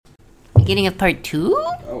Beginning of part 2?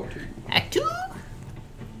 Oh, Act 2?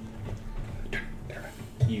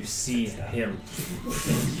 You see him,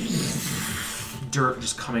 dirt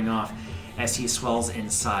just coming off as he swells in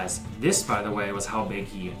size. This, by the way, was how big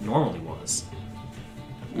he normally was.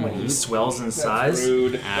 When he swells in size, that's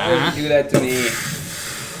rude. Why would you do that to me?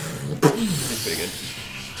 That's pretty good.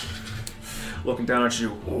 looking down at you.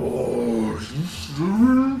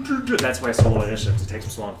 That's why solo initiative. It takes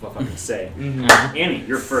me so long to fucking say. Annie,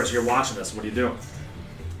 you're first. You're watching this. What do you do?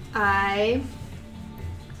 I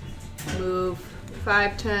move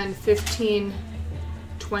 5, 10, 15,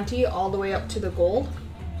 20 all the way up to the gold.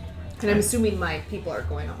 And I'm assuming my people are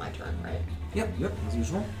going on my turn, right? Yep, as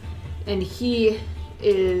usual. And he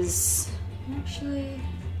is actually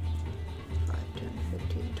 5, 10,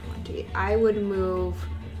 15, 20. I would move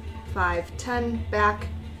 5, 10 back.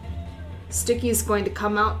 Sticky's going to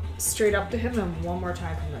come out straight up to him and one more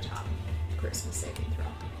time from the top. Christmas saving throw.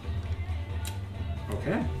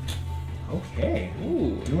 Okay.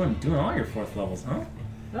 Ooh, doing all your 4th levels, huh?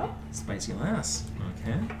 No. Spicy lass.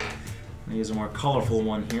 Okay. I'm gonna use a more colorful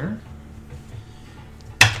one here.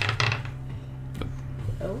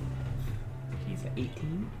 Oh. He's at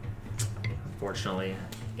 18. Unfortunately,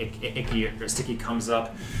 Icky or Sticky comes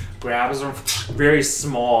up, grabs him, very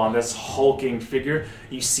small on this hulking figure.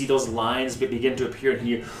 You see those lines begin to appear, and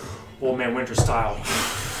he, Old Man Winter style.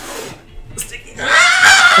 Sticky.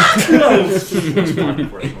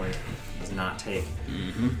 Unfortunately, does not take.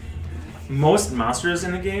 Most monsters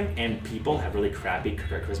in the game and people have really crappy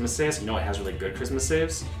Christmas saves. You know it has really good Christmas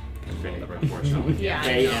saves? Vapor, unfortunately. Yeah.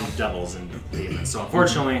 They and doubles and pavement. So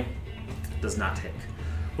unfortunately, does not take.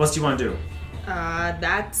 What else do you want to do?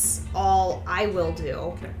 That's all I will do.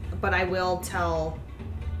 Okay. But I will tell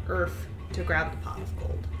Earth to grab the pot of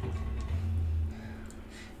gold.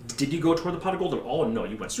 Did you go toward the pot of gold or all? No,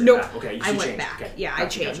 you went straight Nope. back. Okay, you I went changed. back. Okay. Yeah, I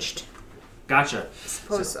changed. Gotcha.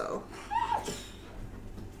 Suppose so.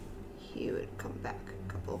 He would come back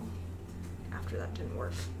a couple after that didn't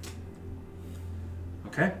work.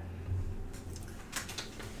 Okay.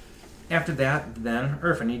 After that, then,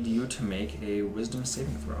 Earth, I need you to make a wisdom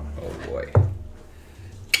saving throw. Oh boy.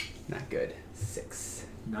 Not good. 6.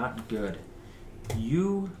 Not good.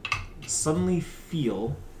 You suddenly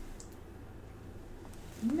feel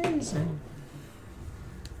amazing.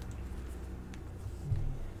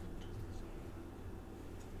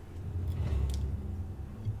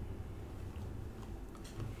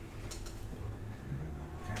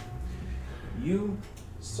 Okay. You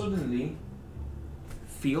suddenly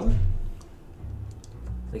feel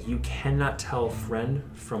like you cannot tell friend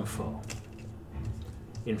from foe.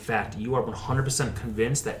 In fact, you are 100%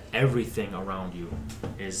 convinced that everything around you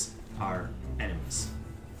are enemies.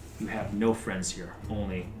 You have no friends here,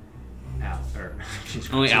 only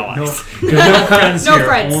Only allies. No friends No here,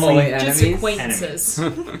 friends. only Just enemies? acquaintances.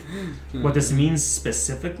 What this means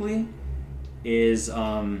specifically is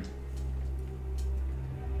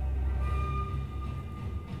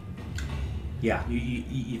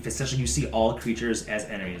you essentially you see all creatures as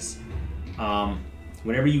enemies.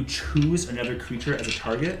 Whenever you choose another creature as a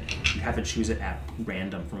target, you have to choose it at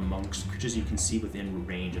random from amongst creatures you can see within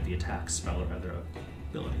range of the attack, spell, or other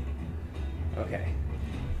ability. Okay.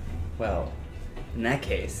 Well, in that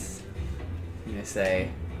case, I'm going to say,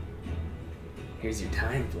 here's your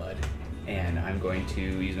time, Blood. And I'm going to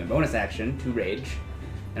use my bonus action to rage.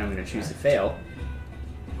 And I'm going to choose to fail.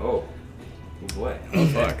 Oh boy. Oh,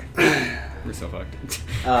 fuck. We're so fucked.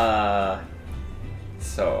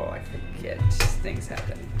 So I forget things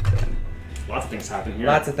happen. Then. Lots of things happen here.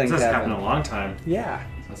 Lots of things this happen. happened a long time. Yeah.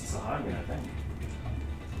 This is a hard one, I think.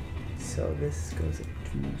 So this goes up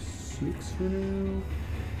to 6 for now.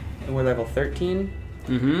 And we're level 13.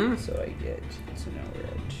 Mm-hmm. So I get, so now we're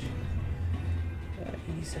at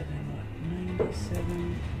 87,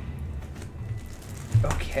 97.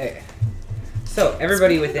 Okay. So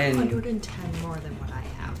everybody within... 110 more than what I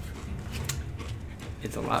have.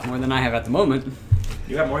 It's a lot more than I have at the moment.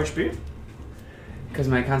 You have more HP? Because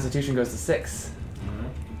my constitution goes to 6.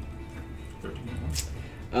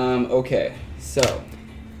 13. Okay. So...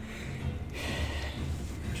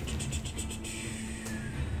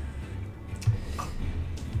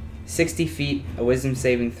 60 feet, a wisdom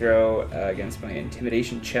saving throw against my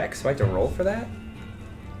intimidation check. So I have to roll for that?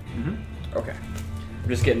 Mm-hmm. Okay. I'm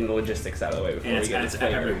just getting the logistics out of the way before And we it's, get and into it's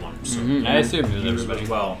flavor. everyone. So I assume it was yours everybody. as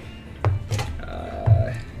well.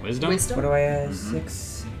 Wisdom? What do I add?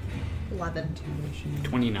 6? 11.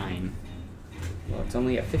 29. Well, it's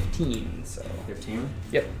only a 15, so... 15?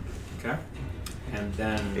 Yep. Okay. And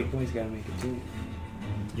then... Big boy's gotta make it too.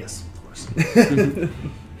 Yes, of course.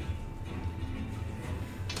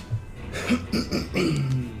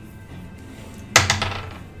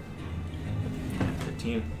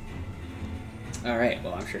 15. All right.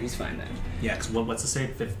 Well, I'm sure he's fine then. Yeah, because what's the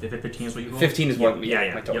save? 15 is what you roll? 15 is what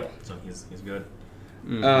yeah, my total. Yep. So he's good.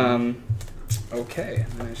 Okay.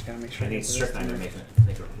 And then I just gotta make sure. I need get to this Strychnine to thing.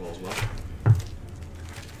 make it roll as well.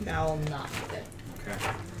 That will not make it. Okay.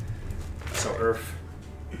 So Urf,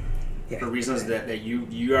 Yeah, for reasons that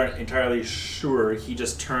you aren't entirely sure, he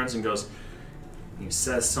just turns and goes. He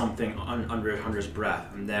says something under his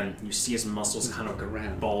breath, and then you see his muscles kind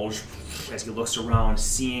of bulge as he looks around,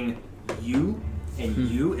 seeing you,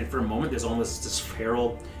 and for a moment there's almost this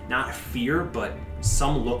feral, not fear, but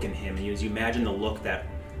some look in him, and you imagine the look that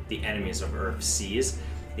the enemies of Earth sees,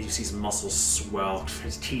 as you see his muscles swell,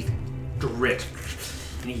 his teeth grit,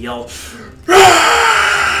 and he yells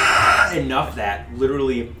enough that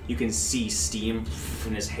literally you can see steam,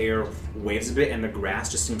 and his hair waves a bit, and the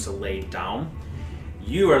grass just seems to lay down.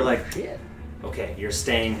 You are like, okay, you're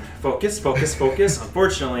staying focused.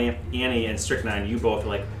 Unfortunately, Annie and Strychnine, you both are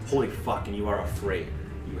like, holy fuck, and you are afraid.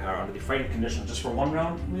 You are under the frightened condition just for one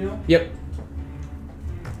round, Leo? Yep.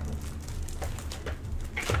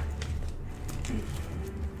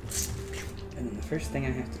 And then the first thing I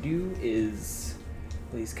have to do is,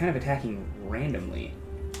 well, he's kind of attacking randomly.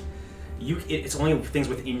 It's only things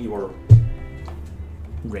within your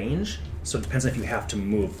range, so it depends if you have to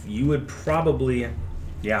move. You would probably,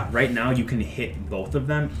 right now you can hit both of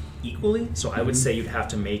them equally, so I would say you'd have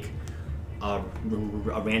to make a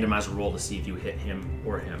randomized roll to see if you hit him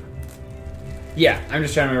or him. Yeah, I'm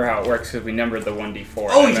just trying to remember how it works because we numbered the 1d4.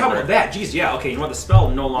 Oh, you're talking about that? Jeez, yeah, okay, you know what, the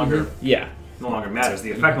spell no longer no longer matters.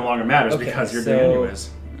 The effect no longer matters because you're doing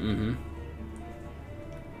anyways.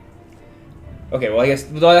 Okay, well I guess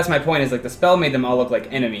that's my point is like the spell made them all look like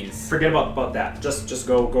enemies. Forget about that. Just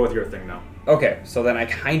go with your thing now. Okay, so then I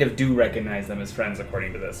kind of do recognize them as friends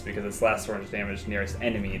according to this because it's last orange damage nearest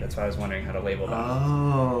enemy. That's why I was wondering how to label them.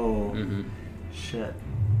 Oh. Shit.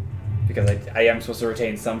 Because I am supposed to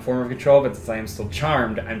retain some form of control, but since I am still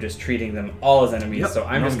charmed, I'm just treating them all as enemies. Yep. So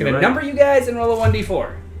I'm just going to number you guys and roll a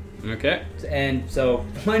 1d4. Okay. And so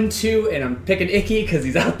 1, 2, and I'm picking Icky because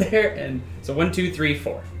he's out there. And so 1, 2, 3,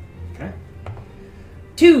 4. Okay.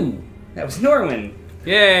 2. That was Norwin.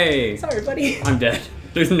 Yay! Sorry, buddy. I'm dead.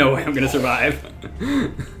 There's no way I'm gonna survive.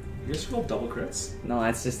 You just rolled double crits. No,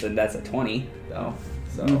 that's a 20 though.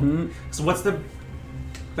 So So what's the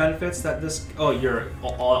benefits that this? Oh,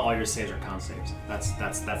 all your saves are con saves.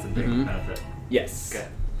 That's the big benefit. yes. Okay.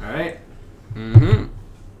 All right.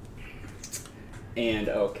 And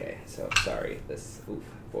okay, so sorry. This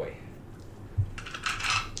boy.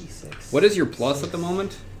 D6. What is your plus at the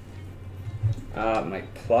moment? My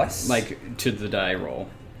plus? Like, to the die roll.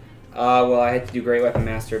 Well, I had to do Great Weapon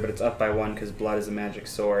Master, but it's up by 1 because blood is a magic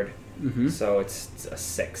sword. So it's a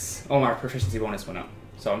 6. Oh, my proficiency bonus went up.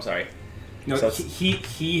 So I'm sorry. No, so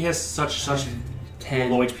he has such 10.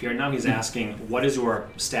 low HP right now. He's asking, what is your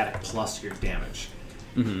static plus to your damage?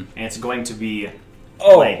 And it's going to be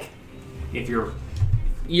like if you're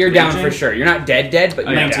down for sure. You're not dead, but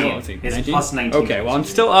you're 19. down. It's 19? plus 19. Okay, well I'm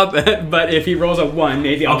still up, but if he rolls a 1,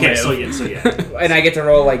 maybe I'll live. so yeah. And I get to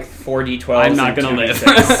roll like 4d12. I'm not gonna live.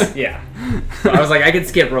 2d6. Yeah. So I was like, I could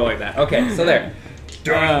skip rolling that. Okay, so there.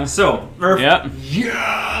 So Murph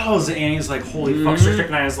yells, and he's like, "Holy fuck!"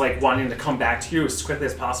 Strychnine is like wanting to come back to you as quickly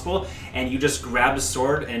as possible, and you just grab the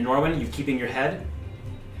sword. And Norwin, you keeping your head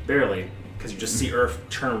barely because you just see Earth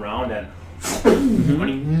turn around and an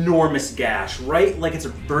enormous gash, right like it's a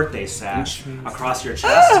birthday sash across your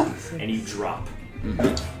chest, and you drop to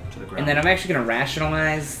the ground. And then I'm actually going to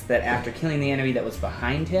rationalize that after killing the enemy that was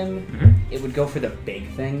behind him, it would go for the big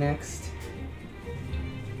thing next.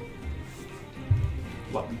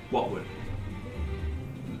 What would?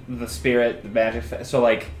 The spirit, the magic. So,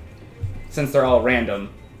 like, since they're all random,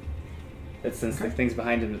 since the things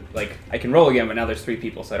behind him, like, I can roll again, but now there's 3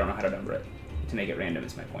 people, so I don't know how to number it. To make it random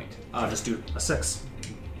is my point. Just do a 6.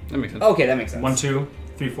 That makes sense. Okay, that makes sense. 1, 2,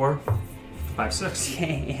 3, 4, 5, 6.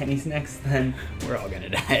 Okay, and he's next then. We're all gonna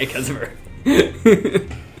die because of her.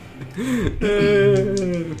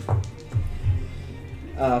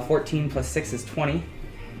 14 plus 6 is 20.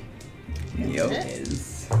 Yo.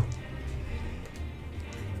 Is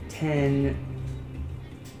 10,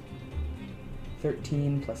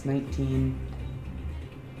 13 plus 19,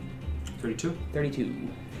 32. 32.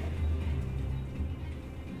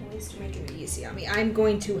 Ways to make it easy on me. I'm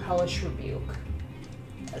going to Hellish Rebuke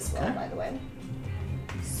as well, by the way.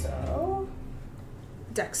 So,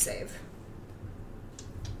 Dex save.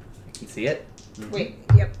 I can see it. Wait,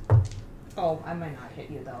 yep. Oh, I might not hit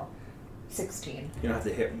you though. 16. You don't have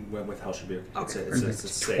to hit with Hellish Rebuke. Okay. It's a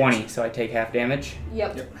save. 20, so I take half damage.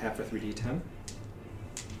 Yep. Yep, half for 3d10.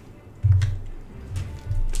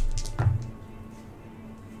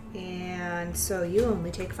 And so you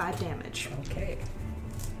only take 5 damage. Okay.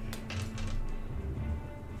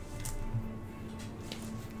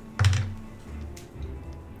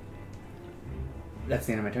 That's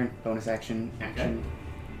the end of my turn. Bonus action.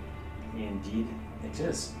 Indeed, it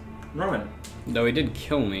is. Norwin. Though he did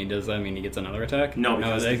kill me, does that mean he gets another attack? No,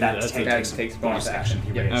 because that takes bonus action.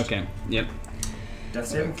 He raged. Okay, yep. Death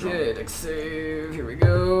saving throw. Okay, dex save. Here we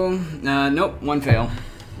go. Nope, 1 fail.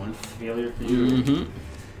 1 failure for you. Mm-hmm.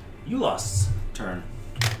 You lost turn.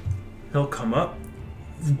 He'll come up.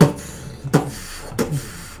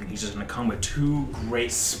 He's just gonna come with 2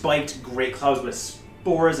 spiked great clouds with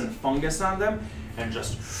spores and fungus on them, and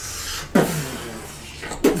just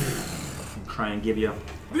try and give you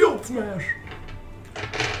the old smash.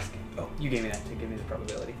 Oh, you gave me that to give me the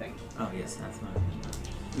probability thing. Oh yes, that's not.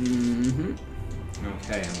 Mm-hmm.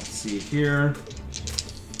 Okay, let's see here.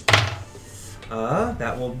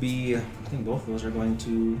 That will be. I think both of those are going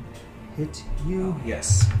to hit you.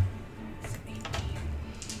 Yes.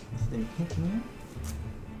 Then hit me.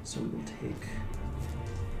 So we will take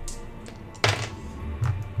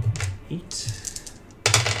 8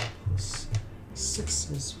 plus 6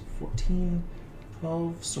 is 14,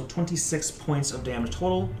 12, so 26 points of damage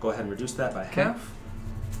total. Go ahead and reduce that by half.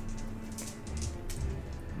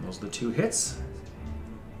 And those are the 2 hits.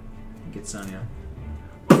 It gets on you.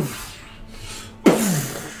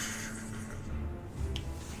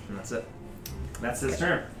 And that's it. That's his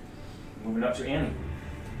turn. Moving up to Annie.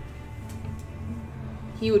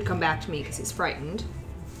 He would come back to me because he's frightened,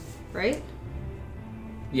 right?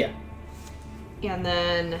 Yeah. And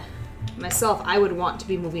then myself, I would want to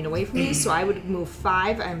be moving away from you, so I would move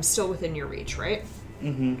 5. I'm still within your reach, right?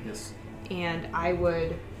 Mm-hmm. Yes. And I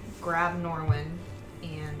would grab Norwin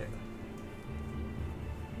and...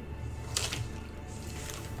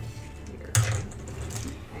 Weird.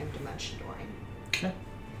 I am dimension dooring. Okay.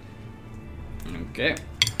 Okay.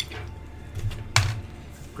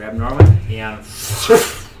 Grab Norwin and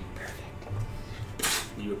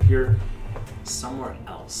you appear somewhere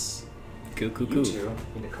else. Cool. You 2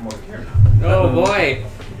 need to come over here now. Oh boy.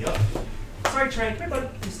 Yep. Sorry, Trey. Come here, bud.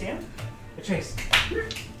 Can you stand? Atreus.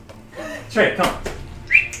 Trey, come.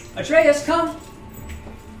 Atreus, come.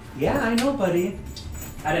 Yeah, I know, buddy.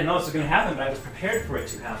 I didn't know this was going to happen, but I was prepared for it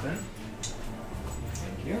to happen.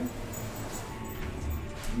 Thank you.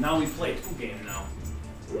 Now we play 2 game now.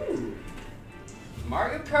 Ooh.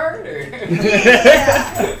 Mario Kart or?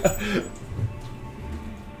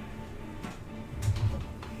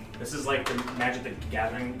 This is like the Magic the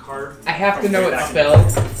Gathering card. I have to from know way what back in spell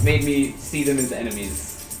the day. made me see them as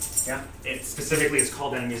enemies. Yeah, it specifically is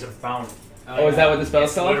called Enemies of Bound. Oh, is that what the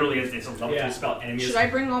spell's It's called? literally, it's a level 2 spell. Enemies. Should I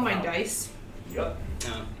bring all my Bound. dice? Yep.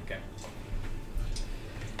 Oh, okay.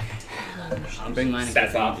 I'll bring mine.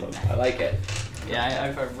 That's awesome. I like it.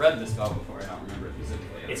 Yeah, I've read the spell before. I don't remember it specifically.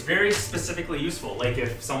 It's very specifically useful, like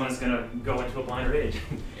if someone is going to go into a blind rage.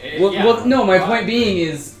 Well, no, my point being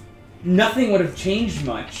is nothing would have changed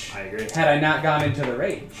much I agree. had I not gone into the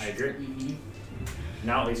rage. I agree.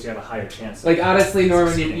 Now at least you have a higher chance. Like, honestly,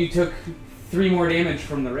 Norman, Succeeding. you took 3 more damage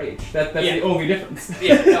from the rage. That's Yeah. the only difference.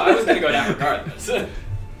 Yeah, no, I was gonna go down regardless.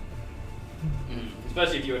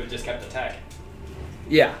 Especially if you would have just kept attacking.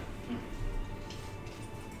 Yeah.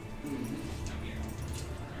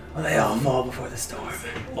 Well, they all fall before the storm.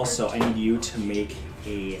 Also, I need you to make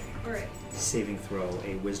a Alright. saving throw,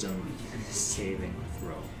 a wisdom saving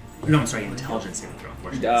throw. No, I'm sorry, intelligence saving throw.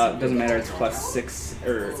 Doesn't matter, it's +6,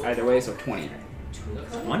 or either way, so 20.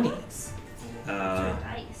 20.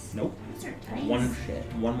 Nope.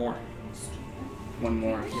 One more. One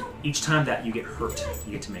more. Each time that you get hurt,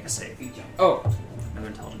 you get to make a save. Oh, Another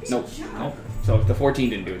intelligence. nope. Nope. So the 14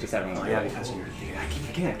 didn't do it, the 7 Oh went. yeah, because you're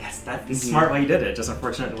again. That's smart why you did it. Just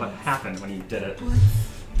unfortunate what happened when you did it.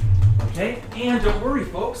 Okay, and don't worry,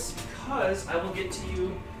 folks, because I will get to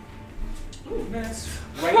you. Ooh, minutes.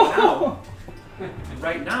 Right now.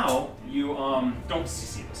 Right now, you don't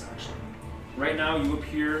see this actually. Right now, you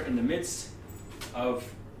appear in the midst of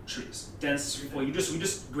trees, dense. Well, we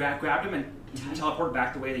just grabbed him and teleported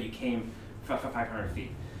back the way that you came, 500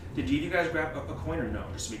 feet. Did you guys grab a coin or no?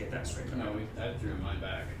 Just so we get that straight. No, I threw mine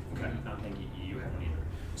back. Okay, I don't think you have one either.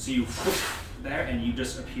 So you there, and you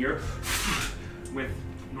just appear with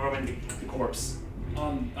Norman, the corpse,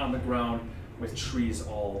 on the ground with trees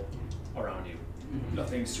all around you. Mm-hmm.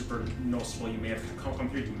 Nothing super noticeable. You may have come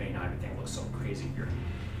through, you may not. Everything looks so crazy here.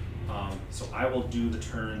 So I will do the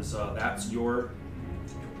turns. That's your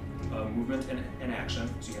movement and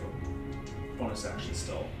action. So you have a bonus action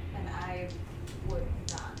still. And I would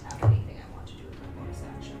not have anything I want to do with my bonus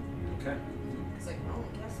action. Okay. Because I can only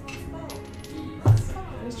cast one spell.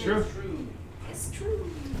 That is true. It's true.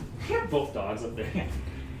 Can't both dogs up there.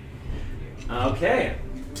 Okay.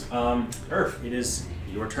 Earth, it is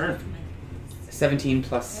your turn. 17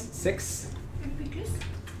 plus 6.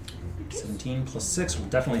 17 plus 6 will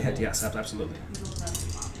definitely hit. Yes, absolutely.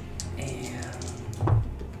 And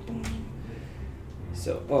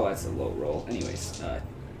so, oh, that's a low roll. Anyways,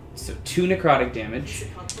 so 2 necrotic damage,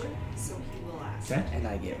 Okay. and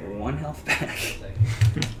I get 1 health back.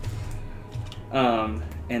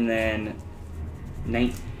 And then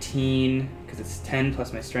 19, because it's 10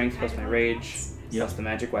 plus my strength plus my rage plus the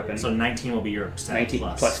magic weapon. So 19 will be your 19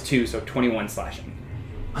 plus 2, so 21 slashing.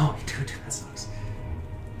 Oh, dude, that sucks.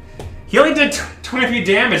 He only did 23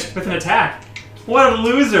 damage with an attack. What a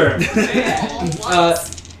loser!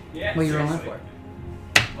 Yeah, what are you rolling for?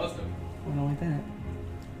 Most of them. I don't like that.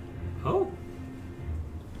 Oh.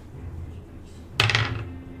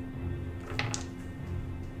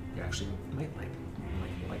 You actually might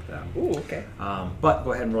like that. Ooh, okay. But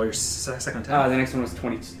go ahead and roll your second attack. The next one was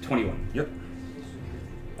 21. Yep.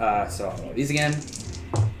 So I'll roll these again.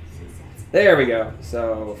 There we go.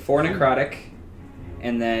 So 4 necrotic,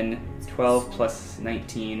 and then 12 plus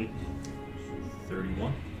 19,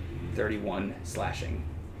 31. 31 slashing.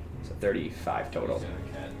 So 35 total.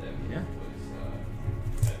 Yeah.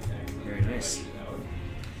 Very nice.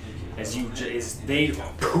 As they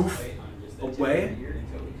poof away,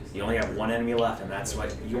 you only have one enemy left, and that's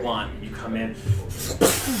what you want. You come in,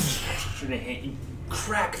 and you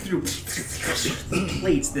crack through the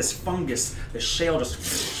plates. This fungus, the shale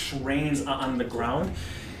just rains on the ground,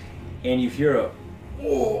 and you hear a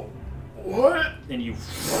 "Oh, what?" and you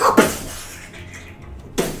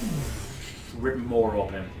rip more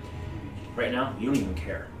open. Right now, you don't even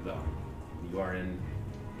care, though. You are in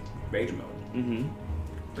rage mode. Mm-hmm.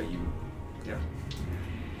 But you, yeah.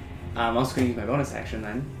 I'm also going to use my bonus action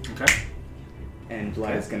then, Okay. and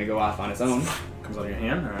blood is going to go off on its own. Comes out of your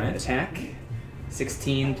hand, all And right. attack.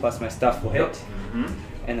 16 plus my stuff will hit, Mm-hmm.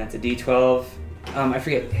 and that's a D12. I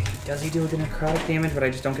forget. Does he do the necrotic damage, but I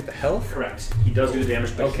just don't get the health? Correct. He does do the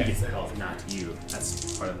damage, but Okay. he gets the health, not you.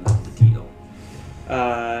 That's part of the deal.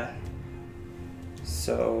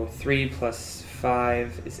 So 3 plus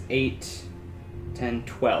 5 is 8, 10,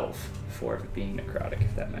 12 for it being necrotic,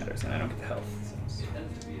 if that matters, and I don't get the health. So. It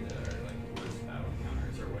tends to be the worst battle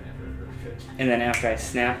counters or whatever. And then after I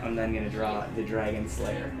snap, I'm then gonna draw the Dragon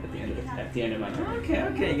Slayer at the end of my turn.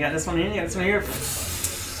 Okay. You got this one here, you got this one here.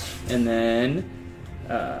 And then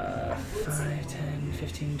 5, 10,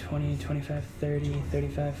 15, 20, 25, 30,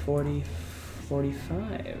 35, 40,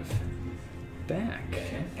 45. Back.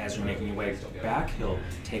 Okay. As you're making your way back, he'll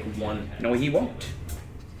take one. No, he won't.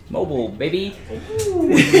 Mobile, baby. Ooh,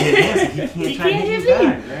 he can't hit you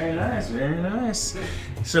back. Very nice, very nice.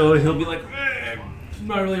 So he'll be like,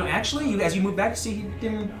 not really. Actually, as you move back, see, he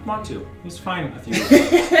didn't want to. He's fine with you.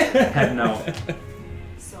 Head no.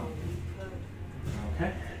 So we could.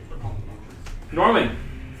 Okay. Norman,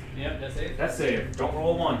 Yep, that's it. that's save. Don't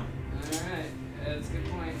roll a 1. Alright, that's a good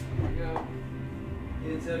point. Here we go.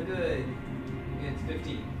 It's a good. It's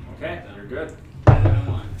 15. Okay, you're good. Better than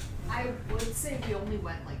 1. I would say we only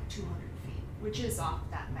went like 200 feet, which is off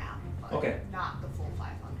that map, but Okay. not the full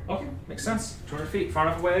 500. Okay, makes sense. 200 feet, far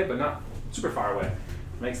enough away, but not super far away.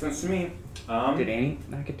 Makes sense to me. Did Annie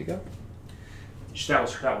not get to go?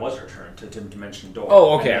 That was her turn to mention door.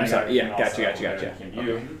 Oh, okay, And I'm sorry. everything Yeah, else gotcha, out gotcha, there gotcha. came to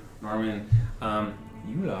You, Norman,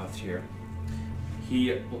 you left here.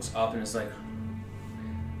 He looks up and is like,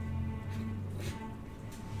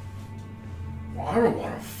 well, I don't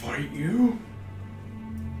want to fight you.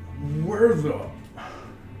 Where the?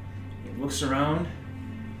 He looks around,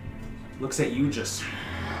 looks at you just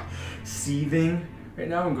seething right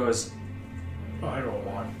now and goes, I don't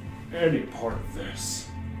want any part of this.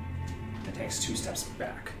 And takes 2 steps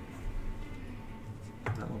back.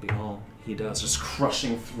 That will be all he does, just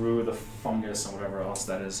crushing through the fungus and whatever else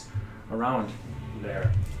that is around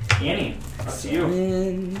there. Annie, up to you.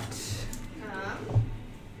 And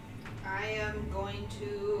I am going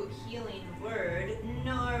to healing word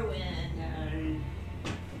Norwin.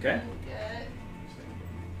 Okay. Get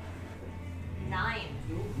 9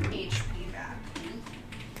 HP back.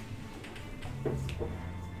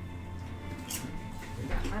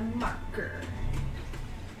 Got my marker.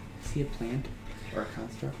 is he a plant or a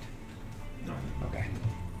construct? No. Okay,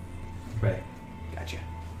 Right. gotcha.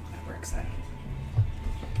 That works then.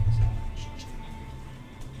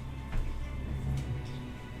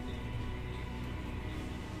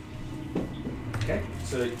 Okay.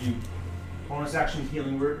 So you bonus action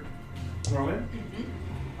healing word, Norwin.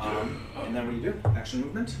 And then what do you do? Action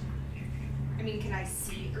movement? I mean, can I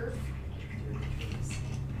see Earth?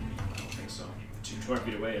 I don't think so. 200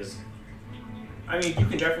 feet away is. I mean, you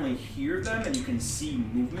can definitely hear them and you can see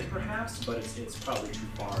movement perhaps, but it's probably too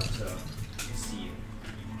far to see it.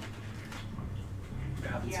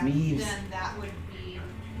 Goblins Yeah, Meaves. then that would be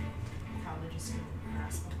probably just gonna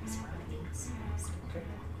grasp on his surroundings. Okay.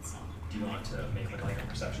 Do you want to make like a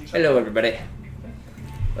perception check? Hello, everybody.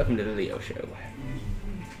 Welcome to the Leo Show.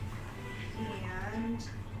 And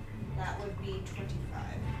that would be 25.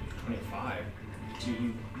 25. So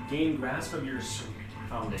you gain grasp of your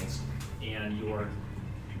surroundings, and you're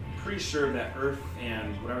pretty sure that Earth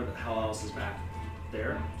and whatever the hell else is back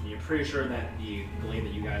there, and you're pretty sure that the glade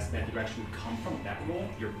that you guys, that direction you come from, that roll,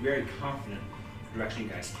 you're very confident the direction you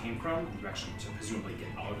guys came from, the direction to presumably get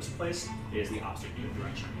out of this place, is the opposite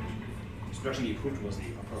direction. So the direction you pooped was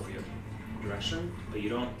the appropriate direction, but you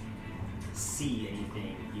don't see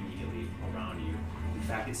anything immediately around you. In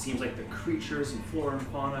fact, it seems like the creatures and flora and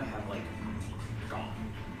fauna have like gone,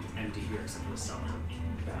 empty here except for the summer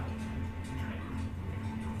valley.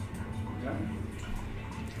 Okay.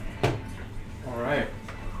 All right.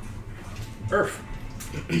 Earth.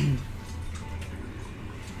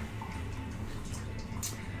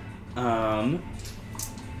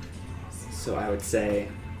 So I would say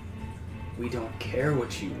we don't care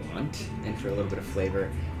what you want, and for a little bit of flavor,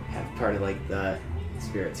 have part of like the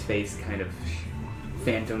spirit's face kind of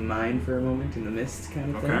phantom mind for a moment in the mist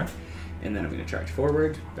kind of Okay. thing. And then I'm going to charge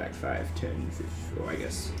forward, back 5, 10, 15, oh, I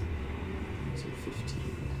guess, so 15.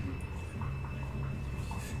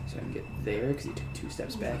 So I can get there, because he took 2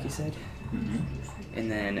 steps back, he said. Mm-hmm.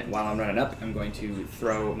 And then while I'm running up, I'm going to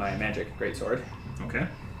throw my magic greatsword. Okay.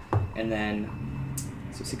 And then,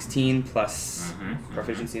 so 16 plus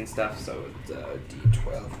proficiency and stuff, so it's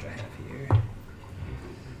D12, which I have here.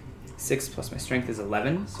 6 plus my strength is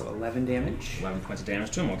 11, so 11 damage. 11 points of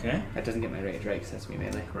damage to him, okay? That doesn't get my rage, right? Because that's me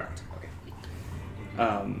melee. Correct. Okay.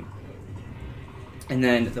 And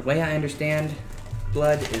then the way I understand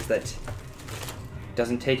blood is that it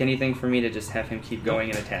doesn't take anything for me to just have him keep going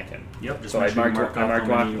and attack him. Yep, just So make I sure you marked, mark I off marked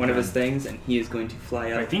how many you one of can. his things, and he is going to fly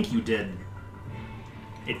I up. think you did.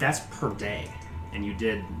 That's per day, and you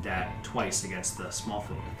did that twice against the small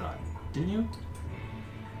folk, I thought. Didn't you?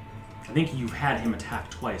 I think you had him attack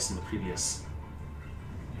twice in the previous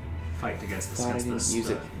fight against I thought I didn't use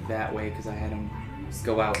it that way because I had him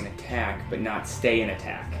go out and attack, but not stay in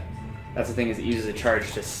attack. That's the thing, is it uses a charge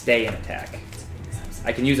to stay in attack.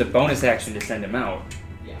 I can use a bonus action to send him out.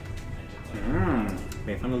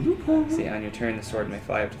 May found a loophole. See, on your turn, the sword may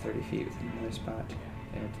fly up to 30 feet within another spot.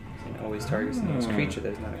 And always targets the nearest creature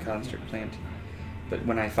that is not a construct plant. But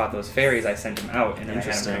when I fought those fairies, I sent him out, and then I had him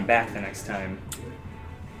Interesting. come back the next time.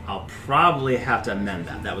 I'll probably have to amend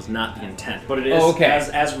that. That was not the intent, but it is Oh, okay.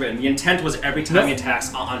 as written. The intent was every time he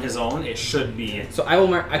attacks on his own, it should be. So I will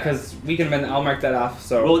mark, because we can amend, I'll mark that off,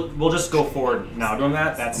 so... We'll just go forward now doing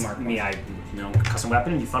that. That's Mark me. Custom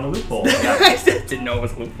weapon. You found a loophole. Yeah. I just didn't know it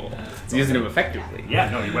was a loophole. It's using him effectively. Yeah,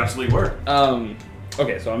 no, you absolutely were.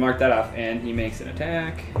 Okay, so I'll mark that off, and he makes an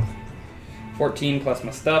attack. 14 plus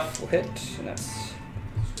my stuff will hit, and that's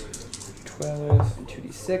 12 and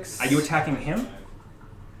 2d6. Are you attacking him?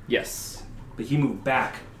 Yes. But he moved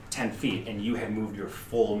back 10 feet, and you had moved your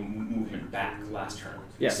full movement back last turn.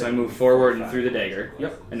 Yeah, so I move forward and 5. threw the dagger.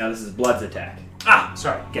 Yep. And now this is Blood's attack. Ah,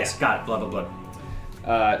 sorry. Yes, got it. Blood, blood,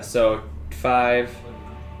 blood. So 5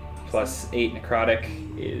 plus 8 necrotic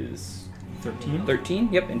is 13. 13.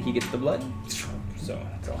 Yep, and he gets the blood. So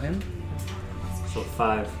that's all him. So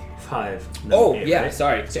 5. Oh, 8, yeah, right?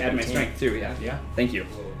 sorry. To add my 17. strength too, yeah. Yeah. Thank you.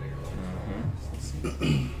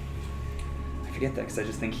 I forget that because I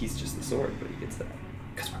just think he's just the sword, but he gets that.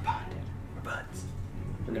 Because we're bonded. We're buds.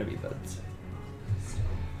 We're gonna be buds.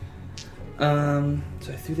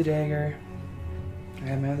 So I threw the dagger. I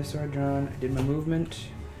had my other sword drawn. I did my movement.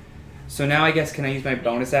 So now I guess, can I use my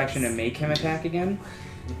bonus action to make him attack again?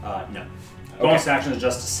 No. Bonus action is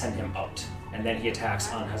just to send him out, and then he attacks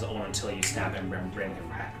on his own until you snap and bring him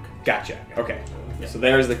back. Gotcha. Okay. So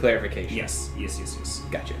there's the clarification. Yes.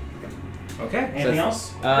 Gotcha. Okay. Anything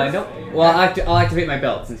else? Nope. Well, I'll activate my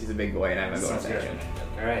belt since he's a big boy and I have my bonus Sounds good. action.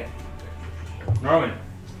 All right. Norwin,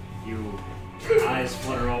 your eyes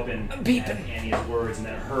flutter open at Annie's words, and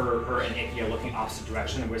then her and Icky are looking opposite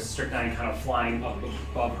direction, with Strychnine kind of flying up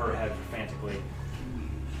above her head frantically.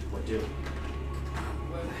 What do?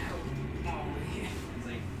 It's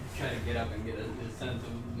like trying to get up and get a sense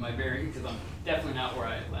of my bearings, because I'm definitely not where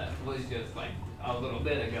I left. Was just like a little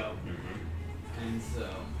bit ago. And so,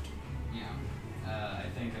 I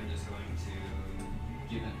think I'm just going to,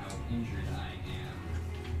 given how injured I am,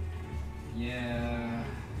 I'm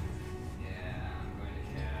going to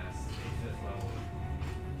cast a 5th level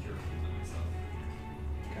cure wounds on myself.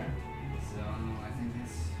 Okay. So, I think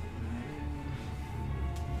that's what I do.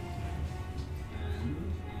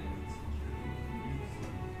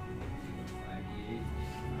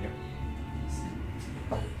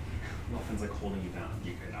 you down.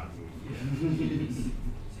 You could not move.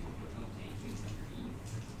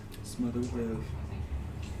 Smother wave.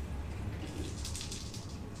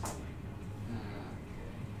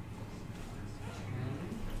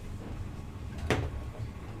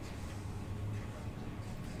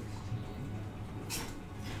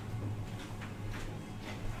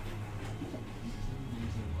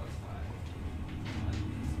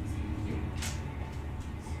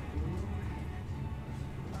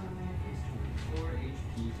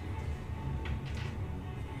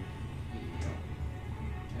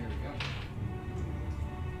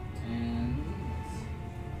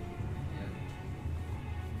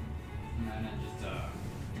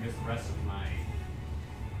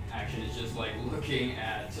 Looking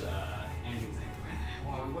at Andrew saying,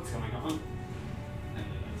 well, what's going on? And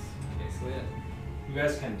then that's basically it. You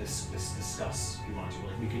guys can discuss if you want to.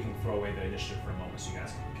 Like, we can throw away the initiative for a moment so you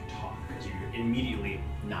guys can talk, because you're immediately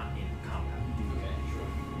not in combat. Okay, sure.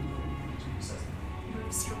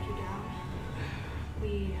 What struck you down? I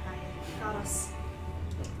got us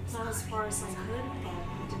not as far as I could, but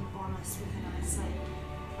I didn't want us within eyesight.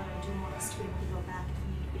 But I do want us to be able to go back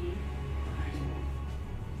if need be. I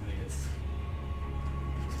think it's...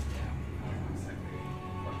 Yeah, I don't know exactly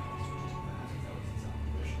what caused you to do that. That was its own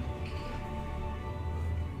condition.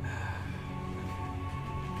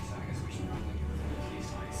 So I guess we should probably give it at least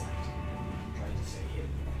eyesight. Try to stay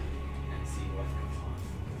hidden and see what goes on.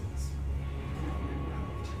 Because it's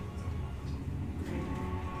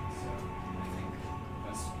so I think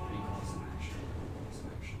best recall some action.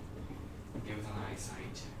 Give us an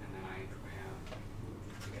eyesight, and then I prepare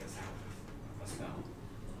to get us out of a spell.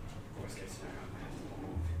 Worst case scenario, I have to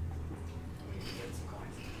move. We need to get some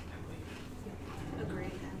coins and leave.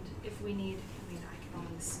 Agreed, and if we need, I can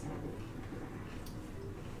always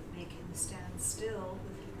make him stand still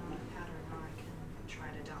with him on a pattern, or I can try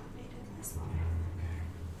to dominate him as well. Okay.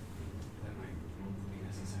 That might be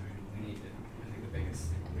necessary. We need to, I think the biggest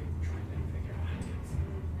thing we're trying to figure out how to get some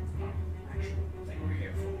actual thing we're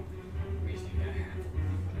here for. We just need to get a handful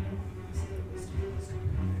of people in this list of what's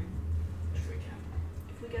going on. If we can.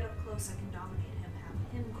 If we get up close, I can dominate him, have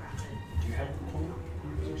him grab it. Do you have a cool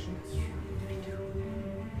position? Yeah,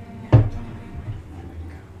 dominate might be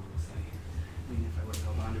kind of honestly. I mean, if I would have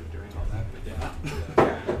held on to it during all that, but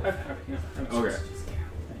Okay. Just,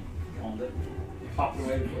 yeah. Owned it. Popped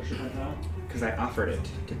away before she went down. because I offered it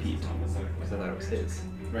to Pete, because I thought it was his.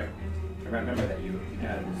 Right. I remember that you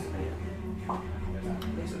had.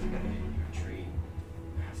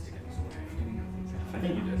 I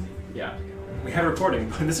think you did. Yeah. We had a recording,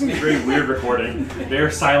 but this is gonna be a very weird recording.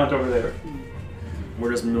 They're silent over there.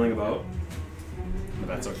 We're just milling about. But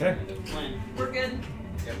that's okay. We're good.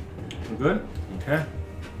 Yep. We're good? Okay.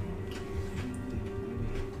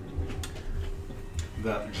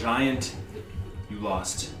 The giant you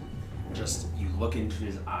lost, just you look into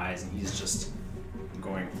his eyes and he's just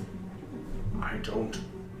going, I don't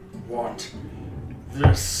want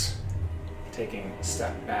this. Taking a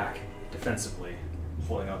step back defensively,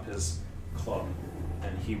 holding up his club,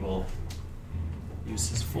 and he will use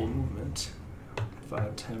his full movement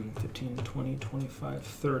 5, 10, 15, 20, 25,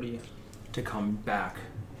 30 to come back,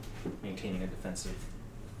 maintaining a defensive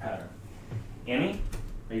pattern. Annie,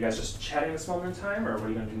 are you guys just chatting this moment in time, or what are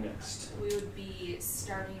you going to do next? We would be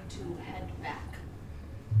starting to head back.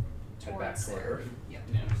 Head back towards toward there. Earth? Yep.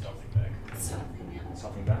 Yeah, stealthing back. Something, yeah.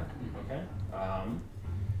 Something back? Okay.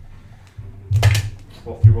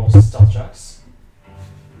 Both of you roll stealth checks.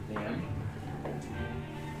 Dan.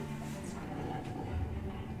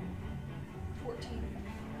 14.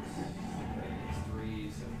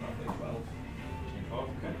 3, so probably 12. 12,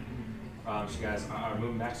 okay. So you guys are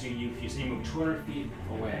moving back. So you see you move 200 feet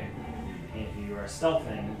away. And if you are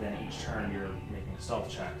stealthing, then each turn you're making a stealth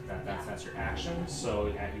check. That's your action. So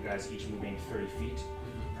you guys each moving 30 feet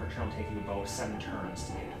per turn will take you about 7 turns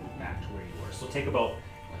to get back to where you were. So it'll take about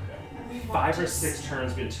 5 or 6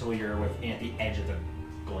 turns until you're at the edge of the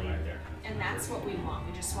glade there. And that's what we want.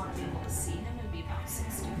 We just want to be able to see him and be about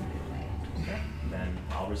 60 feet away. Okay. Then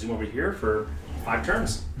I'll resume over here for 5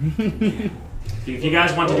 turns. If you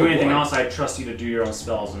guys want to do anything else, I trust you to do your own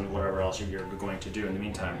spells and whatever else you're going to do in the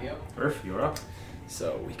meantime. Yep. Earth, you're up.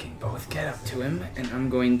 So we can both get up to him, and I'm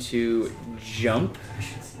going to jump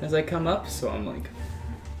as I come up, so I'm like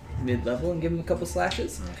mid-level and give him a couple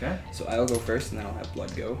slashes. Okay. So I'll go first, and then I'll have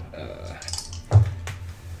blood go.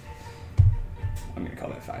 I'm gonna call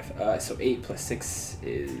that 5. So 8 plus 6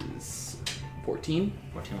 is 14.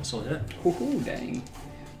 14 will still hit. Woohoo! Dang.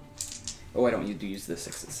 Oh, I don't need to use the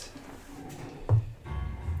 6s.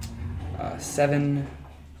 7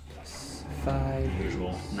 plus 5.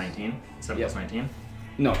 Usual 19. 7 Yep. plus 19.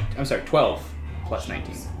 No, I'm sorry, 12. plus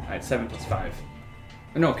 19. I had 7 plus 5.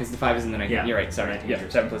 No, because the 5 is in the 19. Yeah. You're right, sorry. 19. Yeah,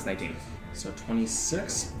 7 plus 19. So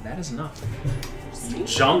 26, that is enough. You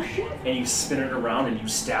jump and you spin it around and you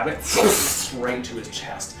stab it right into his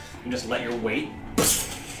chest. You just let your weight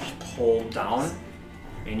pull down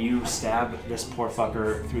and you stab this poor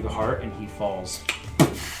fucker through the heart and he falls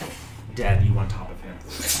dead, you on top of him.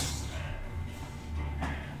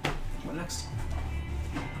 What next?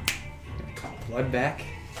 Call blood back.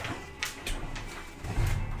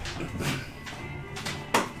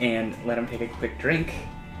 And let him take a quick drink.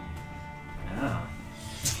 Ah.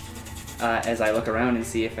 As I look around and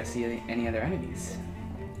see if I see any other enemies.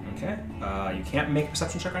 Okay. You can't make a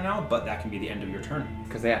perception check right now, but that can be the end of your turn.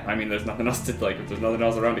 Because I mean, there's nothing else to like. If there's nothing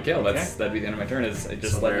else around to kill, that'd be the end of my turn. Is I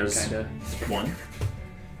just So let him there's kind of. 1.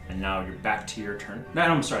 And now you're back to your turn. No,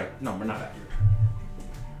 I'm sorry. No, we're not back to your turn.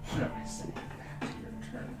 What am I saying? Back to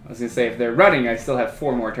your turn. I was gonna say if they're running, I still have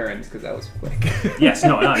 4 more turns because that was quick. Yes,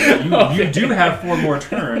 no, you do have 4 more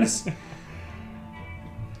turns.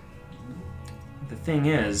 The thing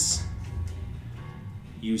is,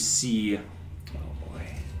 you see. Oh boy.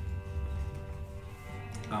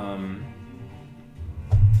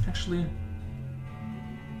 Actually,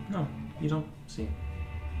 no, you don't see.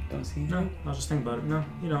 Don't see. No, I'll just think about it. No,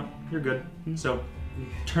 you don't. You're good. So,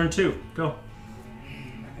 turn 2, go.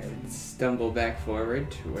 I would stumble back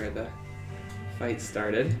forward to where the fight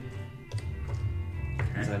started.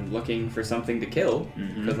 Because I'm looking for something to kill.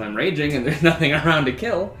 Because I'm raging and there's nothing around to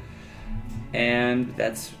kill. And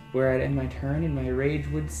that's where I'd end my turn and my rage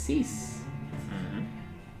would cease.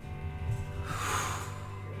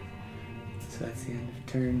 So that's the end of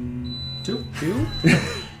turn 2. 2?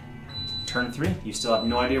 Turn 3, you still have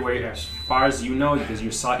no idea where, as far as you know, because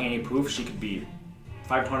you saw Annie poof, she could be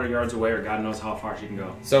 500 yards away or God knows how far she can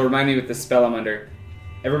go. So remind me with the spell I'm under.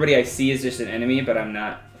 Everybody I see is just an enemy, but I'm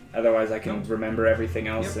not. Otherwise I can remember everything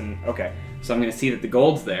else. Yep. And okay, so I'm going to see that the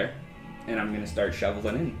gold's there, and I'm going to start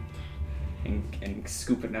shoveling in and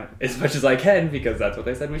scooping out as much as I can because that's what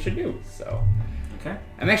they said we should do. So Okay.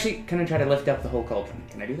 I'm actually going to try to lift up the whole cauldron.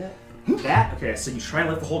 Can I do that? Okay, so you try and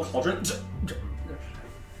lift the whole cauldron,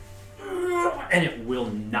 and it will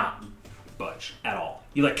not budge at all.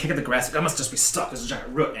 You like kick at the grass, that must just be stuck, there's a giant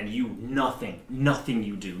root, and you, nothing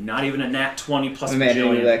you do. Not even a nat 20 plus I'm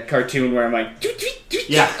imagining bajillion. that cartoon where I'm like,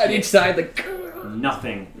 Yeah. on each side, like.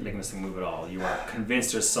 Nothing making this thing move at all. You are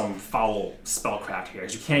convinced there's some foul spellcraft here.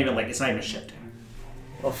 You can't even, it's not even a shift.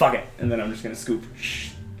 Well, fuck it. And then I'm just going to scoop.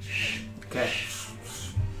 Okay.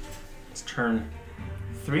 It's turn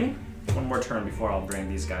 3. One more turn before I'll bring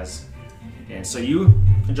these guys in. So you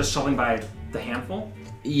are just shoveling by the handful.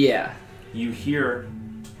 Yeah. You hear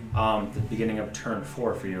the beginning of turn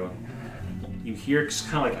 4 for you. You hear just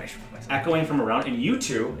kind of like echoing from around, and you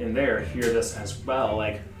two in there hear this as well,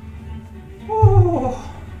 like, "Oh,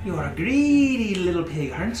 you're a greedy little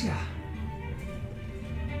pig, aren't you?"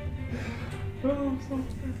 Oh,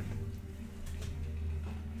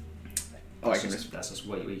 I can That's just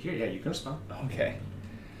what you hear. Yeah, you can respond. Okay.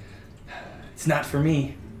 It's not for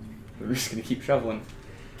me. We're just gonna keep shoveling.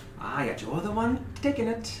 Ah, yeah, you're the one taking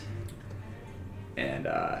it. And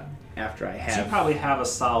after I So you have, probably have a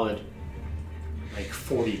solid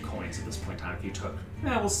 40 coins at this point in time. If you took,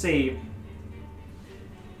 we'll say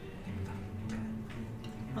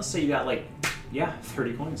you got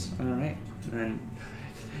 30 coins. all right, and then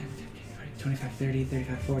 25, 30,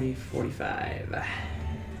 35, 40, 45.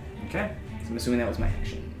 Okay. So I'm assuming that was my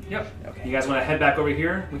action. Yep. Okay. You guys want to head back over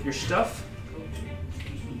here with your stuff?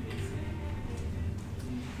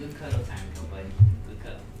 Good cuddle time, nobody. Good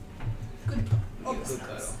cuddle. Good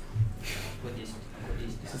cuddle. What is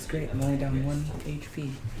This is great. I'm only down 1 HP.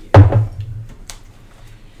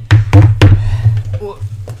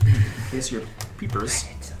 Place your peepers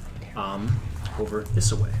over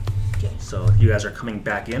this way. Okay. So if you guys are coming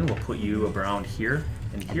back in, we'll put you around here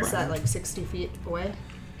and here. Is that 60 feet away?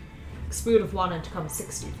 Because we would have wanted to come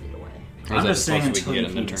 60 feet away. I'm just saying supposed to until be you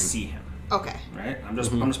getting can the turn? see him. Okay. Right? I'm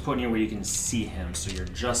just putting you where you can see him, so you're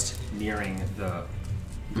just nearing the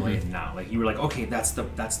blade now. You were like, okay, that's the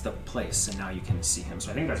place, and now you can see him.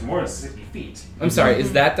 So I think that's more than 60 feet. I'm sorry.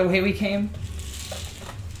 Is that the way we came?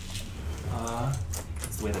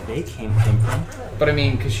 That's the way that they came from. But I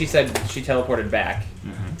mean, because she said she teleported back,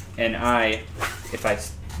 and if I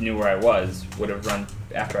knew where I was, would have run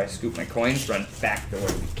after I scooped my coins, run back the way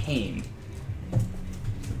we came.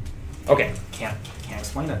 Okay. Can't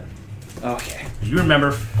explain it. Okay. You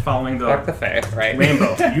remember following the Back the fair, right?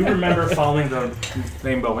 rainbow. You remember following the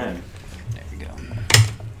rainbow in. There we go.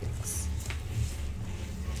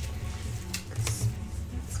 That's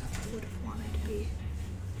what I would have wanted to be.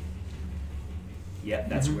 Yeah,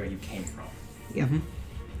 that's where you came from. Yep.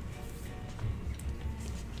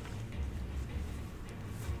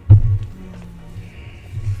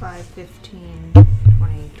 5, 15,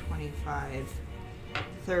 20, 25,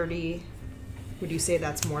 30. Would you say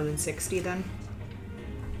that's more than 60 then?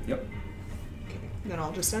 Yep. Okay. Then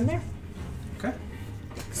I'll just end there. Okay.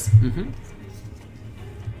 Mm-hmm.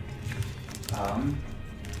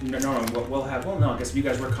 No, I guess you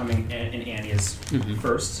guys were coming in Annie's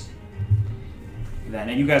first. Then,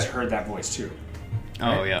 and you guys heard that voice too.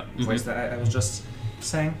 Oh, yeah. Voice that I was just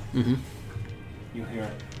saying. Mm-hmm. You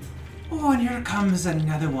hear, oh, and here comes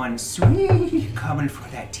another one, sweet, coming for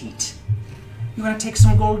that teat. You want to take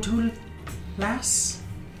some gold too, lass?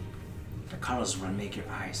 The colors will make your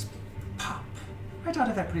eyes pop right out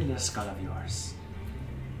of that pretty little skull of yours.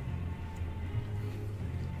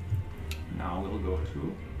 Now we'll go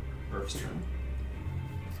to Earth's turn.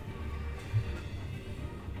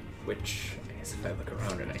 Which, I guess if I look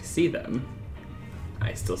around and I see them,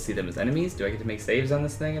 I still see them as enemies? Do I get to make saves on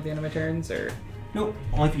this thing at the end of my turns, or...? Nope,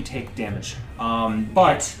 only if you take damage.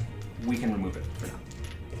 But we can remove it for now.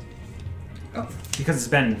 Oh. Because it's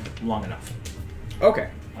been long enough. Okay.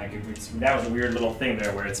 Like, that was a weird little thing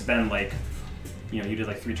there where it's been like, you did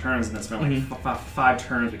like 3 turns and it's been like 5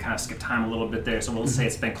 turns. We kind of skipped time a little bit there, so we'll say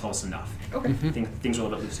it's been close enough. Okay. Things are a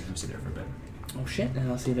little bit loosey-goosey there for a bit. Oh shit,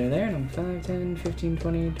 and I'll see they're there, and I'm 5, 10, 15,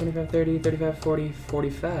 20, 25, 30, 35, 40,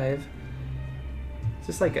 45. Is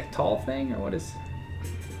this like a tall thing, or what is...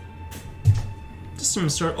 Just some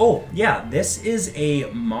sort. Oh yeah, this is a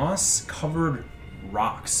moss-covered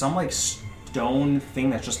rock. Some like stone thing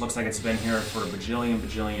that just looks like it's been here for a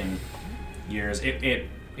bajillion years. It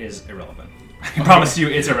is irrelevant. I promise you,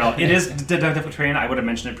 it's irrelevant. It is deductible terrain. I would have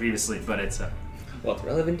mentioned it previously, but it's Well, it's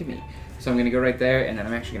relevant to me. So I'm going to go right there, and then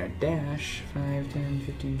I'm actually going to dash 5, 10,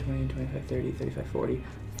 15, 20, 25, 30, 35, 40,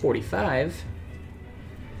 45.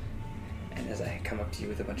 And as I come up to you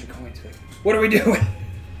with a bunch of coins, like, what are we doing?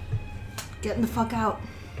 Getting the fuck out.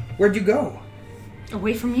 Where'd you go?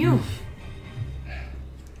 Away from you.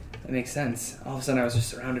 That makes sense. All of a sudden I was just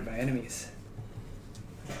surrounded by enemies.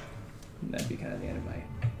 And that'd be kind of the end of my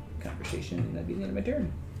conversation, and that'd be the end of my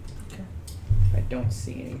turn. okay. If I don't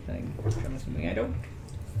see anything, which I'm assuming I don't.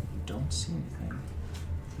 Don't see anything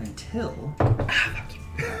until after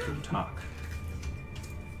you talk.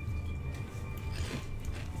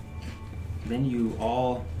 Then you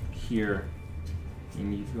all hear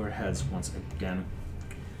in your heads once again.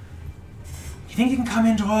 You think you can come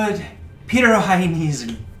into Peter O'Haine's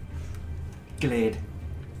glade?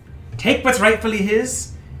 Take what's rightfully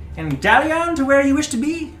his and dally on to where you wish to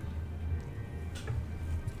be?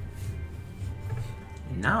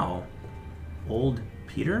 And now, old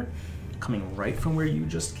Peter, coming right from where you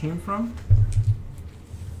just came from,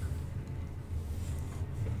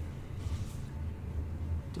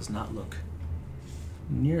 does not look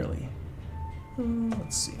nearly.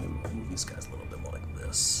 Let's see, let me move these guys a little bit more like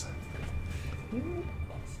this.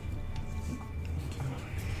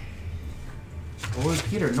 Old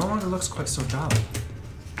Peter no longer looks quite so jolly.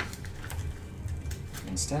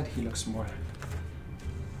 Instead, he looks more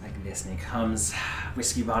like this, and he comes,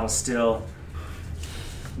 whiskey bottle still,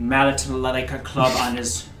 mallet like a club on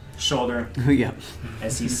his shoulder. Yeah.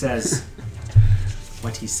 As he says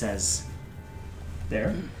what he says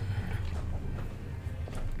there.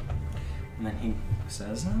 And then he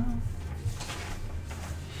says,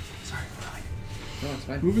 sorry, No, it's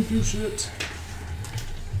fine. moving through shit.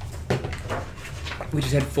 We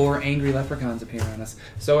just had 4 angry leprechauns appear on us.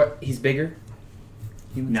 So he's bigger?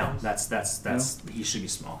 Human No, size? that's he should be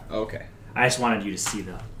small. Oh, okay. I just wanted you to see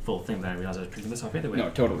the full thing, but I realized I was printing this off anyway. No,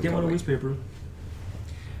 totally. Get one totally. of newspaper.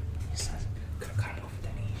 He says, Could have cut it off with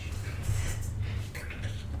that niche.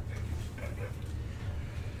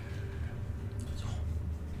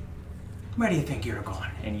 where do you think you're going?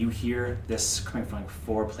 And you hear this coming from like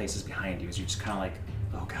 4 places behind you as you're just kind of like,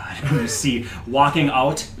 oh god. And you see walking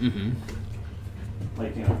out,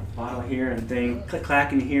 like, bottle here and thing, click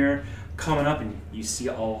clacking here, coming up, and you see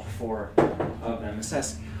all 4 of them. It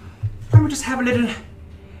says, why don't we just have a little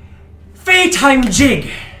Faytime jig?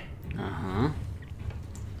 Uh-huh.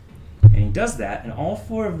 And he does that, and all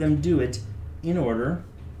 4 of them do it in order.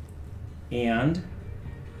 And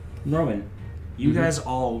Norwin, you guys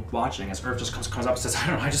all watching as Earth just comes up and says, I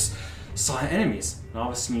don't know, I just saw enemies. And all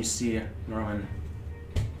of a sudden you see Norwin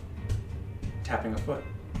tapping a foot.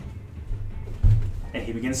 And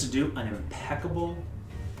he begins to do an impeccable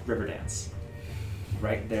river dance.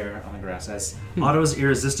 Right there on the grass. As Otto's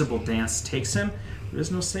irresistible dance takes him, there is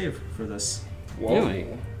no save for this. Whoa. Really?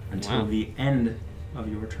 Until Wow. the end of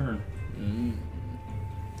your turn.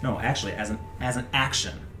 No, actually, as an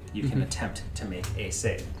action, you can attempt to make a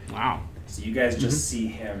save. Wow. So you guys just see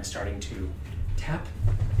him starting to tap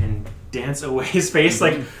and dance away his face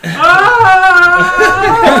like, ah!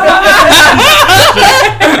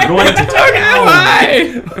 Going to town.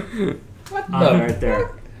 What the? Right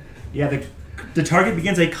there. Yeah, the target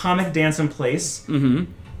begins a comic dance in place. That's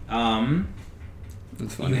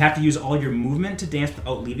funny. You have to use all your movement to dance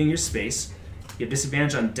without leaving your space. You have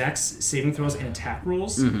disadvantage on dex, saving throws, and attack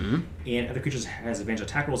rolls. And other creatures has advantage on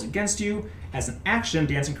attack rolls against you. As an action,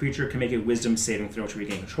 dancing creature can make a wisdom saving throw to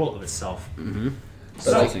regain control of itself.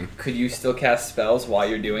 So, could you still cast spells while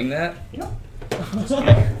you're doing that? Yep. Just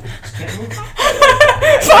can't move.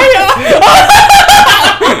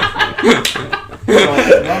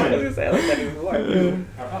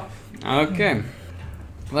 Okay.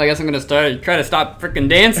 Well, I guess I'm gonna try to stop frickin'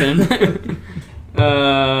 dancing,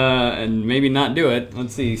 and maybe not do it.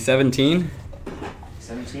 Let's see, 17.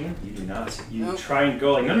 17? You do not. You try and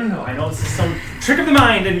go like, no, I know this is some trick of the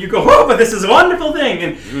mind, and you go, oh, but this is a wonderful thing,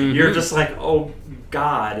 and you're just like, oh,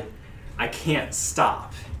 God, I can't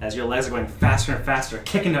stop. As your legs are going faster and faster,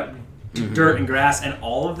 kicking up dirt and grass, and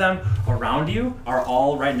all of them around you are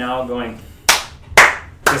all right now going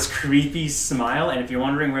this creepy smile, and if you're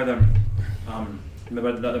wondering where the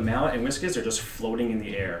mallet and whisk is, they're just floating in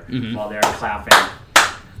the air while they're clapping,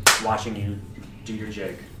 watching you do your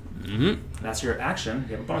jig. That's your action.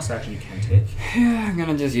 You have a bonus action you can take. Yeah, I'm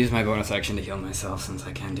gonna just use my bonus action to heal myself since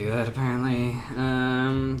I can do that apparently.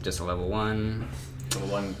 Just a level 1. Level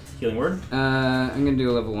 1 healing word? I'm gonna do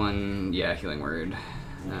a level 1, healing word.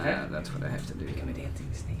 Okay. That's what I have to do. Become a dancing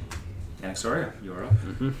snake. Anaxoria, you're up.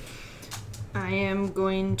 I am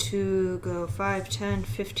going to go 5, 10,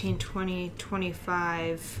 15, 20,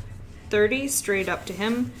 25, 30 straight up to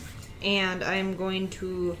him, and I'm going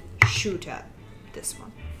to shoot at this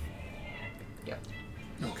one. Yep.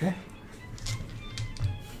 Okay.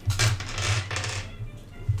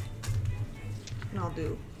 And I'll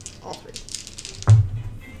do all 3.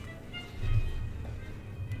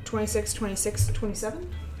 26, 26,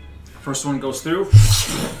 27. First one goes through.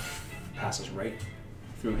 Passes right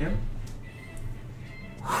through him.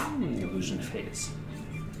 The illusion fades.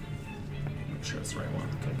 Make sure it's the right one.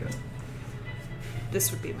 Okay, good.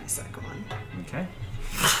 This would be my second one. Okay.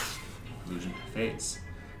 Illusion fades.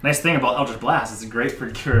 Nice thing about Eldritch Blast is it's great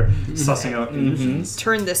for sussing out illusions.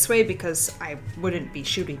 Turn this way because I wouldn't be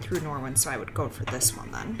shooting through Norwin, so I would go for this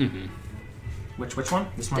one then. Which one?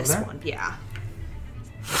 This one This over there? one, yeah.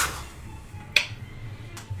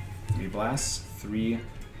 3 blasts, 3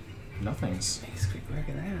 nothings. Nice quick work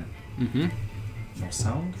of that. No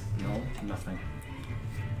sound, no nothing.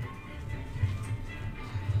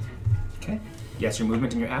 Okay. Yes, your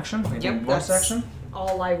movement and your action. Yep, bonus that's action.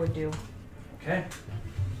 all I would do. Okay.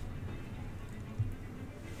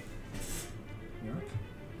 You're up.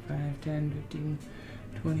 5, 10, 15,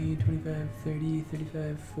 20, 25, 30,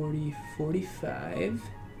 35, 40, 45.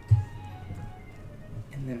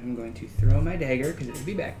 And then I'm going to throw my dagger, because it would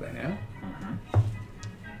be back by now.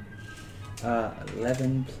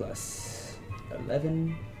 11 plus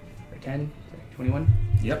 11, or 10, 21.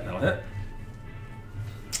 Yep, that'll hit.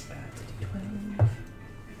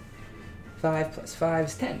 5 plus 5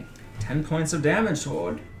 is 10. 10 points of damage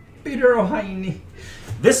toward Peter O'Heine.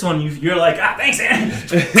 This one, you're like, thanks, man.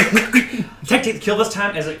 Can't take the kill this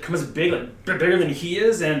time as it comes big, like bigger than he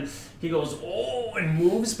is, and he goes, oh, and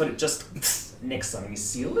moves, but it just nicks him. You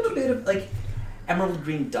see a little bit of like emerald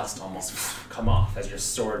green dust almost come off as your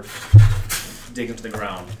sword digs into the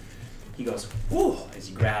ground. He goes, ooh, as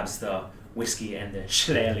he grabs the whiskey and the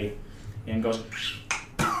shillelagh and goes,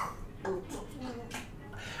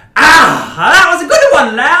 that was a good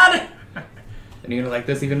one, lad! And you're gonna like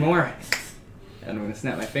this even more. And I'm gonna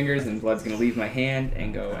snap my fingers, and blood's gonna leave my hand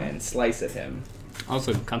and go and slice at him.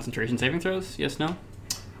 Also, concentration saving throws? Yes, no?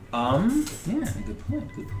 Yeah, good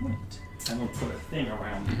point. I'm gonna put a thing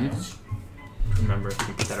around him. Remember if you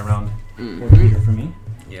can put that around or Peter for me.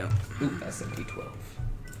 Yeah. Ooh, that's a D12.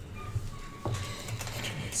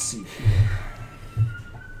 Let's see here.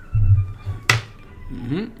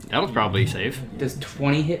 That was probably safe. Does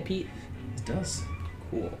 20 hit, Pete? It does.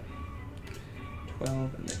 Cool.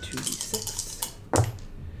 12 and the 2d6.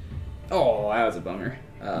 Oh, that was a bummer.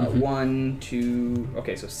 1, 2...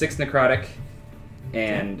 Okay, so 6 necrotic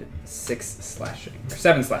and 6 slashing. Or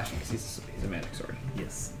 7 slashing, because he's a magic sword.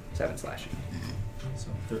 Yes. 7 slashing. So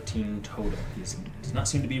 13 total. He does not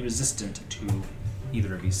seem to be resistant to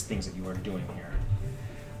either of these things that you are doing here.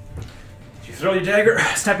 You throw your dagger,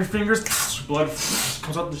 snap your fingers, blood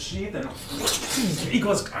comes out the sheath, and he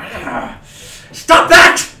goes, stop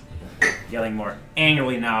that! Yelling more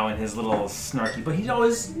angrily now in his little snarky, but he's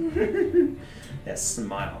always that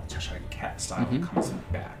smile, Cheshire Cat style, comes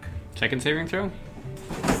back. Second saving throw?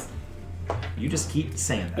 You just keep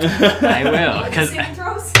saying that. I will. Cause, Saving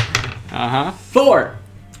throws? uh-huh. 4.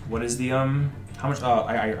 What is the how much?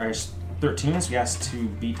 I 13. So he has to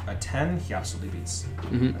beat a 10. He absolutely beats.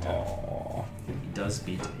 Mm-hmm. Oh, He does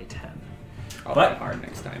beat a 10. I'll But- fight hard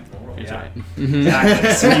next time. That's right.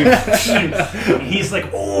 Exactly. So he's like,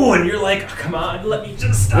 oh, and you're like, oh, come on, let me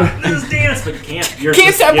just stop this dance, but you can't. You're Can't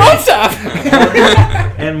just stop, getting won't stop!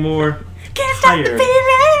 more and more Can't stop tired. the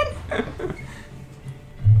feeling!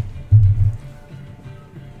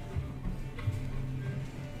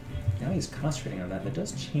 Now he's concentrating on that. That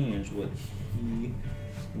does change what he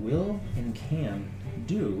will and can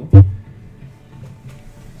do.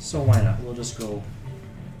 So why not? We'll just go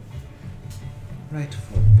right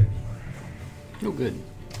for a bit more. Oh, good.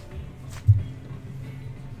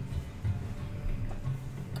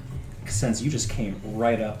 Since you just came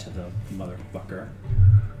right up to the motherfucker.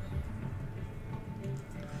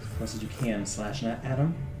 As close as you can, slash at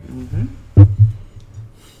him. Mm-hmm.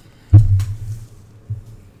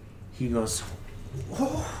 He goes,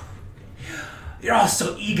 oh, you're all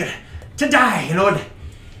so eager to die, you know.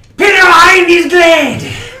 Pin her behind his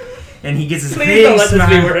glade! And he gets his Please big don't let this be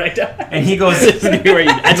smile. where I die. And he goes, That's where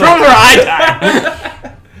I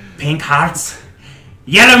die! pink hearts,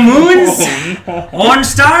 yellow moons, orange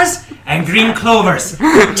stars, and green clovers.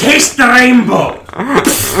 Taste the rainbow!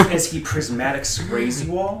 As he prismatic sprays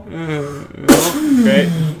you all, Great.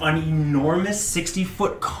 an enormous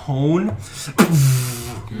 60-foot cone,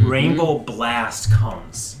 rainbow blast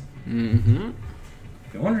comes. Mm-hmm.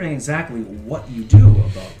 If you're wondering exactly what you do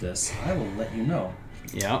about this, I will let you know.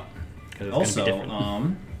 Yep. Because it's Also, going to be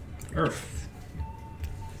different. Earth.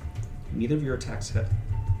 Neither of your attacks hit.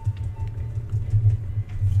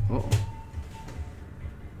 Oh.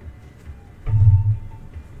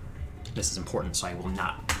 This is important, so I will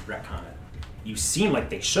not retcon it. You seem like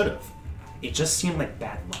they should have. It just seemed like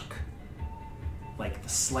bad luck. Like the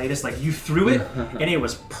slightest, like you threw it, and it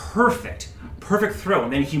was perfect. Perfect throw.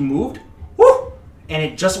 And then he moved, whoo! And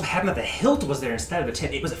it just so happened that the hilt was there instead of the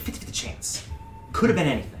tip. It was a 50-50 chance. Could have been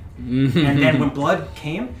anything. And then when blood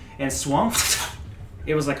came and swung,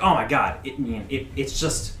 it was like, oh my god. It's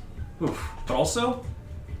just, oof. But also,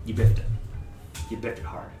 you biffed it. You biffed it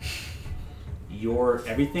hard.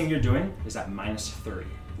 Everything you're doing is at minus 30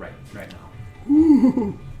 right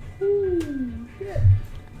now.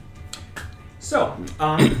 So,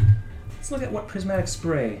 let's look at what prismatic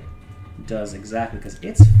spray does exactly, because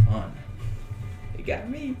it's fun. You got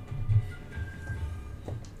me.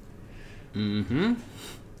 Mm-hmm.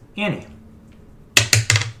 Annie.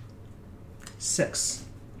 6.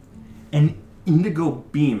 An indigo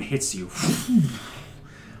beam hits you.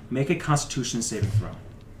 Make a Constitution saving throw.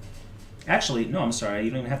 Actually, no, I'm sorry.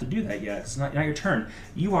 You don't even have to do that yet. It's not your turn.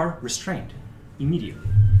 You are restrained. Immediately.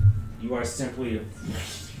 You are simply...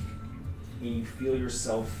 And you feel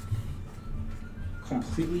yourself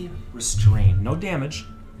completely restrained. No damage.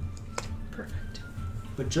 Perfect.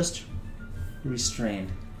 But just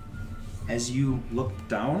restrained. As you look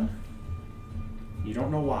down, you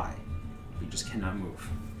don't know why. You just cannot move.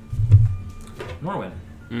 Norwin.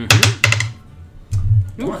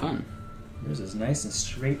 Mm-hmm. Ooh, Norwin. fun. Yours is nice and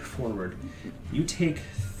straightforward. You take...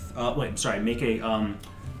 make a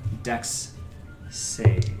dex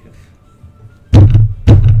save.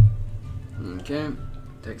 Okay.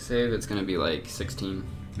 Dex save, it's going to be like 16.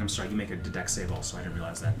 I'm sorry, you make a dex save also. I didn't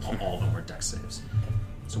realize that. All of them were dex saves.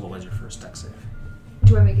 So what was your first dex save?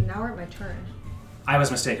 Do I make it now or my turn? I was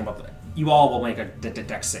mistaken about that. You all will make a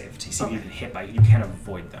dex save to see if you can hit by... You can't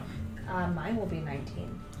avoid them. Mine will be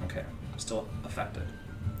 19. Okay. Still affected.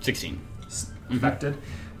 16. Affected.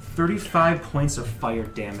 35 points of fire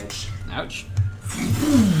damage. Ouch.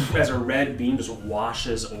 As a red beam just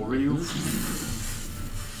washes over you.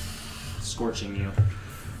 Scorching you.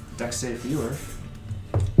 Dex save for you, Earth.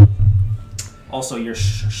 Also, you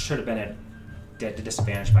should have been at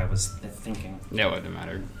disadvantage if I was thinking. That wouldn't have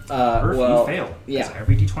mattered. Earth, you fail. Yeah. Because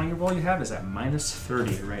every d20 you roll you have is at minus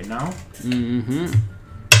 30 right now. Mm-hmm.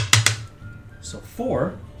 So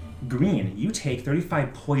 4, green, you take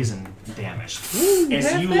 35 poison damage.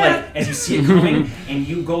 As you see it coming, and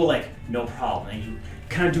you go like, no problem. And you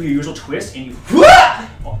kind of do your usual twist, and you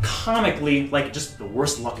comically, like just the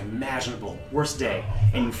worst luck imaginable, worst day,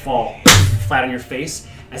 and you fall flat on your face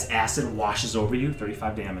as acid washes over you,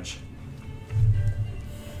 35 damage.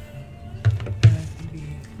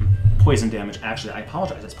 Poison damage. Actually, I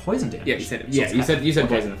apologize. It's poison damage. Yeah, you said So it's you said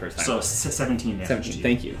poison the first time. So 17 damage. 17. to you.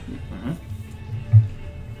 Thank you. Mhm.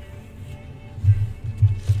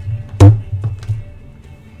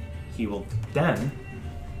 He will then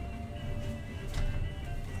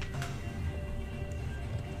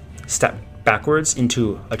step backwards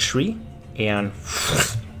into a tree, and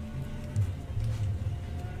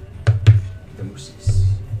the mooses.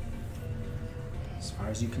 As far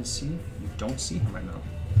as you can see, you don't see him right now.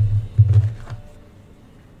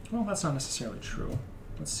 Well, that's not necessarily true.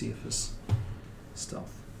 Let's see if his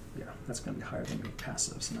stealth. Yeah, that's going to be higher than your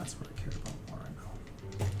passives, and that's what I care about more right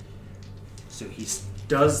now. So he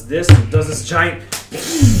does this giant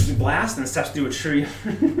blast and steps through a tree.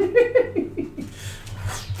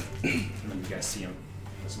 And then you guys see him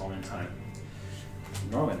at this moment in time.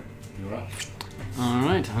 Norwin, you're up.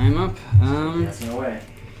 Alright, I'm up. Dancing away.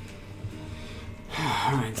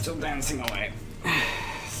 Alright, still dancing away.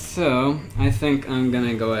 So, I think I'm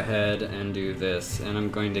gonna go ahead and do this, and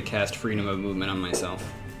I'm going to cast Freedom of Movement on myself.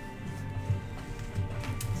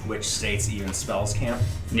 Which states even spells can't?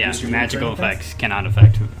 Yeah, use your magical movement or anything? effects cannot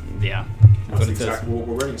affect. Yeah, that's what it says. Exactly what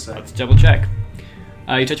we're wording say. Let's double check.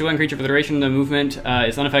 You touch a one creature for the duration of the movement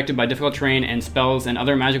is unaffected by difficult terrain and spells and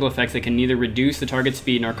other magical effects that can neither reduce the target's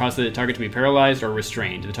speed nor cause the target to be paralyzed or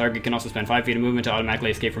restrained. The target can also spend 5 feet of movement to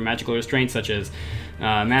automatically escape from magical restraints, such as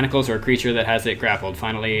manacles or a creature that has it grappled.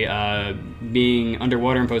 Finally, being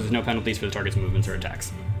underwater imposes no penalties for the target's movements or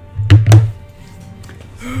attacks.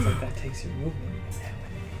 Sounds like that takes your movement.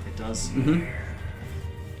 It does. Mm-hmm.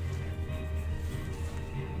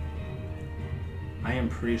 I am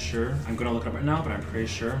pretty sure, I'm going to look it up right now, but I'm pretty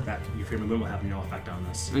sure that your freedom of movement will have no effect on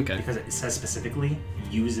this. Okay. Because it says specifically,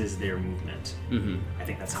 uses their movement. Mm-hmm. I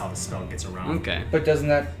think that's how the spell gets around. Okay. But doesn't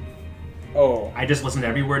that... Oh. I just listened to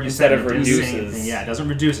every word you Instead said. of and it didn't say reduces. anything. Yeah, it doesn't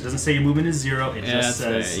reduce. It doesn't say your movement is 0. It Yeah, just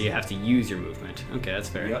that's says... fair. You have to use your movement. Okay, that's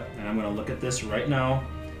fair. Yep, and I'm going to look at this right now.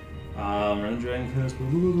 Run the dragon curse, blah,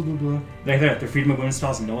 blah, blah, blah, blah. There. The freedom of movement spell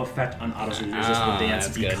has no effect on auto irresistible dance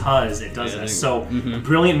that's good. because it does Yeah, this. So, mhm. a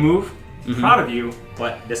brilliant move. Mhm. Proud of you,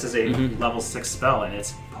 but this is a Mhm. level 6 spell and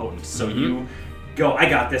it's potent. So Mhm. you go, I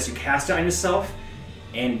got this. You cast it on yourself,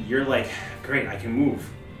 and you're like, great, I can move.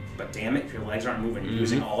 But damn it, if your legs aren't moving, you're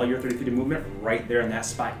using all your 30 feet of movement right there in that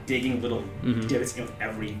spot, digging little divots in with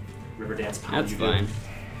every river dance pound That's you fine. do.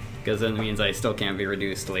 Because that means I still can't be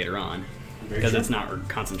reduced later on. Very Because true. it's not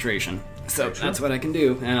concentration. So Very true. that's what I can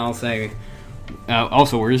do. And I'll say...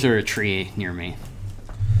 also, where's there a tree near me?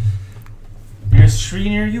 Nearest tree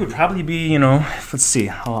near you would probably be, let's see,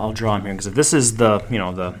 I'll draw him here, because if this is the,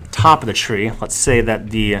 the top of the tree, let's say that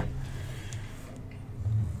let's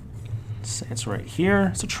say it's right here,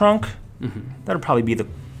 it's a trunk, that would probably be the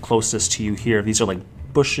closest to you here. These are like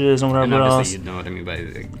bushes and whatever And else. obviously, you know what I mean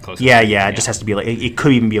by close. Yeah, it just has to be like, it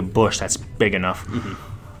could even be a bush that's big enough.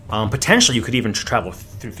 Potentially, you could even travel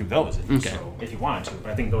through those, so, if you wanted to,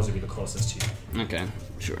 but I think those would be the closest to you. Okay,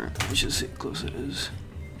 sure. Let's just see how close it is.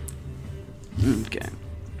 Okay.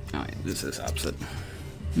 Oh, yeah, this is opposite.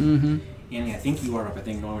 Mm-hmm. Annie, I think you are up. I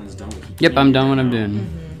think Norwin is done with it. Yep, I'm done what I'm doing.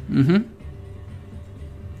 Mm-hmm.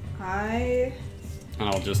 I And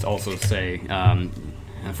I'll just also say,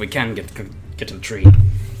 if we can get to the tree,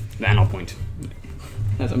 then I'll point.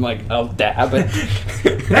 As I'm like, I'll dab it.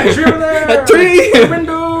 That tree over there! That tree!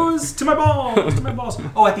 Windows! To my balls! To my balls!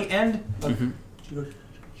 Oh, at the end of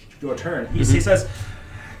your turn, he says,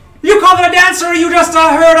 "You called it a dancer, or you just a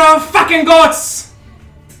herd of fucking goats!"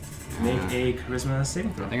 Make a charisma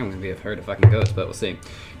saving throw. I think I'm gonna be a herd of fucking goats, but we'll see.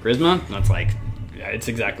 Charisma? That's like, yeah, it's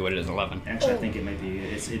exactly what it is, 11. Actually, I think it might be,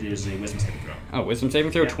 it is a wisdom saving throw. Oh, wisdom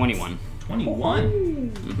saving throw? Yeah. 21.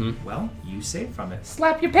 21? Mm-hmm. Well, you saved from it.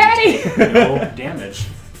 Slap your patty! No damage.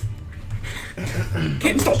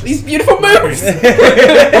 Can't stop these beautiful moves!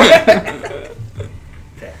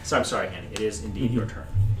 Okay, so I'm sorry, Annie. It is indeed your turn.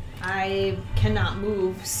 I cannot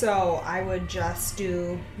move, so I would just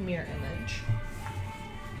do mirror image.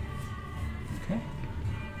 Okay.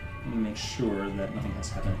 Let me make sure that nothing has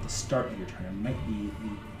happened at the start of your turn. It might be the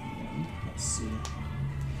end. Let's see.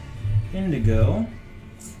 Indigo.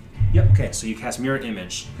 Yep, okay, so you cast Mirror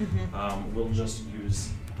Image. We'll just use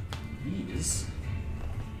these.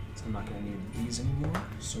 So I'm not going to need these anymore.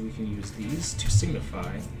 So we can use these to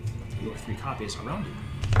signify your 3 copies around you.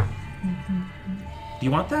 Do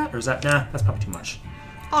you want that? Or is that... Nah, that's probably too much.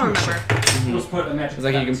 I'll remember. Let's put a magic It's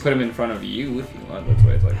like you can effect. put them in front of you if you want. That's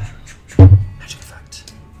why it's like... Magic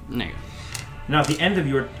effect. There you go. Now, at the end of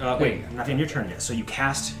your... wait, not the end of your turn yet. So you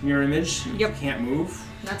cast Mirror Image. Yep. You can't move.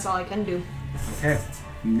 That's all I can do. Okay.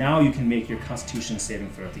 Now you can make your Constitution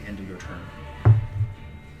saving throw at the end of your turn.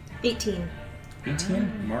 18.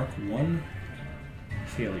 18, mark 1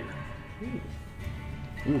 failure.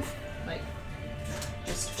 Oof. Like,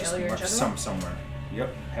 just Just failure in mark general? somewhere.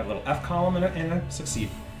 Yep. Have a little F column and a succeed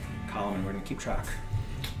column, and we're going to keep track.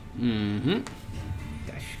 Mm-hmm.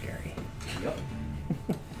 That's scary. Yep.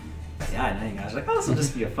 Yeah, now you guys are like, oh, this will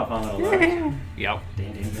just be a fun little look. Yep.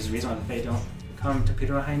 There's a reason why they don't come to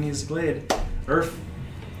Peter Heine's Glade. Earth,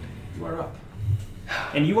 you are up.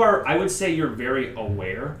 And you are, I would say you're very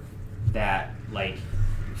aware that, like,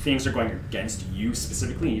 things are going against you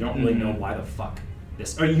specifically, and you don't really know why the fuck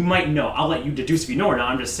this, or you might know. I'll let you deduce if you know or not.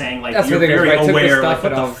 I'm just saying, like, That's you're the thing, very I took the aware, stuff like,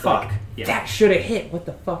 what and I the was fuck. like, Yeah. that should have hit. What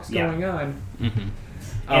the fuck's Yeah. going on? Mm-hmm.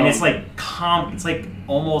 And it's like calm. It's like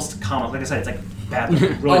almost calm. Like I said, it's like bad.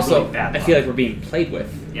 Really, Also, really bad. I feel like we're being played with.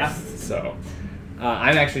 Yeah. So,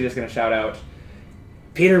 I'm actually just going to shout out,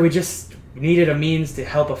 Peter, we just needed a means to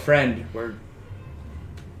help a friend.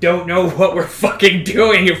 Don't know what we're fucking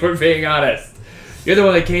doing, if we're being honest. You're the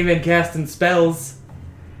one that came in casting spells.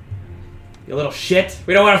 You little shit.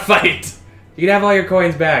 We don't want to fight. You can have all your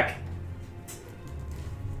coins back.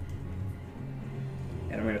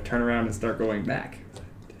 And I'm going to turn around and start going back.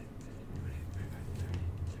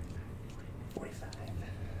 45.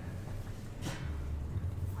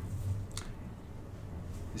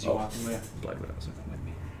 Is you walking away? Blood Widow's with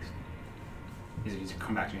me. Is it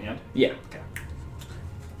come back to your hand? Yeah. Okay.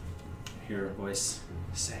 Hear a voice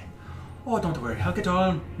say, "Oh, don't worry. I'll get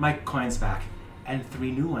all my coins back and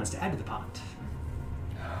 3 new ones to add to the pot."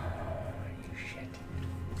 Shit.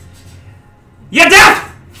 You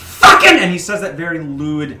deaf! Fucking! And he says that very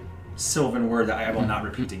lewd sylvan word that I will not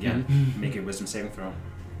repeat again. Make a wisdom saving throw.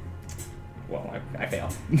 Well, I fail.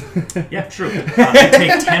 Yeah, true. You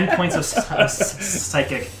take 10 points of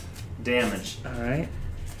psychic damage. Alright.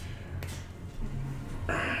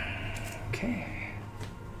 Okay.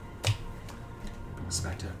 It's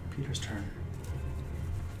back to Peter's turn.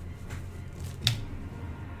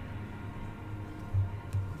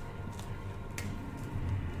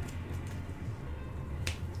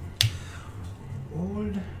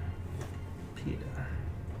 Old Peter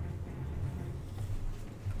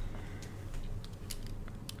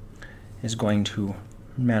is going to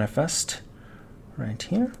manifest right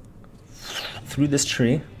here through this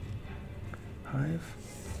tree. 5,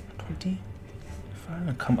 25,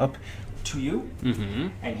 and come up to you. Mm-hmm.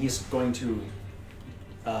 And he's going to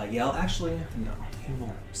yell. Actually, no, he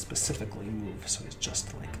will specifically move, so he's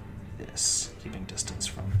just like this, keeping distance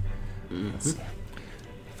from. Let's see.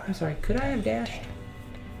 I'm sorry, could I have dashed?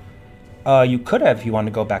 You could have if you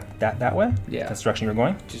wanted to go back that way. Yeah. That's the direction you're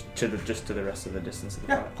going. Just to the rest of the distance of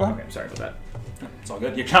the Yeah, pot. go ahead. Okay, sorry about that. It's all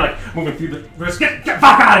good. You're kind of like moving through the roots. Get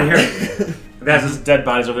fuck out of here! There's this dead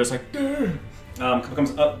bodies over there. It's like,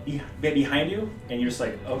 comes up bit behind you, and you're just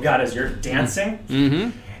like, oh god, as you're dancing.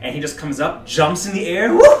 Mm-hmm. And he just comes up, jumps in the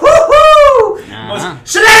air, woo-hoo-hoo! Uh-huh.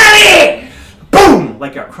 Goes, Shenanigans! Boom!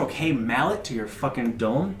 Like a croquet mallet to your fucking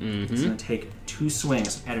dome. Mm-hmm. It's gonna take 2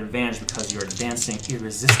 swings at advantage because you're dancing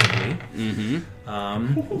irresistibly.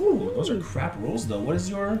 Mm-hmm. Ooh, those are crap rolls though. What is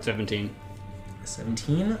your 17.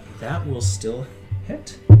 17? That will still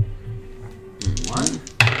hit. 1.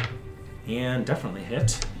 And definitely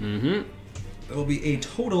hit. Mm-hmm. That will be a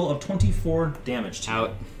total of 24 damage to you.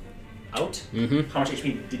 Out. Out? Mm-hmm. How much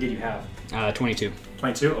HP did you have? 22.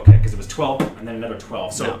 22? Okay, because it was 12 and then another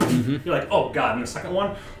 12. So No. Mm-hmm. you're like, oh god, and the second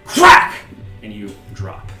one, crack! And you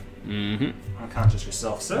drop. Mm-hmm. Unconscious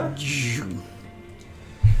yourself, sir.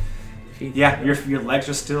 Yeah, your legs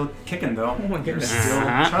are still kicking though. Oh my goodness. You're still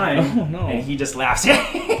Uh-huh. trying. Oh, no. And he just laughs.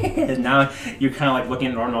 And now you're kind of like looking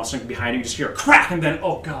at Norwin, all of a sudden behind you, you just hear a crack, and then,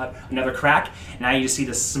 oh god, another crack. Now you just see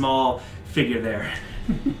this small figure there.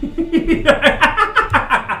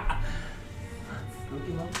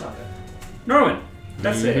 Norwin,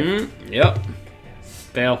 that's it. Mm-hmm. Yep.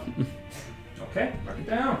 Fail. Okay, mark it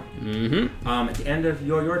down. Mm-hmm. At the end of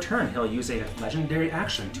your turn, he'll use a legendary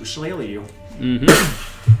action to shillelagh you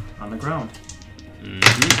Mm-hmm. on the ground.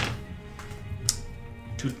 Mm-hmm.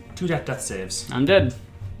 Two death saves. I'm dead.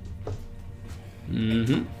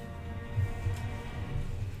 Mm-hmm.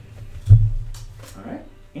 All right,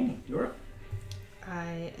 Annie, you're up.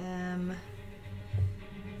 I am.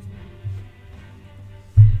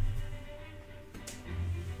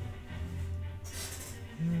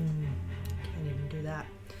 Can't even do that.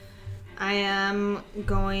 I am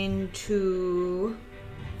going to.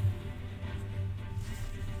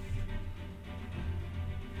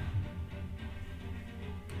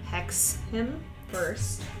 Hex him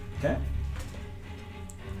first. Okay.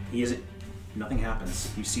 He is. Nothing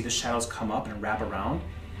happens. You see the shadows come up and wrap around,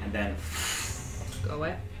 and then Go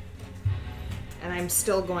away. And I'm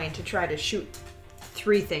still going to try to shoot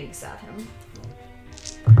 3 things at him.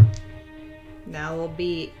 That will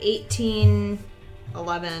be 18,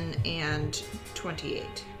 11, and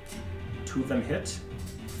 28. 2 of them hit,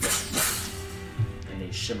 and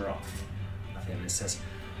they shimmer off of him. And it says,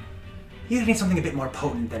 You need something a bit more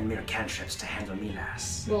potent than mere cantrips to handle me,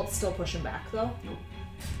 lass. Will it still push him back, though? Nope.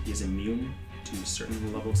 He is immune to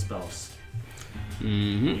certain level spells.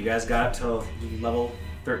 Mm-hmm. You guys got till level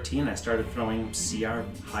 13. I started throwing CR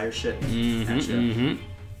higher shit at you.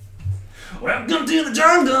 Mm-hmm. Welcome to the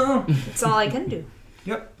jungle! That's all I can do.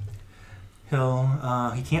 Yep.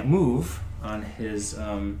 He can't move on his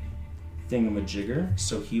thingamajigger,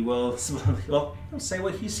 so he will, well, he'll say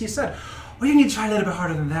what he said. Well, you need to try a little bit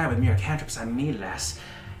harder than that with mere cantrips on me, lass.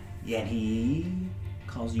 Yeah, and he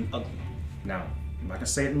calls you ugly. Now, I'm not gonna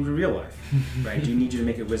say it in real life, but I do need you to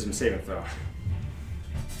make a wisdom saving throw.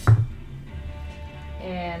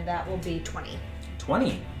 And that will be 20.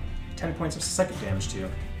 20. 10 points of psychic damage to you.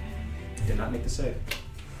 Did not make the save.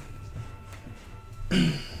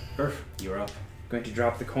 Urf, you're up. Going to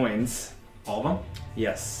drop the coins. All of them?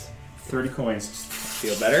 Yes. 30 coins.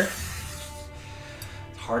 Feel better?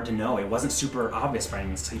 It's hard to know. It wasn't super obvious by any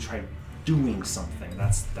means until you tried doing something.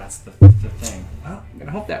 That's the thing. Well, I'm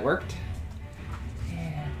gonna hope that worked.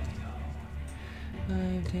 Yeah, there we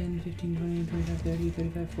go. 5, 10, 15, 20, 25, 30,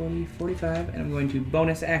 35, 40, 45. And I'm going to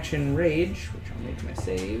bonus action rage, which I'll make my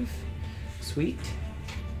save. Sweet.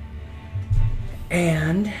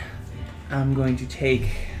 And I'm going to take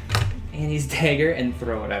Annie's dagger and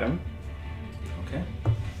throw it at him. Okay.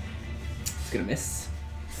 It's gonna miss.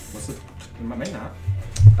 What's the... It might not.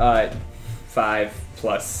 5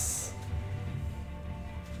 plus...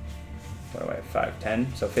 What do I have? 5,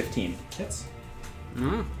 10? So 15. Hits.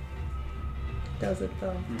 Mm. Does it though?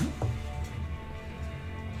 Mm-hmm.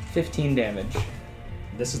 15 damage.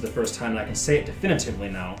 This is the first time that I can say it definitively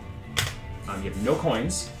now. You have no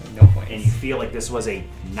coins. No points. And you feel like this was a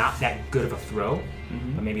not that good of a throw,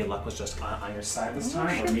 but maybe luck was just on your side this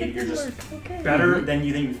time, or maybe you're just better than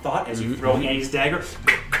you thought as you throw Annie's dagger,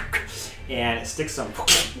 and it sticks him,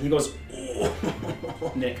 and he goes,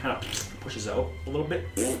 and then it kind of pushes out a little bit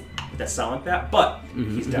with that sound like that, but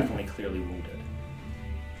he's definitely clearly wounded.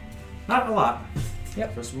 Not a lot.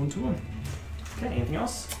 Yep. First wound to him. Okay, anything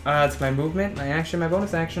else? It's my movement, my action, my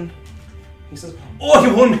bonus action. He says, "Oh,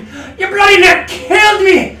 you won! You bloody near killed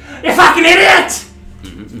me! You fucking idiot!"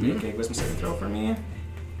 Okay, wisdom saving throw for me.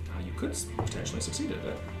 You could potentially succeed at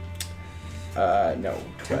it. No.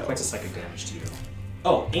 10 points of psychic damage to you.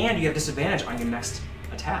 Oh, and you have disadvantage on your next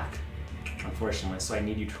attack, unfortunately. So I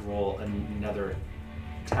need you to roll another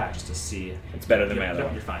attack just to see. It's better than my other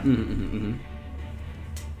one. You're fine.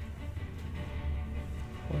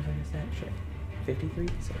 What was I gonna say? Shit. 53?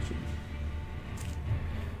 So it should be.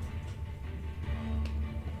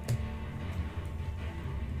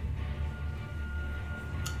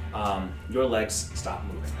 Your legs stop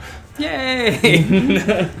moving. Yay! He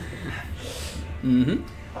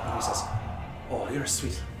says, "Oh, you're a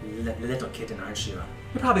sweet little kitten, aren't you?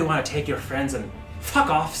 You probably want to take your friends and fuck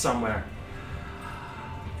off somewhere."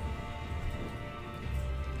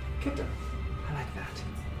 Kitten. I like that.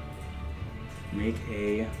 Make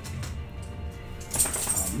a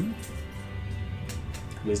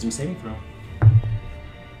wisdom saving throw.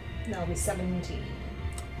 That'll be 17.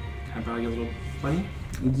 Can I borrow you a little money?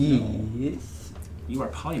 Yes. You are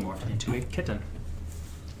polymorphed into a kitten.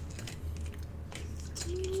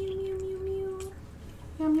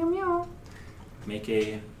 Meow, meow, meow. Make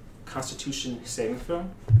a Constitution saving throw.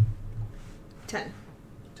 10.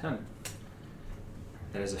 10.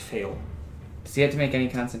 That is a fail. Does he have to make any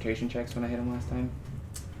concentration checks when I hit him last time?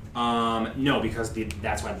 No, because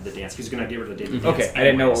that's why the dance. He's gonna get rid of the dance. Okay, I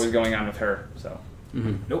didn't know what was going on with her, so.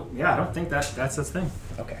 Nope. Yeah, I don't think that's the thing.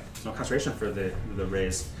 Okay. There's no concentration for the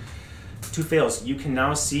raise. 2 fails. You can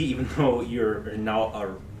now see, even though you're now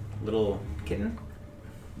a little kitten,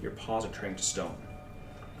 your paws are turning to stone.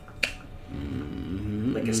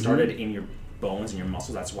 Like it started in your bones and your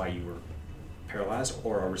muscles. That's why you were paralyzed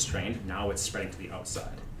or restrained. Now it's spreading to the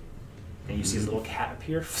outside. And you see this little cat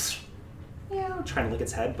appear, trying to lick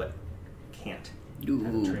its head, but can't.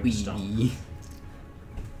 Hasn't turned to stone.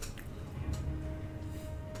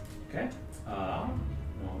 Okay.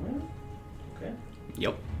 Norwin. Okay.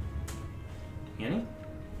 Yep. Annie?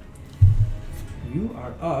 You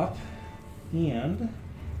are up, and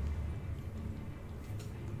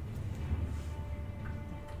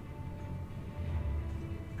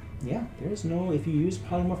yeah, there's no, if you use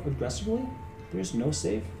polymorph aggressively, there's no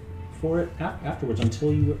save for it afterwards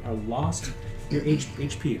until you are lost your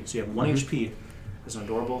HP. So you have 1 HP. There's an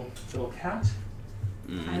adorable little cat.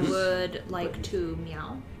 I would like to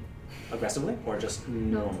meow. Aggressively, or just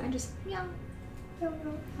normal? No, I just meow. Meow,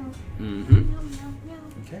 meow, meow. Mm-hmm. Meow, meow, meow.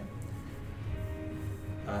 Okay.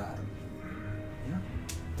 Yeah.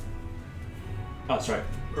 Oh, sorry.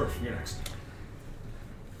 Earth, you're next.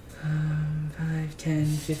 5, 5, 10,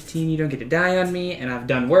 15. You don't get to die on me, and I've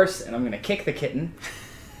done worse, and I'm going to kick the kitten.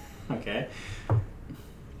 Okay.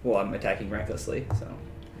 Well, I'm attacking recklessly, so.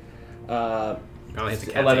 Probably hit the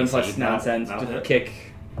cat's 11 AC. plus nonsense. That'll Just hit. kick.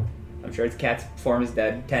 I'm sure its cat's form is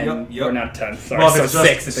dead. 10. Yep. Or not 10. Sorry. Well, so if it's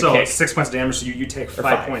 6 is a so kick. 6 points of damage, so you take Or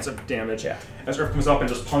 5 5. points of damage. Yeah. As Earth comes up and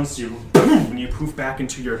just punches you, and you poof back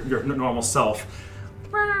into your normal self.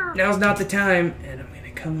 Now's not the time, and I'm going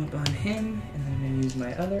to come up on him, and then I'm going to use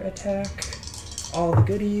my other attack. All the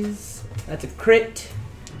goodies. That's a crit.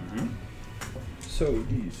 Mm-hmm. So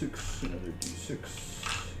D6, another D6,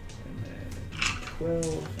 and then a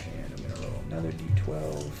D12, and I'm gonna roll another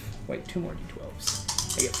D12. Wait, 2 more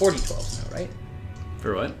D12s. I get 4 D12s now, right?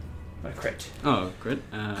 For what? My crit. Oh, crit.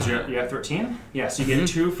 So you have 13? Yeah, so you get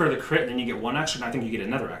 2 for the crit, then you get 1 extra, and I think you get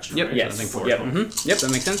another extra. Yep. Right? Yes. I think 4. Yep. Mm-hmm. Yep,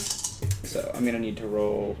 that makes sense. So I'm gonna need to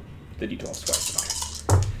roll the D12s twice.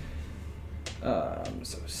 Okay.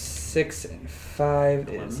 So 6 and 5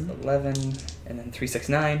 is 11, and then 3, 6,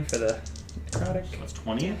 9 for the necrotic. So that's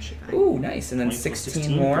 20. Ooh, nice. And then 20 plus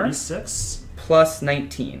 16 more. 36. Plus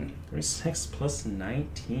 19. 36 plus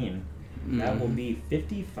 19. That will be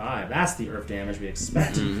 55. That's the earth damage we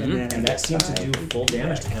expect. Mhm. And then And that seems to do 5 full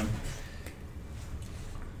damage to him.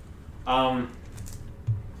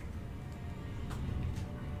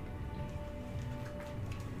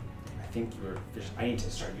 I think I need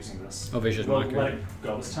to start using this. Oh, Vicious We'll Mocker. let it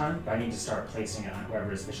go this time, but I need to start placing it on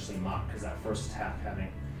whoever is viciously mocked, because that first attack having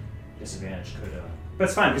disadvantage could. But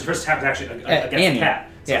it's fine, because first attack is actually against Annie. the cat.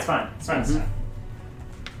 So Yeah. it's fine. It's fine this time.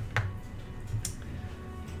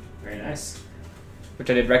 Very nice. Which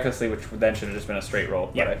I did recklessly, which then should have just been a straight roll,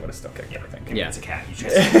 but Yeah. I would have still kicked everything. Yeah. It's a cat. You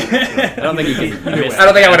choose. I don't think you can miss. I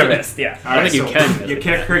don't think I would have missed, yeah. All right, think you so can. You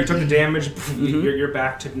kick her. You took the damage. You're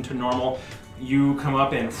back to normal. You come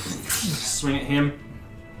up and swing at him.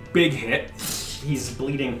 Big hit. He's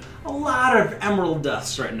bleeding a lot of emerald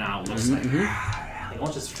dust right now. It looks like. He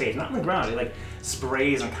wants his face, not on the ground. He like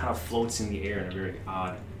sprays and kind of floats in the air in a very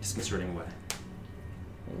odd, disconcerting way.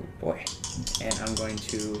 Oh boy. And I'm going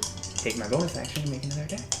to take my bonus action and make another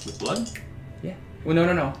attack. With blood? Yeah. Well,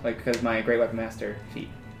 no. Like, because my Great Weapon Master feat.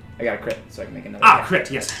 I got a crit, so I can make another Ah, attack.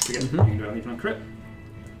 crit. Yes. Forget it. You can do anything on crit.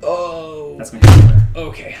 Oh. That's gonna hit there.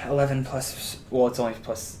 Okay. 11 plus. Well, it's only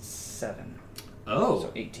plus 7. Oh.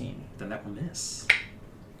 So 18. Then that will miss.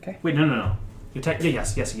 Okay. Wait, no. You take. Yeah,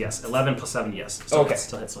 yes. 11 plus 7, yes. Still Okay. hits,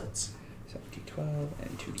 still hits. So D12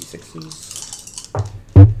 and 2 D6s.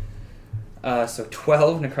 So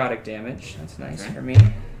 12 necrotic damage. That's nice Okay. for me.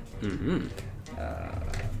 Mm-hmm.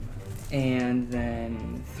 And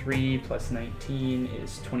then 3 plus 19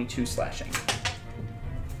 is 22 slashing.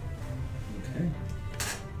 Okay.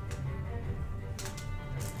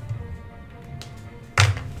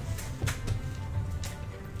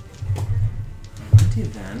 Alrighty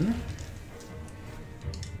then.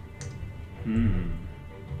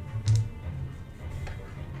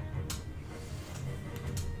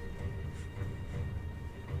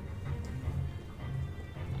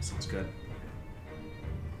 Sounds good.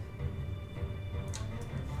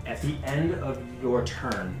 At the end of your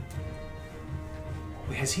turn,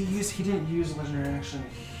 he didn't use a legendary action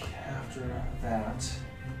after that.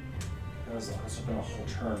 That was been a whole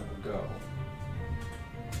turn ago.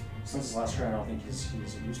 Since his last turn, I don't think he's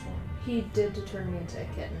used one. He did turn me into a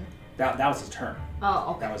kitten. That was his turn.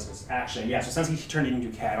 Oh, okay. That was his action. Yeah, so since he turned into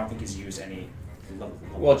a cat, I don't think he's used any Well,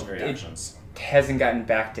 legendary actions. Hasn't gotten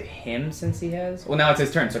back to him since he has. Well, now it's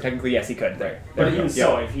his turn, so technically, yes, he could. There But we go. even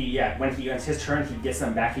so, if when it's his turn, he gets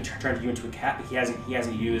them back. He turns you into a cat, but he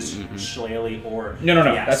hasn't used Shillelagh or No,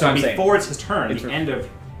 Yeah, that's so what I'm saying. before it's his turn, It's the end of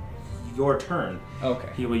your turn, Okay.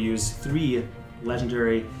 he will use 3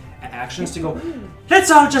 legendary actions to go.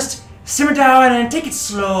 Let's all just simmer down and take it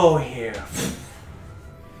slow here.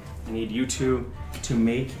 I need you two to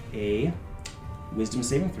make a wisdom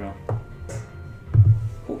saving throw.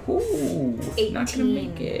 Ooh, not gonna 18.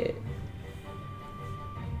 make it.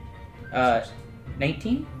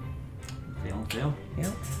 19? Fail. Yeah.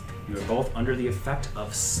 You are both under the effect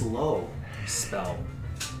of slow spell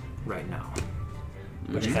right now,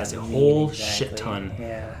 which has a whole shit ton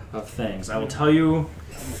Yeah. of things. I will tell you,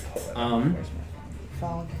 Where's my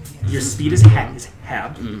fog? your speed is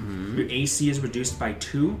halved. Your AC is reduced by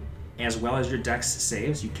 2, as well as your dex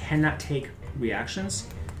saves. You cannot take reactions.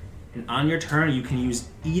 And on your turn, you can use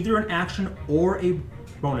either an action or a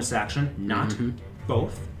bonus action, not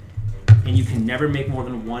both. And you can never make more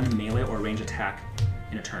than 1 melee or range attack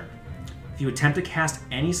in a turn. If you attempt to cast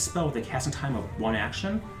any spell with a casting time of 1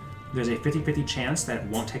 action, there's a 50-50 chance that it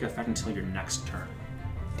won't take effect until your next turn.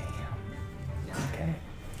 Damn. Okay.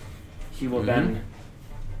 He will then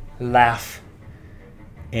laugh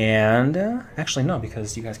And actually, no,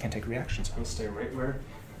 because you guys can't take reactions. He'll stay right where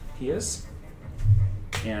he is.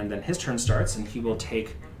 And then his turn starts, and he will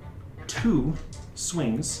take 2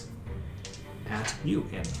 swings at you,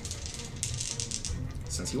 Annie.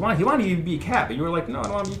 Since he wanted you to be a cat, but you were like, no, I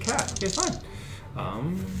don't want to be a cat. Okay, fine.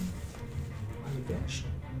 Advantage.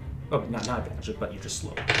 Oh, not advantage, but you're just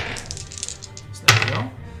slow. So there we go.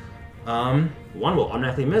 One will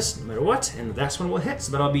automatically miss no matter what, and the next one will hit.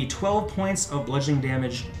 So that'll be 12 points of bludgeoning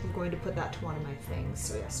damage. I'm going to put that to one of my things,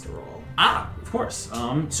 so he has to roll. Ah, of course.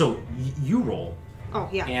 So you roll, Oh,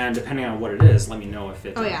 yeah. and depending on what it is, let me know if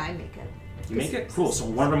it. Oh, yeah, I make it. You make it? Cool. So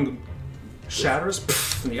one of them shatters,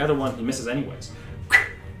 and the other one he misses anyways.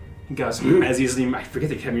 He goes, as he's, I forget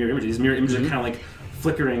the mirror images. These mirror images are kind of like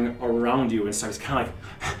flickering around you, and so he's kind of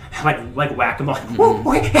like whack-a-mole.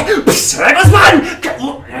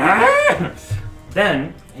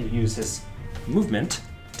 Then he use his movement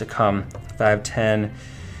to come 5, 10,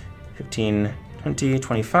 15, 20,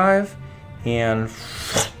 25, and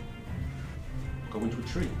go into a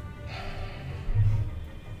tree.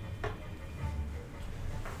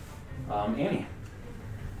 Annie.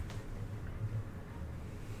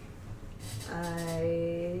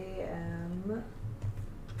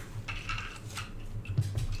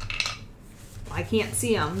 I can't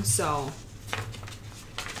see him, so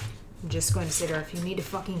I'm just going to say to her, if you need to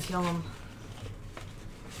fucking kill him.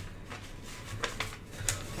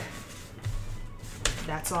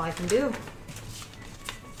 That's all I can do.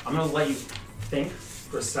 I'm gonna let you think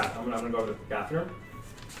for a sec. I'm gonna go to the bathroom.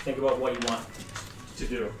 Think about what you want to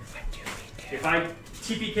do. If I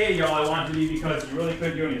TPK y'all, I want it to be because you really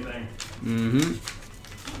couldn't do anything. I don't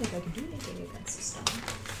think I can do anything against this stone.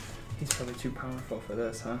 He's probably too powerful for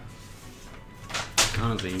this, huh?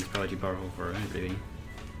 Honestly, he's probably too powerful for everything.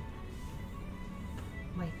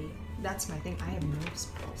 Might be. That's my thing. I have no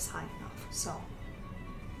spells high enough, so.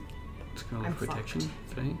 It's called I'm protection,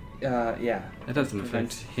 right? Yeah. That doesn't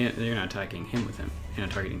affect him. You're not attacking him with him. You're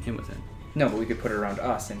not targeting him with it. No, but we could put it around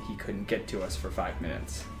us, and he couldn't get to us for 5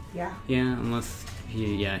 minutes. Yeah. Yeah, unless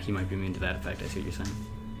he might be immune to that effect. I see what you're saying.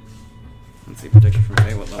 Let's see, protection from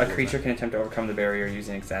what level? A creature can attempt to overcome the barrier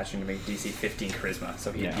using its action to make DC 15 charisma.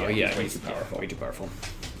 So he's way too powerful. Way too powerful.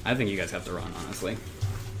 I think you guys have to run, honestly.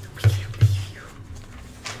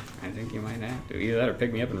 I think you might have to. Either that or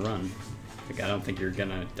pick me up and run. Like, I don't think you're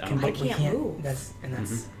gonna. I can't move.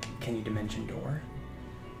 Can you dimension door?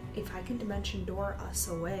 If I can dimension door us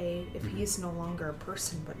away, if he's no longer a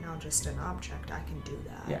person but now just an object, I can do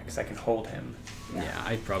that. Yeah, because I can hold him. Yeah,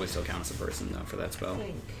 I'd probably still count as a person though for that spell.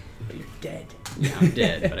 But you're dead. Yeah, I'm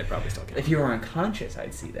dead, but I probably still count. If you were unconscious,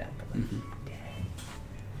 I'd see that. But like, dead.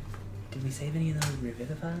 Did we save any of those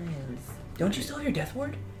revivifiers? Don't you still have your death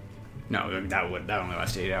ward? No, that only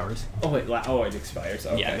lasts 8 hours. Oh wait, it expires.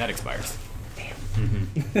 Okay. Yeah, that expires. Damn.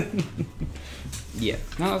 Yeah.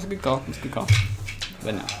 No, that's a good call. That's a good call.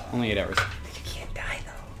 But no, only 8 hours. You can't die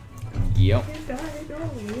though. Yep. You can't die. No,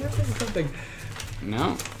 you have to do something. No.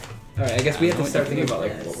 All right, I guess we have to start thinking about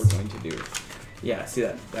like Yes. what we're going to do. Yeah, see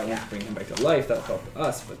that won't bring him back to life. That'll help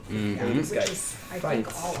us, but this guy Which is, I think,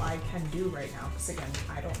 fights. all I can do right now, because again,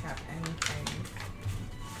 I don't have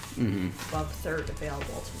anything above third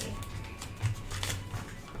available to me.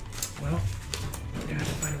 Well, we're gonna have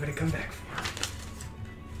to find a way to come back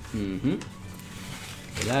for him.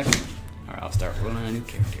 Good luck. Alright, I'll start rolling a new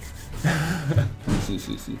character. I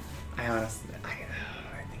honestly, I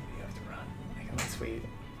think we have to run. Like, unless we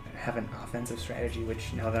have an offensive strategy,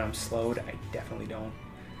 which now that I'm slowed, I definitely don't.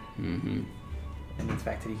 And the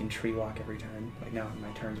fact that he can tree walk every turn, like now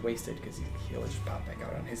my turn's wasted because he'll just pop back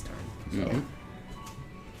out on his turn. So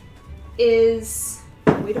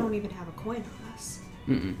We don't even have a coin on us.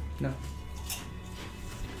 no.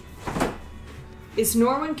 Is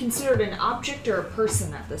Norwin considered an object or a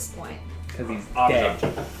person at this point? Because he's Object.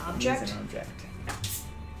 dead. Object? He's an object.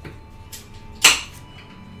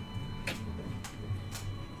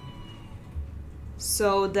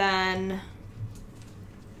 So then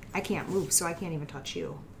I can't move, so I can't even touch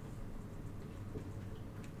you.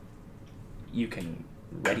 You can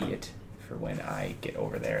ready it for when I get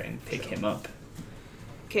over there and pick him up.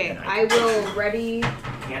 Okay, And I will ready. You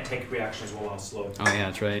can't take reactions while I'm slow. Oh yeah,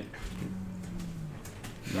 that's right.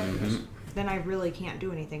 Then I really can't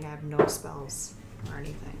do anything. I have no spells or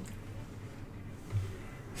anything.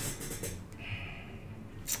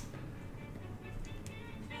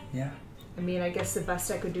 Yeah. I mean, I guess the best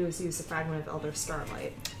I could do is use the Fragment of Elder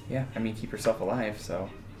Starlight. Yeah, I mean, keep yourself alive, so.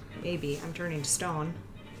 Maybe. I'm turning to stone.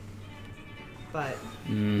 But,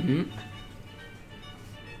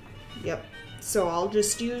 yep. So I'll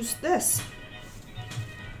just use this.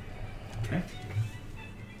 Okay.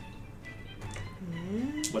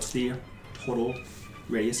 What's the total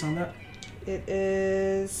radius on that? It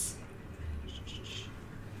is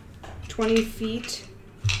 20 feet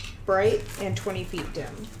bright and 20 feet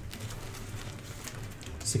dim.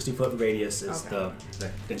 60-foot radius is Okay.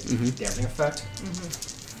 the dancing effect.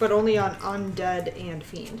 But only on undead and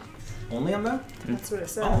fiend. Only on that? That's what it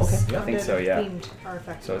says. Oh, okay. Yeah, I think Undead so, and yeah. Fiend are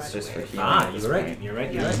affected So by it's the just for wave. healing. Ah, at this you're right. point. You're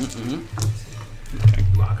right. Yeah. You're right.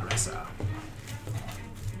 Mm-hmm. La Caressa.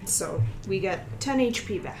 So we get 10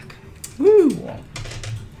 HP back. Woo!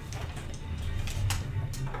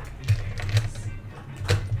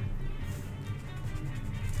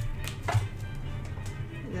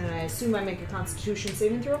 And then I assume I make a Constitution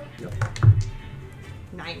saving throw. Yep.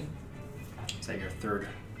 9. Is that your third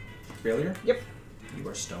failure? Yep. You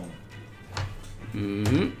are stone.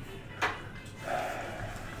 Mm-hmm.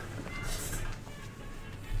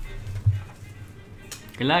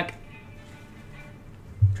 Good luck.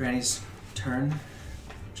 Granny's turn.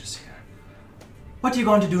 Just here. What are you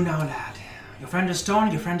going to do now, lad? Your friend is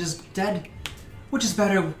stone, your friend is dead. Which is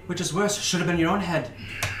better, which is worse? Should have been your own head.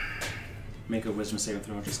 Make a wisdom saving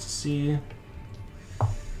throw just to see.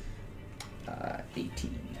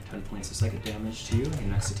 18. 10 points of psychic damage to you. Your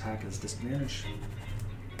next attack is disadvantage.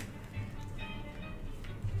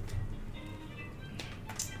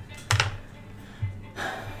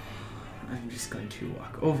 I'm just going to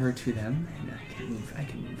walk over to them, and I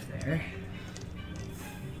can move there.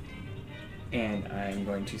 And I'm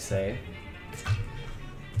going to say,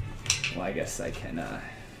 well, I guess I can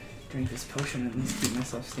drink this potion and at least keep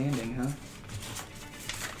myself standing, huh?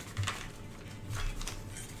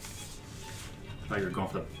 I thought you were going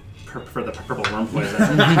for the purple worm poison.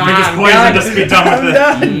 Drink this poison just to be done with it.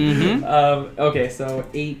 Mm-hmm. Okay, so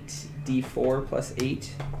 8d4 plus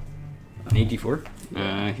 8. An 8d4.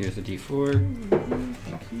 Here's a d4.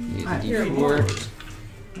 Here's a Here,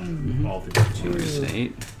 d4. All the Here's an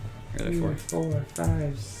 8. Or the 4. 4,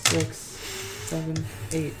 5, 6, 7,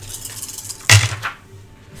 8.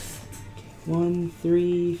 1,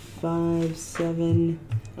 3, 5, 7,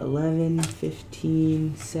 11,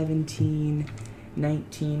 15, 17,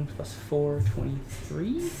 19 plus 4,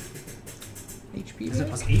 23 HP. Is it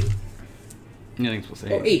plus 8? Yeah, I think it's supposed to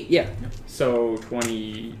say Oh, 8, yeah. So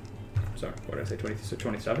 20. Sorry, what did I say? 20, so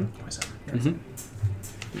 27? 27.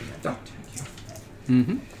 Mm-hmm. Oh,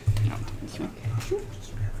 Mm-hmm.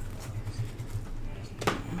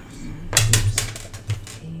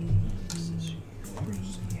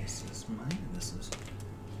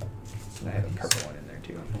 I have a purple one in there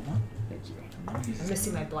too. Thank you. I'm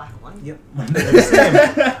missing my black one. Yep.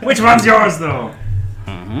 Which one's yours, though?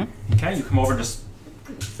 Uh-huh. Okay, you come over just.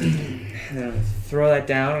 And then I'm gonna throw that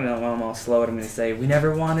down, and while I'm all slow, I'm gonna say, "We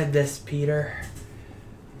never wanted this, Peter.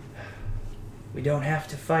 We don't have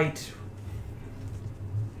to fight."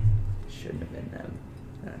 Shouldn't have been them.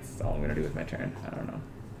 That's all I'm gonna do with my turn. I don't know.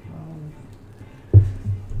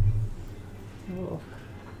 Oh.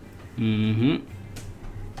 Mm-hmm.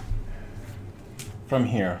 From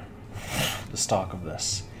here, the stalk of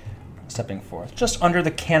this, stepping forth, just under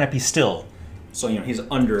the canopy still. So, he's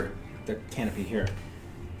under the canopy here.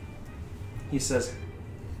 He says,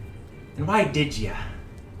 "And why did ya,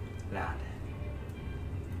 lad?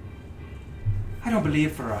 I don't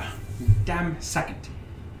believe for a damn second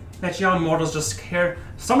that y'all mortals just care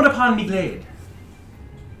somewhat upon me blade.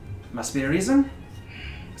 Must be a reason?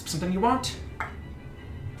 Must be something you want?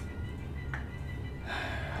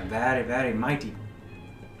 I'm very, very mighty.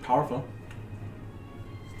 Powerful.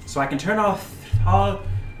 So I can turn all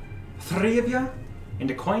 3 of you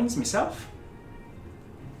into coins myself?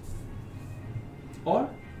 Or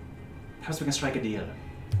perhaps we can strike a deal.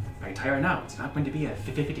 I can tell you right now, it's not going to be a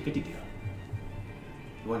 50-50 deal.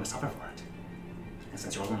 You're going to suffer for it. And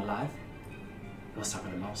since you're all alive, you'll suffer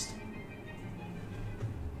the most.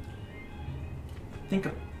 Think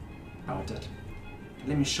about it.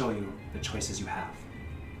 Let me show you the choices you have.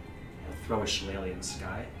 He'll throw a shillelagh in the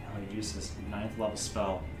sky, and he'll use his 9th level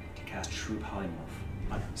spell to cast True Polymorph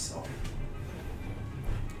on himself.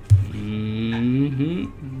 Mm-hmm.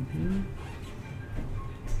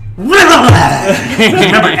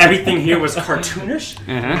 Remember, everything here was cartoonish?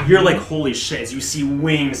 Uh-huh. You're like, holy shit, as you see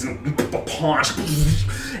wings and paunch,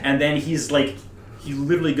 and then he's like, he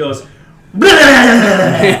literally goes,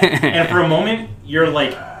 and for a moment, you're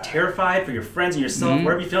like terrified for your friends and yourself,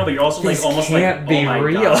 wherever you feel, but you're also like almost like, can't be oh my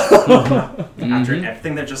real. God. After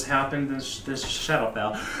everything that just happened, this shadow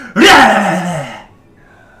fell.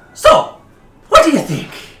 So, what do you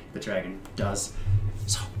think? The dragon does.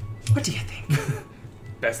 So, what do you think?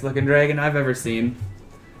 Best looking dragon I've ever seen.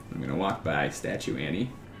 I'm gonna walk by Statue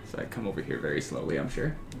Annie. So I come over here very slowly, I'm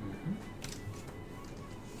sure.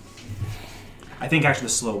 I think actually the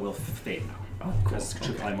slow will fade now. Oh, cool. Because it's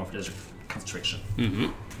probably more for desert concentration.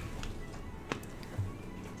 Mm-hmm.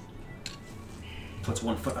 Puts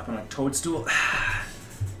one foot up on a toadstool.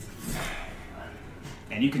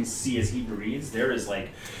 And you can see as he breathes, there is like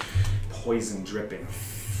poison dripping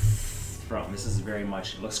from. This is very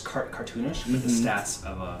much, it looks cartoonish, but the stats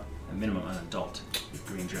of a minimum an adult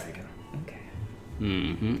green dragon. Okay.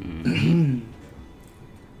 Mm-hmm.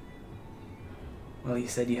 Well, you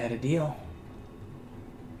said you had a deal.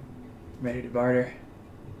 Ready to barter.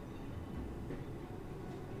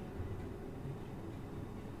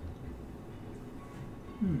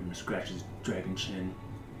 Scratches dragon chin.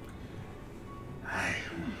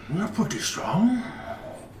 We're pretty strong.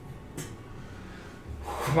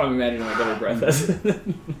 I'm imagining my double breath as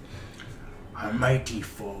A mighty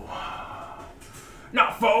foe.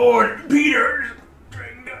 Not for old Peter.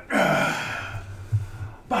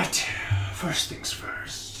 But first things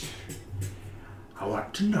first. I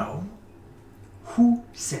want to know who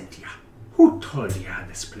sent ya? Who told you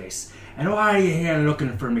this place? And why are you here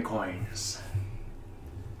looking for me coins?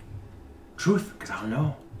 Truth, because I'll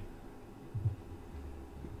know.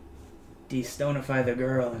 De-stonify the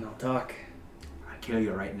girl and I'll talk. I'll kill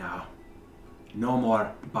you right now. No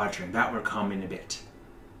more bartering. That will come in a bit.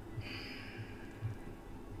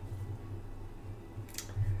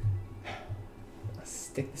 I'll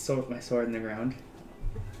stick my sword in the ground.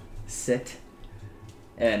 Sit.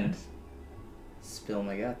 And spill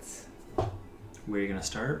my guts. Where are you gonna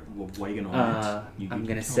start? What are you gonna orient? I'm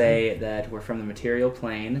gonna say that we're from the material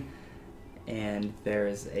plane, and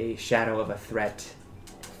there's a shadow of a threat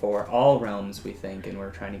for all realms, we think, and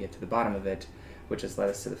we're trying to get to the bottom of it, which has led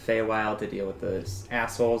us to the Feywild to deal with the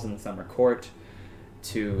assholes in the Summer Court,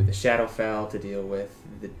 to the Shadowfell to deal with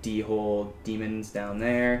the D-hole demons down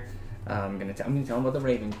there. I'm gonna tell him about the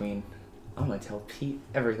Raven Queen. I'm gonna tell Pete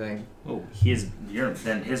everything. Oh,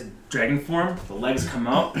 then his dragon form, the legs come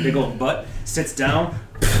out, big old butt, sits down,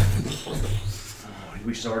 he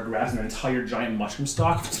reaches over, grabs an entire giant mushroom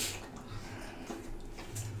stalk.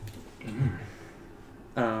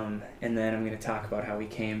 And then I'm going to talk about how we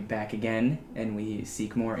came back again and we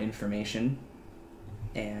seek more information,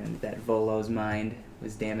 and that Volo's mind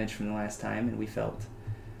was damaged from the last time and we felt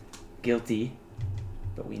guilty,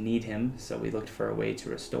 but we need him, so we looked for a way to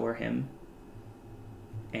restore him,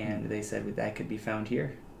 and they said that could be found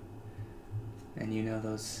here. And you know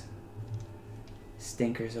those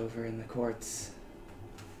stinkers over in the courts.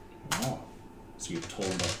 Oh, so you've told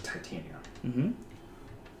about Titania. Mm-hmm.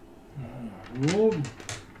 Well,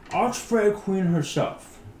 Archfey Queen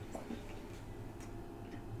herself.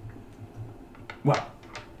 Well,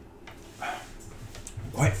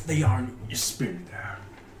 quite the yarn you spin there.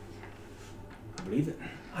 I believe it.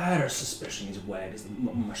 I had a suspicion he's wag as the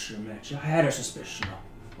mushroom at you. I had a suspicion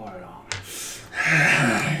all along.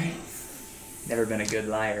 Never been a good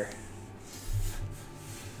liar.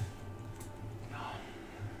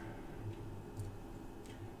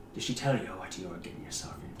 Did she tell you what you were getting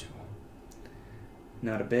yourself into?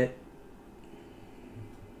 Not a bit.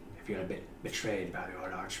 If you're a bit betrayed by the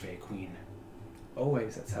old Archfey Queen.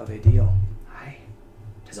 Always, that's how they deal. Aye.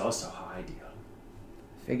 'Tis also how I deal.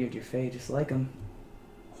 Figured you're Fey just like him.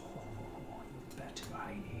 Oh, you bet to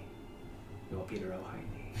Heine. You're Peter O'Heine.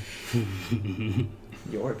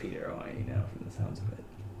 You're Peter O'Heine now, from the sounds of it.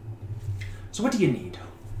 So what do you need?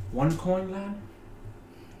 1 coin, lad?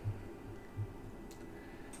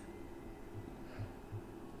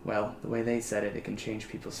 Well, the way they said it, it can change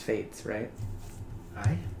people's fates, right?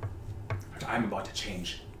 Aye. But I'm about to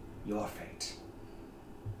change your fate.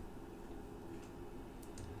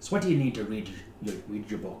 So what do you need to read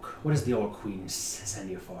your book? What does the old queen send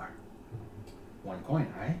you for? 1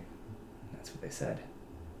 coin, aye? That's what they said.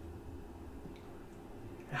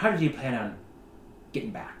 How did you plan on getting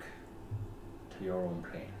back to your own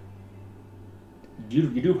plane? You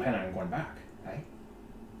do plan on going back, aye?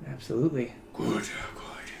 Absolutely. Good.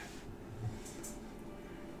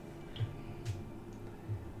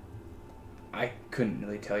 I couldn't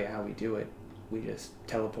really tell you how we do it. We just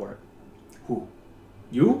teleport. Who?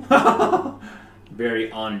 You?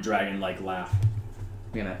 Very on-dragon-like laugh.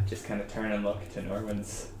 I'm gonna just kind of turn and look to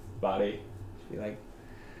Norwin's body. Be like,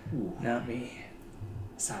 Ooh. not me.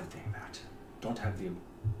 Sad thing that. Don't have the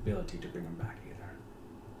ability to bring him back either.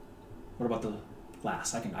 What about the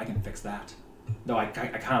lass? I can fix that. Though I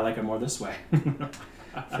kind of like her more this way.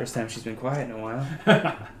 First time she's been quiet in a while.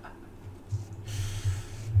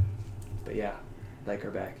 But yeah, like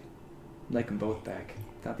her back. Like them both back.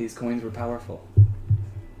 Thought these coins were powerful.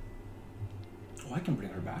 Oh, I can bring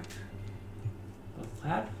her back. But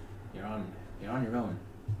lad, you're on your own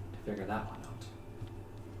to figure that one out.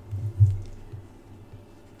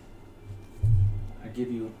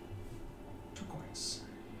 give you 2 coins.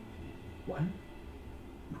 One,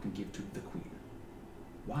 you can give to the queen.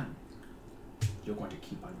 One, you're going to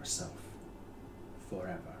keep on yourself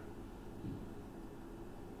forever.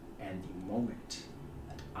 And the moment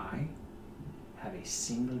that I have a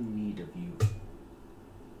single need of you,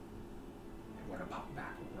 I'm going to pop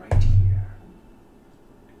back right here.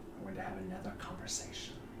 I'm going to have another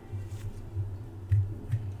conversation.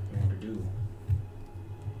 I'm going to do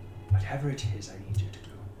whatever it is I need you to do.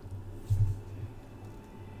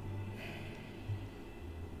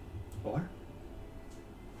 Or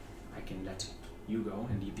I can let you go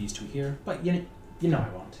and leave these 2 here, but you know I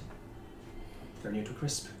won't. They're near to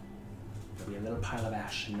crisp. There'll be a little pile of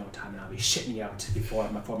ash in no time, and I'll be shitting you out before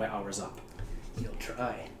my hour's up. You'll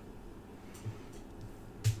try.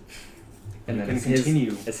 And And then then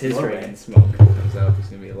continue as his your dragon way. smoke comes out, there's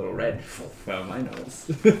gonna be a little red from my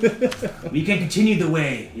nose. We can continue the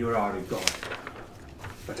way you were already going.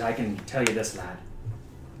 But I can tell you this, lad.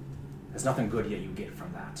 There's nothing good yet you get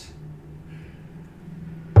from that.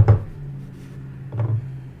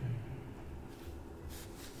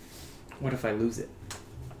 What if I lose it?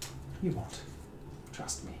 You won't.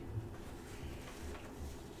 Trust me.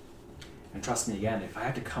 And trust me again, if I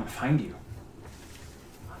have to come find you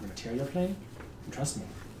on the material plane, then trust me.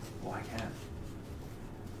 Oh, I can.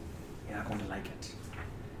 You're not going to like it.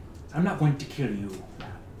 I'm not going to kill you,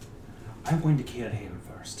 lad. I'm going to kill him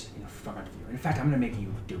first, in front of you. In fact, I'm going to make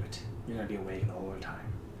you do it. You're going to be awake the whole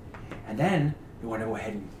time. And then, you want to go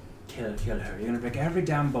ahead and kill her. You're going to break every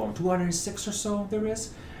damn bone. 206 or so there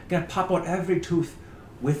is. You're going to pop out every tooth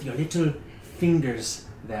with your little fingers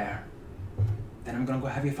there. Then I'm going to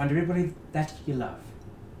go have you find everybody that you love.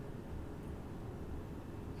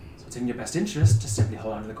 So it's in your best interest to simply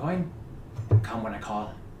hold on to the coin and come when I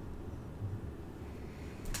call.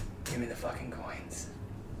 Give me the fucking coins.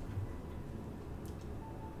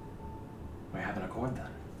 We have an accord then.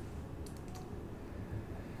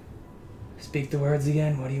 Speak the words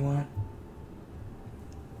again. What do you want?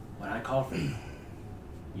 When I call for you,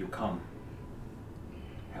 you come.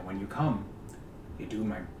 And when you come, you do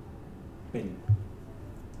my bidding.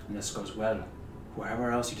 And this goes well.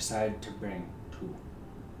 Whoever else you decide to bring to.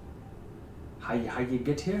 How you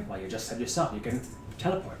get here? Well, you just said yourself, you can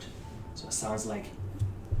teleport. So it sounds like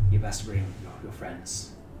you best bring your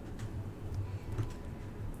friends.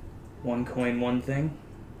 1 coin, 1 thing.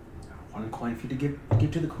 1 coin for you to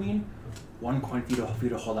give to the queen. 1 coin for you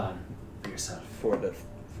to hold on for yourself.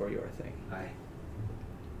 For your thing. Aye.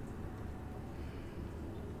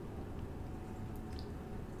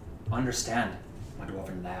 Understand, my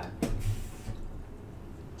dwarven lad.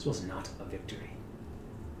 This was not a victory.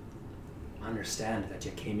 Understand that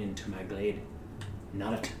you came into my glade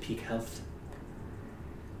not at peak health.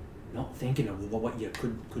 Not thinking of what you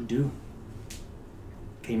could do.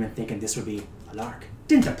 Came in thinking this would be a lark.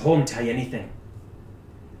 Didn't the poem tell you anything?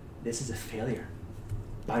 This is a failure.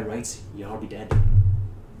 By rights, you all be dead.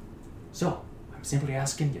 So, I'm simply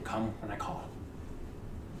asking you come when I call.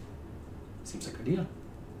 Seems like a deal.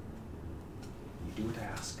 You do what I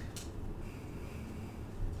ask.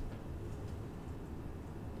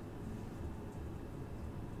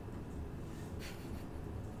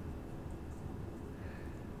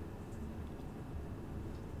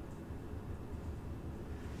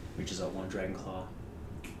 Reaches out 1 dragon claw,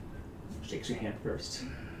 shakes your hand first,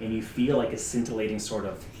 and you feel like a scintillating sort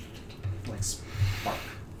of like spark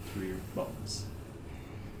through your bones.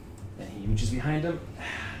 And he reaches behind him,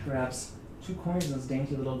 grabs 2 coins in those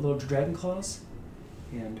dainty little dragon claws,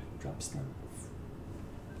 and drops them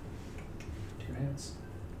to your hands.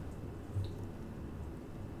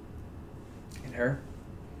 And her?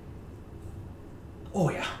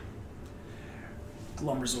 Oh yeah.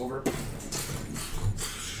 Lumbers over.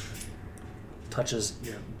 Touches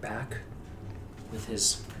your back with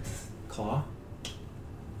his claw.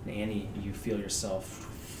 And Annie, you feel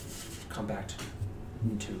yourself come back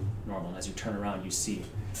into normal. As you turn around, you see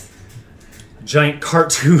a giant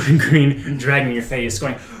cartoon green dragon in your face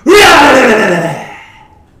going, I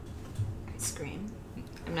scream.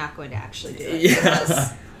 I'm not going to actually do it.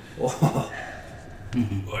 Yeah. oh.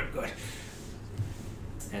 Good.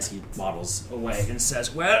 As he waddles away and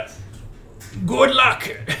says, well, good luck.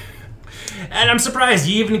 And I'm surprised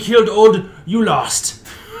you even killed old you lost.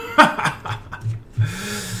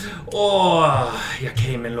 Oh, you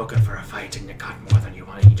came in looking for a fight and you got more than you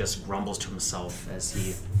wanted. He just grumbles to himself as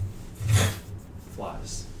he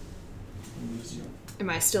flies. And leaves you. Am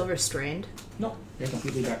I still restrained? No, you're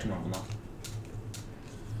completely back to normal now.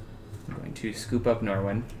 I'm going to scoop up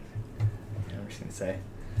Norwin. And I'm just going to say,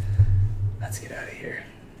 let's get out of here.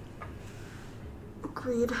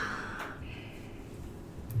 Agreed.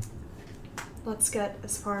 Let's get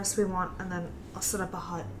as far as we want, and then I'll set up a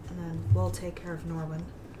hut, and then we'll take care of Norwin.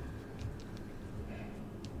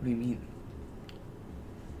 What do you mean?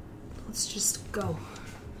 Let's just go.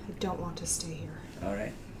 I don't want to stay here. All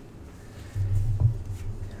right.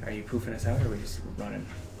 Are you poofing us out, or are we just running?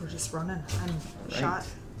 We're just running. I'm Right. shot.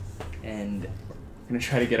 And we're gonna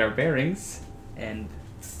try to get our bearings and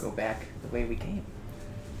go back the way we came.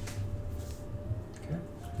 Okay.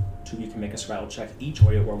 2 of you can make a survival check each,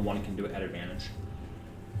 or one can do it at advantage.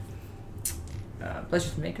 Let's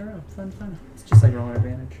just make our own. Fun. It's just like rolling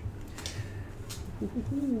advantage.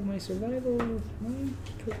 Ooh, my survival. My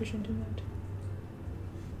coefficient in that.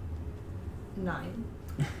 9.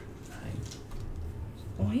 9.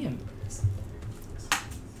 Oh, I am.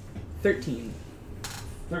 13.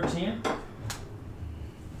 13.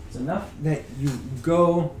 It's enough that you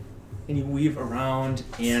go and you weave around,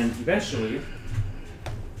 and eventually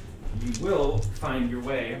you will find your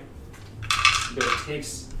way. But it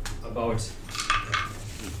takes about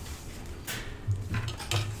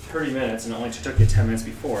 30 minutes, and it only took you 10 minutes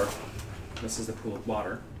before. This is the pool of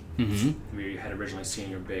water where you had originally seen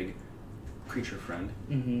your big creature friend.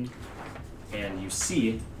 And you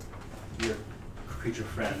see your creature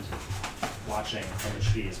friend watching from the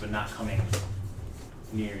trees, but not coming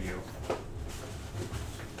near you.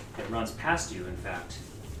 It runs past you, in fact,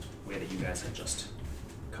 the way that you guys had just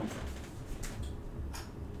come from.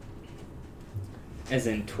 As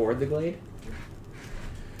in toward the glade?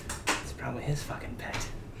 It's probably his fucking pet.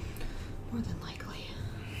 More than likely.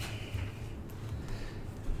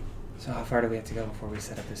 So how far do we have to go before we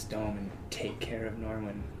set up this dome and take care of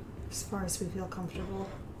Norwin? As far as we feel comfortable.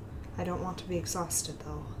 I don't want to be exhausted,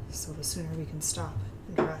 though, so the sooner we can stop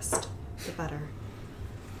and rest, the better.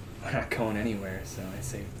 We're not going anywhere, so I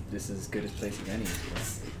say this is as good a place as any.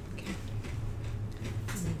 Okay.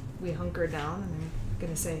 And we hunker down, and I'm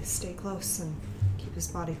gonna say stay close and keep his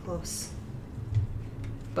body close.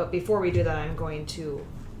 But before we do that, I'm going to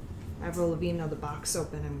have Levine the box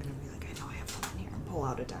open. I'm gonna be like, I know I have one in here, and pull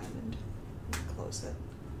out a diamond and close it.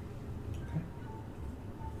 Okay.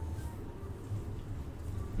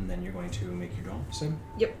 And then you're going to make your dome, Sim?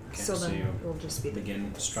 Yep. Okay, So then you it'll just be the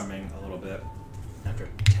begin strumming a little bit after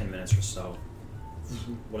 10 minutes or so.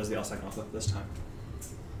 What does the outside come up with this time?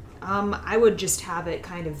 I would just have it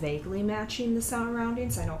kind of vaguely matching the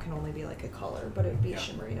surroundings. I know it can only be like a color, but it would be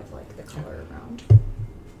shimmering of like the color around.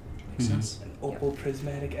 Makes sense. An opal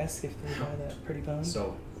prismatic-esque if they buy that pretty bone.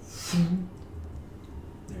 So,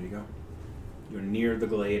 there you go. You're near the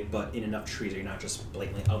glade, but in enough trees that you're not just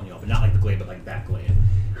blatantly out in the open. Not like the glade, but like that glade.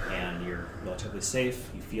 And you're relatively safe.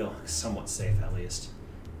 You feel somewhat safe, at least.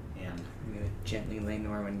 And I'm gonna gently lay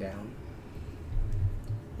Norwin down.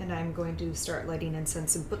 And I'm going to start lighting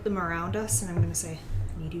incense and put them around us, and I'm going to say,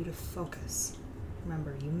 I need you to focus.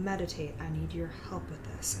 Remember, you meditate. I need your help with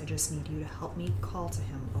this. I just need you to help me call to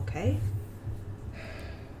him, okay?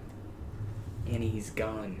 Annie, he's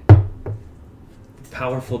gone. The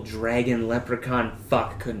powerful dragon leprechaun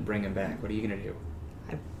fuck couldn't bring him back. What are you gonna do?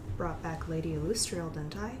 I brought back Lady Illustrial,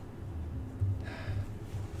 didn't I?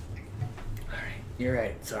 Alright, you're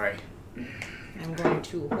right. Sorry. I'm going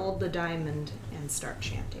to hold the diamond and start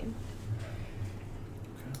chanting.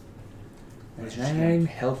 I'm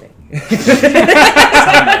helping. Freaking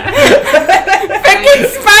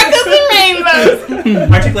sparkles and rainbows!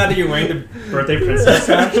 aren't you glad that you're wearing the birthday princess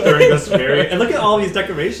hat during this very... And look at all these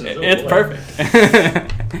decorations. It's perfect.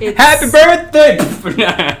 Happy birthday!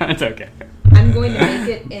 It's okay. I'm going to make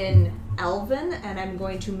it in Elven, and I'm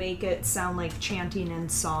going to make it sound like chanting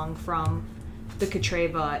and song from the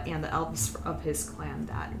Katreva and the elves of his clan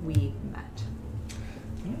that we met.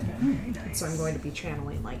 Okay, very nice. So I'm going to be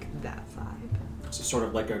channeling like that vibe. So sort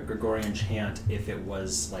of like a Gregorian chant if it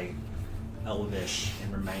was like elvish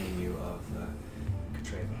and reminding you of the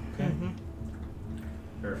Katreva. Okay.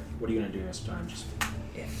 Mm-hmm. Or what are you going to do next time? Just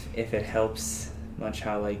If it helps much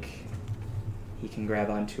how like he can grab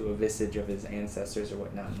onto a visage of his ancestors or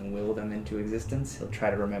whatnot and will them into existence, he'll try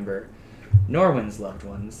to remember Norwin's loved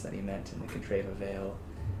ones that he met in the Katreva Vale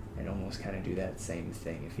and almost kind of do that same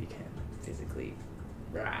thing if he can physically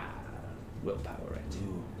willpower it.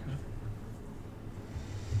 Ooh.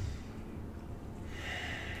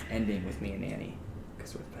 Ending with me and Annie,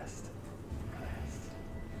 because we're the best.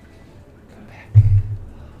 Come back.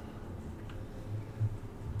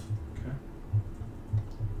 Okay.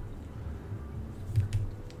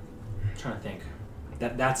 I'm trying to think.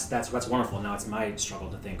 That's wonderful. Now it's my struggle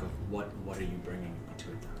to think of what are you bringing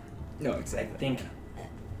to it. No, I exactly. think,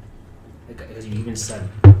 because you even said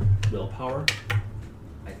willpower,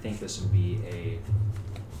 I think this would be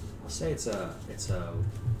I'll say it's a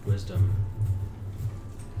wisdom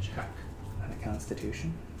check.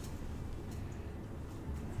 Constitution?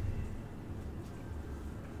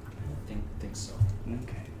 I don't think so.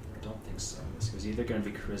 Okay. I don't think so. It was either going to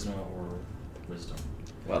be charisma or wisdom.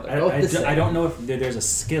 Well, they're both the same. I don't know if there's a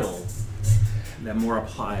skill that more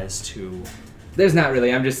applies to. There's not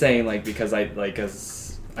really. I'm just saying, like, because I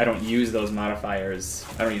don't use those modifiers.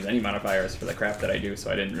 I don't use any modifiers for the crap that I do,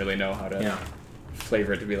 so I didn't really know how to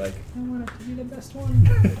flavor it to be like, I want it to be the best one.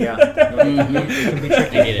 Yeah. No, it can be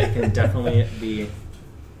tricky. It can definitely be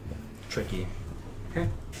tricky. Okay.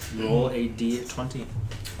 Roll a d20.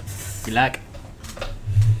 Good luck.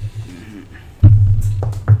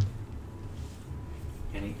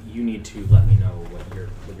 And you need to let me know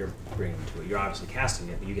what you're bringing to it. You're obviously casting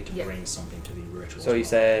it, but you get to bring something to the ritual. So you as well.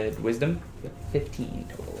 said wisdom? Yep. 15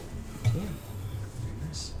 total. Yeah. Very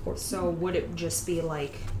nice. So would it just be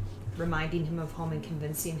like reminding him of home and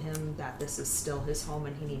convincing him that this is still his home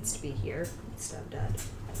and he needs to be here instead of dead?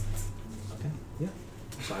 Okay. Yeah.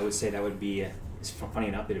 So I would say that would be, it's funny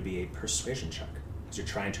enough, it would be a persuasion check. Because you're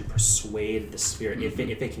trying to persuade the spirit. Mm-hmm.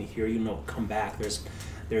 If it can hear you, no, come back.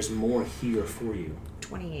 There's more here for you.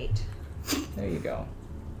 28. There you go.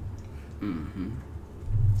 Mm-hmm.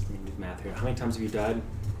 Let me do math here. How many times have you died,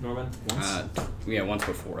 Norman? Once? Yeah, once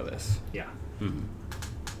before this. Yeah. Mm-hmm.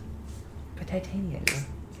 But titanium.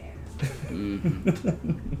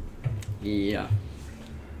 Mm-hmm. Yeah.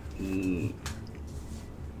 Mm.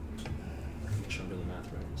 Make sure I'm doing the math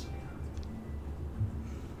right. So, yeah.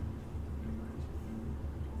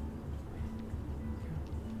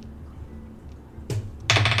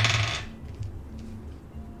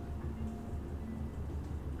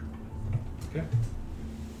 Okay.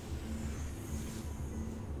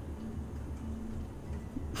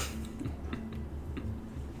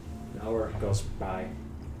 An hour goes by.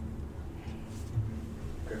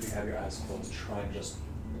 If you have your eyes closed, try and just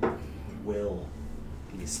will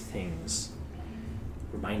these things,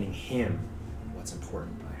 reminding him what's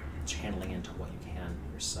important by channeling into what you can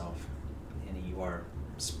yourself. And you are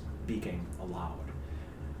speaking aloud.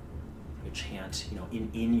 You chant,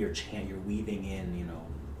 in your chant, you're weaving in,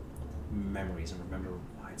 memories, and remember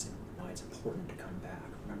why it's important to come back.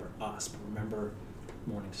 Remember us, but remember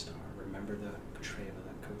Morningstar. Remember the Katreva,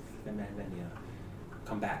 the Venya.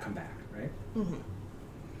 Come back, right? Mm-hmm.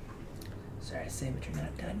 Sorry to say, but you're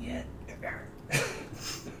not done yet.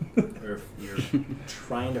 Or if you're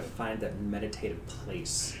trying to find that meditative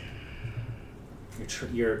place,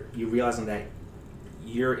 you're realizing that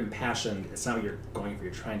you're impassioned. It's not what you're going for.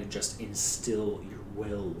 You're trying to just instill your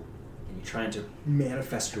will, and you're trying to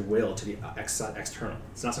manifest your will to the external.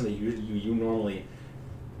 It's not something you normally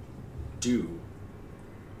do.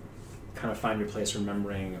 Kind of find your place,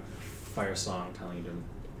 remembering Fire Song telling you to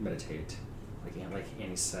meditate. Like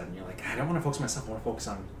Annie said, and you're like, I don't want to focus on myself, I want to focus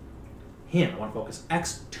on him. I want to focus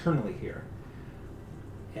externally here.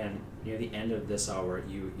 And near the end of this hour,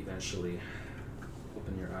 you eventually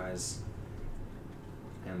open your eyes,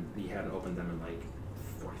 and you hadn't opened them in like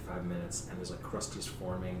 45 minutes, and there's like crusties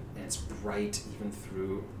forming, and it's bright even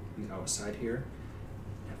through the outside here.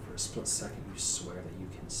 And for a split second, you swear that you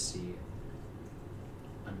can see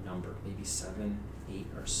a number, maybe 7, 8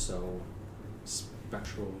 or so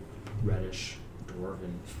spectral, reddish,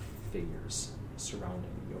 dwarven figures surrounding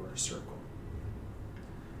your circle.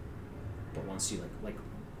 But once you like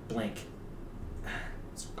blink,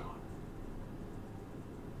 it's gone.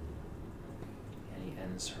 Annie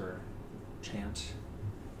ends her chant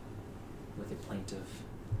with a plaintive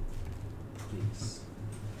please.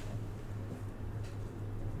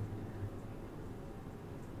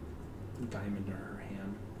 Diamond in her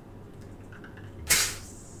hand.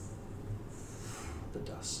 The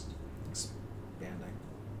dust expanding.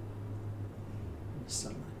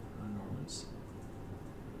 Settling on Norman's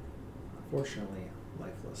unfortunately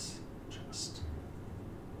lifeless chest.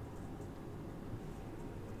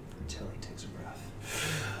 Until he takes a breath.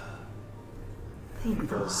 It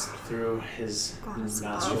goes through his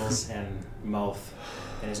nostrils and mouth,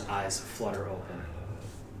 and his eyes flutter open.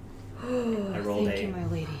 I rolled Thank you, my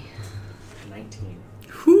lady. 19.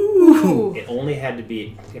 Ooh. It only had to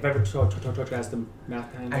be. Have I ever told you guys the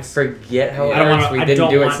math behind I this? forget how it I don't works. want. We I didn't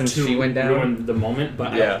don't do it want since to she went down. ruin the moment,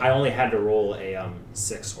 but Yeah. I only had to roll a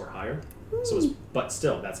 6 or higher. So, but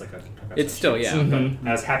still, that's like a. It's still, yeah. Mhm. But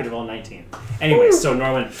I was happy to roll 19. Anyway, so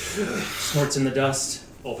Norman snorts in the dust,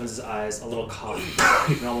 opens his eyes, a little cough.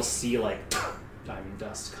 You can almost see like diamond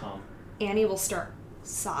dust come. Annie will start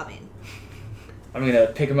sobbing. I'm gonna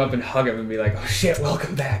pick him up and hug him and be like, "Oh shit,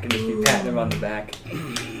 welcome back," and just be patting him on the back.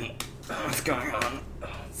 What's going on? Oh,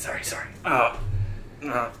 sorry.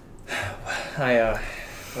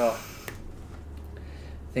 Well,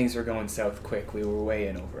 things were going south quick. We were way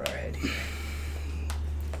in over our head here.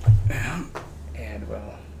 And,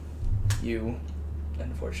 well, you,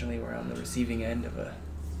 unfortunately, were on the receiving end of a...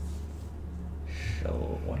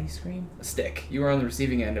 what do you scream? A stick. You were on the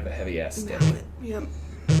receiving end of a heavy-ass stick. Yep.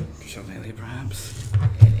 Shillelagh, perhaps.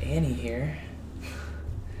 And Annie here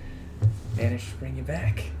managed to bring you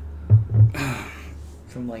back.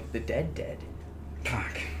 From, like, the dead.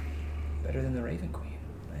 Fuck. Better than the Raven Queen.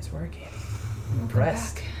 Nice work, Annie. I'm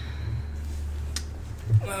impressed.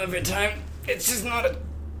 Well, every time, it's just not a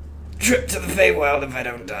trip to the Feywild if I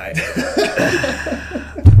don't die.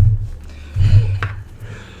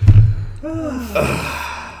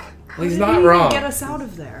 Well, he's not wrong. Get us out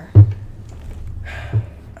of there.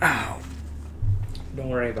 Ow. Don't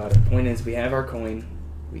worry about it. Point is, we have our coin.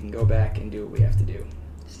 We can go back and do what we have to do.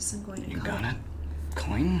 This isn't going to You go. got it?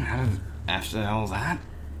 Coin? After all that?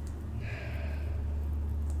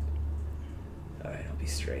 Alright, I'll be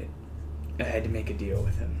straight. I had to make a deal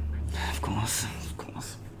with him. Of course.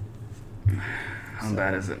 How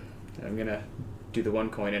bad is it? I'm gonna do the one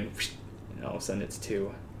coin and all of a sudden it's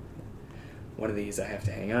two. One of these I have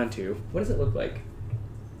to hang on to. What does it look like?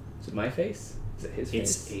 Is it my face? Is it his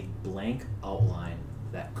It's face? a blank outline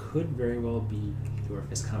that could very well be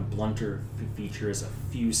it's kind of blunter features, a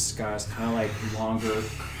few scars, kind of like longer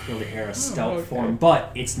curly hair, a stout form,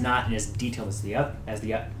 but it's not as detailed as the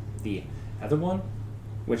other one,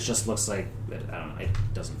 which just looks like, I don't know, it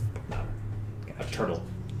doesn't matter. A turtle.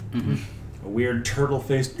 Mm-hmm. A weird turtle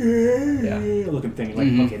faced looking thing. Like,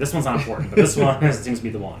 Mm-hmm. okay, this one's not important, but this one seems to be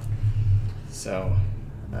the one. So,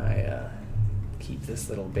 I keep this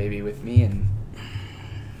little baby with me and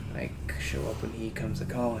I show up when he comes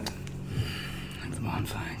a-calling. Like the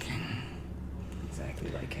Bonfire King. Exactly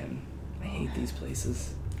like him. I hate these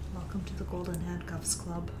places. Welcome to the Golden Handcuffs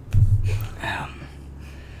Club.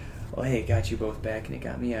 Well, hey, it got you both back and it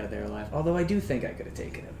got me out of there alive. Although I do think I could have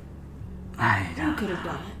taken him. You could have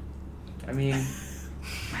done it. I mean...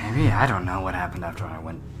 Maybe. I don't know what happened after I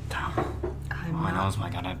went down. All I know is I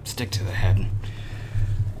got a stick to the head.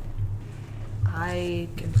 I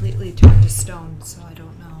completely turned to stone, so I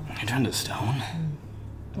don't know. I turned to stone.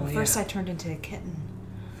 Well, Oh, first yeah. I turned into a kitten,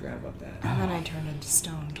 Forgot about that. and then I turned into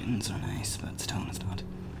stone. Kittens are nice, but stone is not.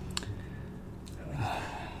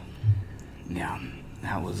 Yeah,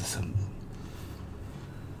 that was some...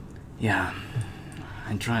 Yeah,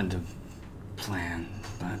 I tried to plan,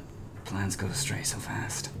 but plans go astray so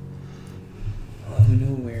fast. Well, who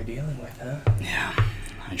knew we were dealing with, huh? Yeah,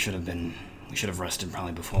 we should have rested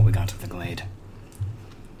probably before we got to the glade.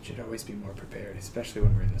 Should always be more prepared, especially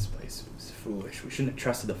when we're in this place. It was foolish. We shouldn't have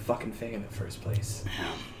trusted the fucking Fae in the first place.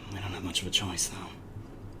 Yeah, we don't have much of a choice,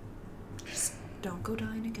 though. Just don't go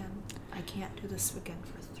dying again. I can't do this again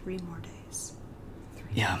for 3 more days.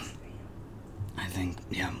 Yeah, I think,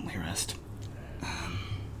 we rest.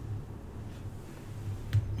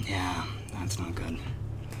 Yeah, that's not good.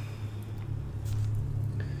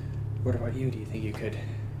 What about you? Do you think you could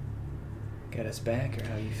get us back, or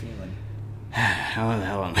how are you feeling? How the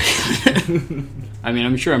hell am I? I mean,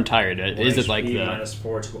 I'm sure I'm tired. Is it like the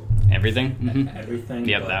 -4 to everything? Mm-hmm. everything?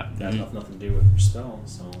 Yep, but that. That Mhm. has nothing to do with your spell,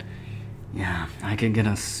 so... Yeah, I could get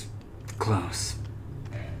us close,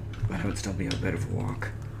 but it would still be a bit of a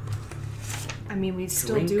walk. I mean, we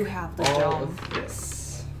still Drink do have the all dome. of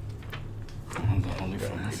this. Oh, the holy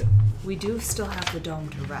flask. We do still have the dome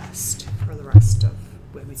to rest for the rest of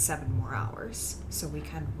maybe 7 more hours, so we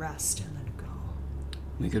can rest and then go.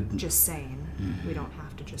 We could. Just saying, Mhm. we don't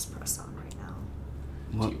have to just press on right now.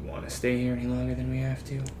 What? Do you want to stay here any longer than we have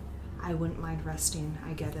to? I wouldn't mind resting.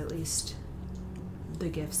 I get at least the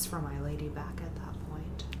gifts from my lady back at that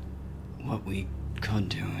point. What we could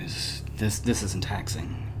do is this isn't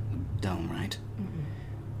taxing the dome, right? Mm-mm.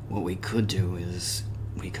 What we could do is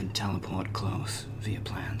we could teleport close via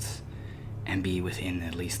plants and be within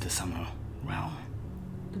at least the summer realm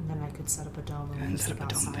And then I could set up a dome and we and could set sleep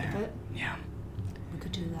up a dome outside of there. it. Yeah. We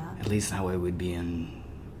could do that. At least that way we'd be in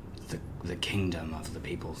the kingdom of the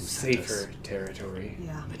people who sent us. Safer territory.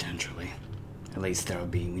 Yeah. Potentially. At least there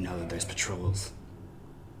would be, we know that there's patrols.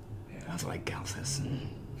 Yeah. Of like Galthus and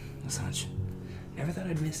such. Never thought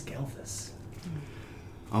I'd miss Galthus.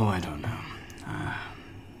 Oh, I don't know.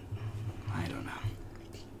 I don't know.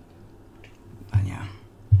 But yeah.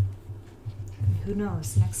 Who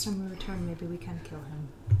knows? Next time we return, maybe we can kill him.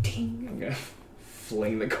 Ding! I'm gonna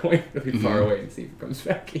fling the coin really far Mhm. away and see if he comes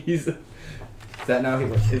back. Is that not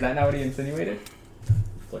what he insinuated?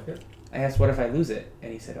 Flick it? I asked, what if I lose it?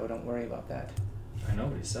 And he said, oh, don't worry about that. I know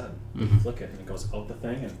what he said. Mhm. Flick it, and it goes out the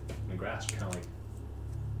thing, and the grass kind of like...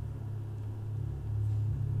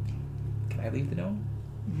 Can I leave the dome?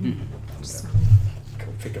 Mhm. I'm So, gonna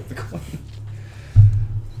go pick up the coin.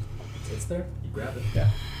 It's there. You grab it. Yeah.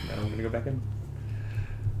 Then I'm gonna go back in.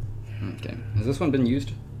 Okay. Has this one been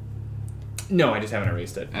used? No, I just haven't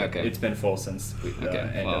erased it. Okay. It's been full since the Okay.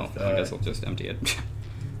 end Well, of. I guess I'll just empty it.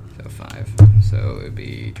 So 5. So it'd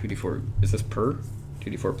be 2d4. Is this per?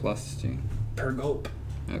 2d4 plus 2. Per gulp.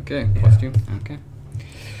 Okay. Plus 2. Okay.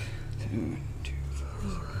 2, 4,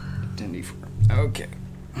 10d4. Okay.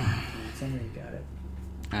 Somewhere you got it.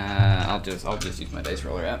 I'll just use my dice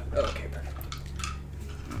roller app. Okay, perfect.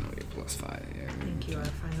 And we get plus 5. Thank you,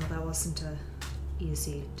 Arf. I know that wasn't a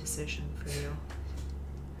easy decision for you.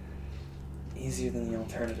 Easier than the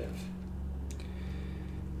alternative.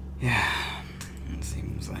 Yeah. It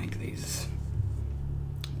seems like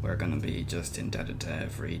we're gonna be just indebted to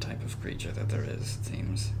every type of creature that there is, it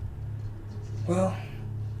seems. Well,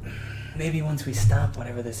 maybe once we stop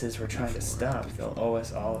whatever this is we're trying to stop, they'll owe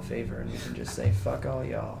us all a favor and we can just say, fuck all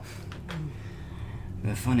y'all.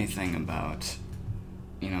 The funny thing about,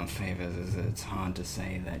 favors is that it's hard to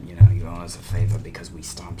say that, you owe us a favor because we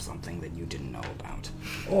stopped something that you didn't know about.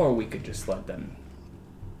 Or we could just let them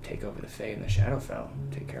take over the Fae and the Shadowfell,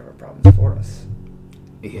 take care of our problems for us.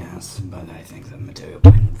 Yes, but I think the material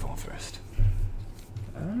plan would fall first.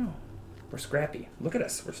 I don't know. We're scrappy. Look at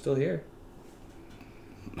us. We're still here.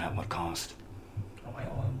 At what cost? Oh, I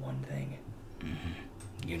owe him one thing.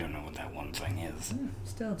 Mm-hmm. You don't know what that one thing is.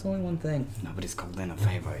 Still, it's only one thing. Nobody's called in a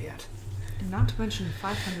favor yet. And not to mention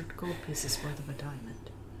 500 gold pieces worth of a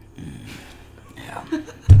diamond. Yeah.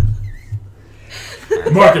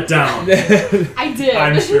 Mark it down. I did.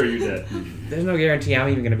 I'm sure you did. There's no guarantee I'm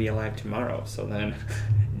even going to be alive tomorrow, so then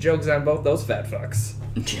joke's on both those fat fucks.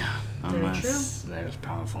 Yeah, Very unless they're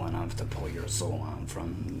powerful enough to pull your soul out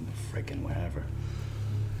from freaking wherever.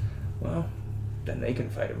 Well, then they can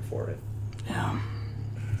fight him for it. Yeah.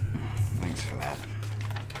 Thanks for that.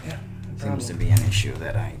 Yeah, Seems to be an issue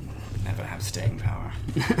that I never have staying power.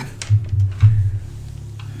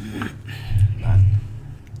 But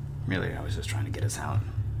really, I was just trying to get us out.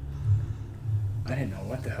 I didn't know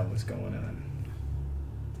what the hell was going on.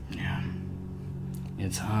 Yeah.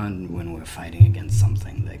 It's hard when we're fighting against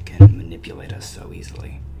something that can manipulate us so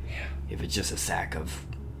easily. Yeah. If it's just a sack of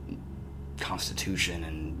constitution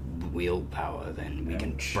and willpower, then we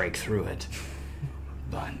can break through it.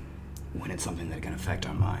 But when it's something that can affect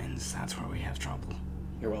our minds, that's where we have trouble.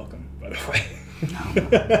 You're welcome, by the way.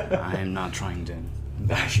 No, I'm not trying to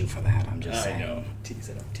bash you for that. I'm just saying. I know. Tease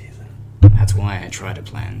it up, tease it. That's why I try to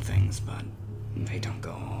plan things, but they don't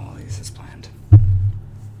go always as planned.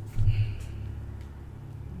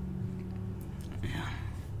 Yeah.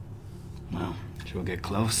 Well, should we get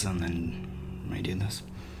close and then redo this?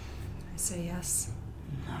 I say yes.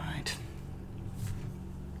 Alright.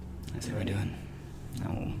 I see what we're doing.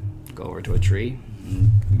 Now we'll go over to a tree.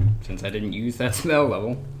 And since I didn't use that spell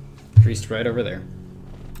level, tree's right over there.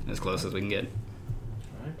 As close as we can get.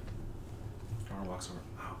 Alright. Darn walks over.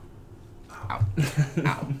 Ow. Ow.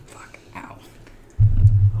 Ow. Fuck. Ow.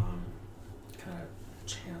 Kind of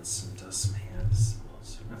chants and does some hand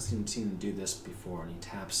symbols. I've not seen him do this before, and he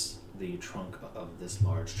taps the trunk of this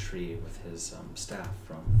large tree with his staff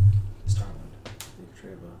from Starland, the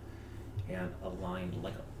tree of and a line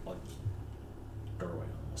like a doorway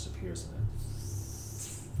almost appears in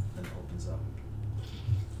it, and opens up.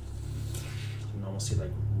 You can almost see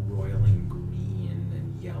like roiling green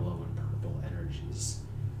and yellow and purple energies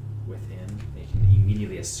within. You can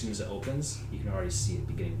immediately, as soon as it opens, you can already see it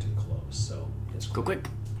beginning to close. So just Go quick.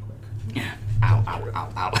 quick. Yeah. Ow, ow,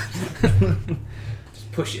 ow, ow.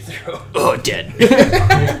 Just push you through. Oh, dead.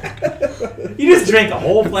 You just drank a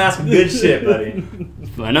whole flask of good shit, buddy.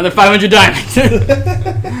 For another 500 diamonds.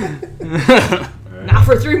 Not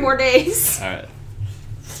for 3 more days. Alright.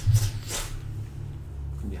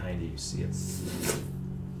 From behind you, you see it's.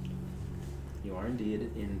 You are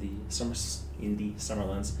indeed in the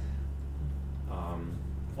Summerlands.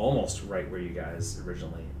 Almost right where you guys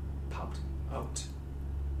originally popped out.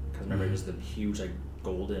 Because remember, there's the huge like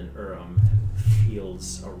golden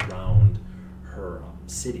fields around her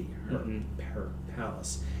city, her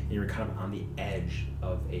palace, and you're kind of on the edge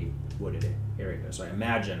of a wooded area. So I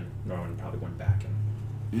imagine Norwin probably went back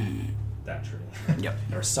in that tree. Yep.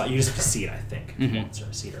 Or saw, you just see it, I think, Mhm. once,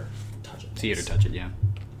 or see it or touch it. See it or once. touch it, yeah.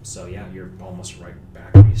 So yeah, you're almost right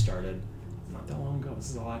back where you started. Not that long ago. This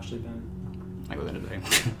has all actually been. Like within a day.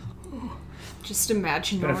 Just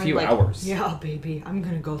imagine Been a Norwin, few like, hours. Yeah, baby, I'm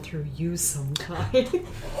gonna go through you sometime.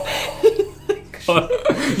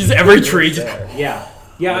 Just every tree. Just... Yeah.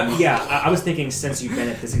 I was thinking since you've been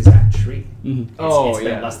at this exact tree, it's been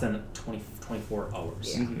yeah. less than 24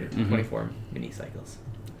 hours. Yeah. Mm-hmm. 24 mini cycles.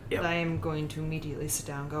 Yep. I am going to immediately sit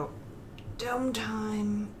down and go,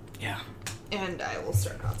 downtime, Yeah. and I will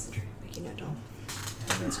start concentrating. making a dome.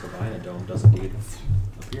 10 minutes go by and the dome does indeed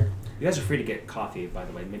appear. You guys are free to get coffee, by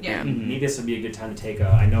the way. Maybe, Yeah. maybe this would be a good time to take a.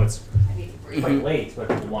 I know it's quite late, but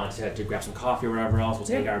if you want to grab some coffee or whatever else, we'll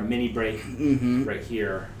take our mini break right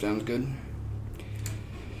here. Sounds good.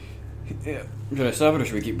 Yeah. Should I stop it or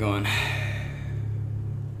should we keep going?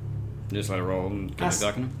 Just let it roll and keep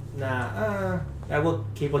talking? Nah, we'll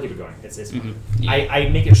keep it going. It's fine. Yeah. I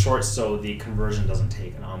make it short so the conversion doesn't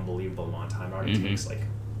take an unbelievable amount of time. It already takes like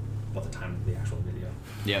about the time of the actual video.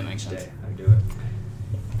 Yeah, it makes Each sense. day I do it.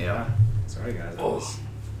 Yeah. Sorry guys. That Oh. was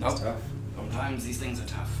Nope. tough. Sometimes these things are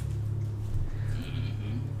tough.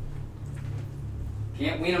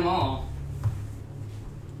 Can't win them all.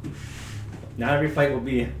 Not every fight will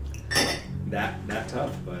be that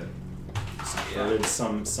tough, but started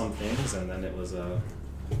some things and then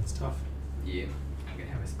it's tough. Yeah. I'm gonna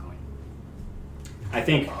have us going. I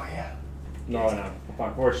think. Oh yeah. No.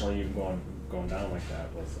 Unfortunately, you going down like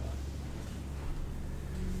that was.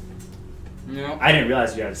 No. I didn't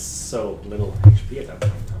realize you had so little HP at that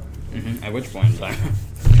point in time. At which point in time?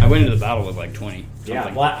 I went into the battle with like 20. Yeah,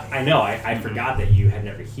 something. well, I know. I forgot that you had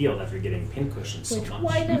never healed after getting pincushion so much.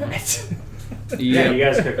 Why not? Yeah, you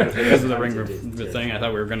guys could have. Because of the ring thing, I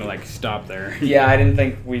thought we were gonna like stop there. Yeah, I didn't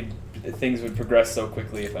think things would progress so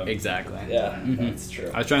quickly. If I'm Exactly. Yeah, Mhm. that's true.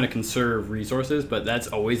 I was trying to conserve resources, but that's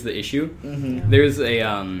always the issue. Mm-hmm. There's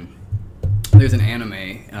an anime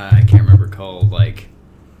I can't remember called like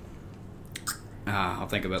I'll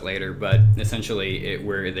think of it later, but essentially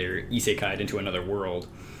where they're isekai'd into another world,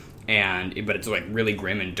 but it's like really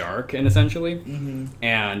grim and dark, and essentially,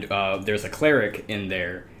 and there's a cleric in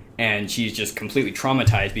there, and she's just completely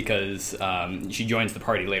traumatized because she joins the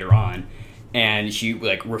party later on, and she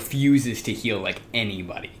like refuses to heal like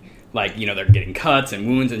anybody. Like, you know, they're getting cuts and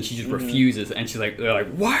wounds, and she just refuses. And they're like,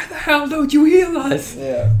 why the hell don't you heal us?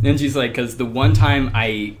 Yeah. And she's like, because the one time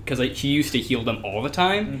she used to heal them all the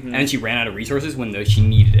time, and she ran out of resources when she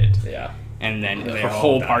needed it. Yeah. And then They her all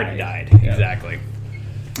whole died. party died. Yeah. Exactly.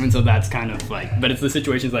 And so that's kind of like, but it's the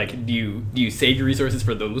situations like, do you save your resources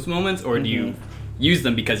for those moments, or do you use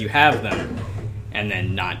them because you have them, and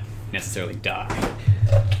then not necessarily die?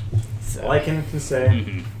 So. All I can say,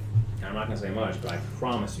 and I'm not going to say much, but I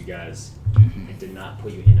promise you guys, it did not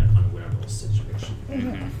put you in an unwinnable situation.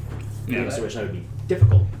 In a situation that would be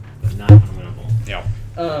difficult, but not unwinnable. Yeah.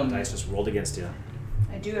 Dice just rolled against you.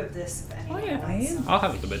 I do have this if anyone yeah. wants some. I'll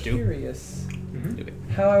have it a bit too. Curious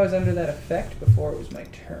Mm-hmm. how I was under that effect before it was my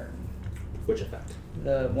turn. Which effect?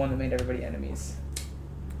 The one that made everybody enemies.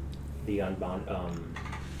 The unbound,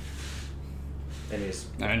 enemies.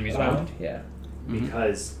 Enemies Wow. bound. Yeah.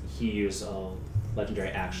 Because he used a legendary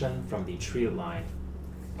action from the tree line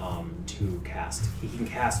to cast. He can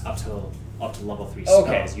cast up to level 3 spells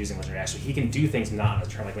Okay. using legendary action. He can do things not on his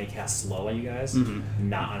turn, like when he casts slow on you guys,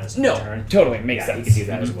 not on his No, turn. totally makes Yeah, sense. he can do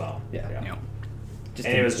that as well. Yeah. Yeah. Just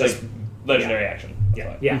And it was just legendary action.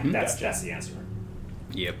 Yeah, that's the answer.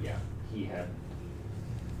 Yep. Yeah, he had.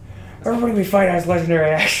 Everybody we fight has legendary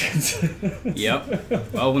actions.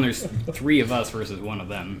 Yep. Well, when there's 3 of us versus 1 of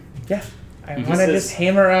them. Yeah. I Mhm. want to This just is-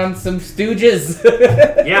 hammer on some stooges.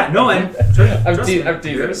 Yeah, no, and I'm trust me,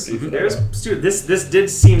 teasing. this did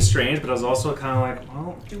seem strange, but I was also kind of like,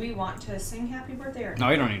 well, Do we want to sing Happy Birthday or No,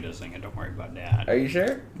 you don't need to sing it. Don't worry about that. Are you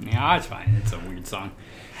sure? Yeah, it's fine. It's a weird song.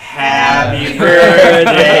 happy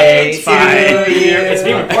birthday It's fine. to you. It's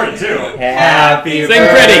being recorded too. Happy Sing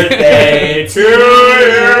pretty. birthday to you.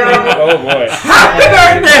 Oh boy. Happy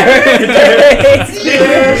birthday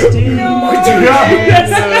to you.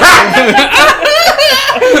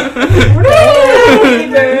 Happy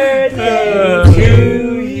birthday to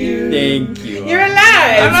you. Thank you. You're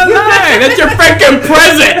alive. I'm alive. That's your freaking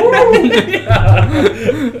present.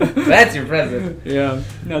 That's your present. Yeah.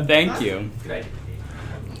 No, thank you. Good.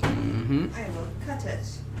 Mm-hmm. I will cut it.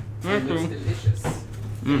 It looks delicious.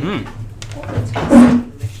 Mm-hmm. Oh, it tastes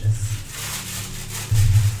delicious.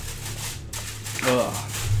 Ugh.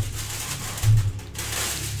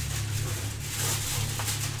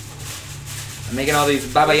 I'm making all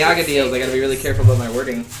these Baba Yaga deals. I gotta be really careful about my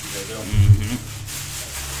wording. Mm-hmm.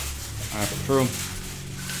 That's true.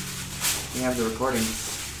 We have the recording.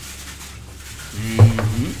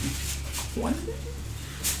 Mm-hmm. What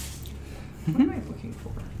am I looking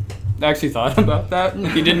for? I actually thought about that.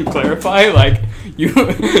 He didn't clarify. Like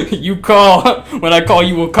you call when I call,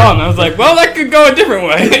 you will come. I was like, well, that could go a different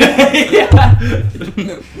way.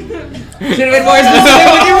 Should have been more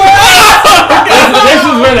specific with your words. This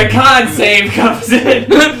is where the con save comes in.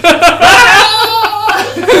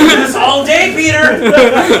 This all day, Peter.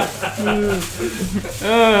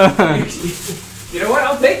 You know what?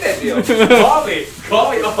 I'll take that deal.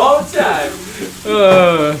 Call me all the time.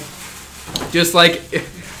 just like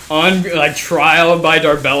on like trial by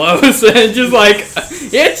Darbellos, and just like,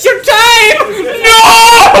 it's your time. No.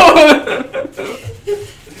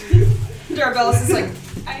 Darbellis is like,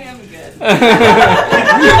 I am good.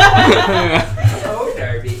 Oh,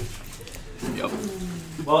 Darby. Yep.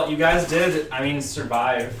 Well, you guys did,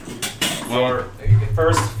 survive your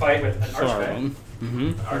first fight with an Archfey.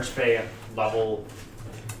 Mm-hmm. Archfey level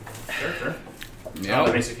character. Yeah.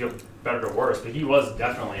 That makes you feel better or worse, but he was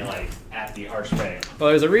definitely like at the Archfey. Well,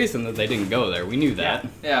 there's a reason that they didn't go there. We knew that.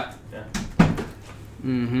 Yeah.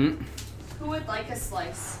 Mm-hmm. Who would like a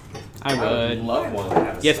slice? I would. love one to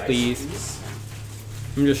have a Yes, slice. please.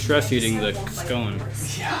 I'm just stress eating the scone.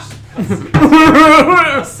 Yeah.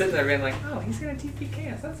 I was sitting there being like, oh, he's gonna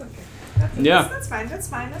TPK us. That's okay. Yeah. That's fine. That's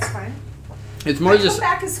fine. That's fine. It's more I just. come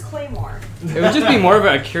back as Claymore. It would just be more of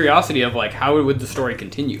a curiosity of like how would the story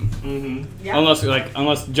continue, Mm-hmm. Yeah. unless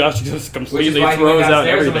Josh just Which is completely why he went throws out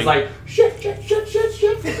downstairs and everything. was like, shit.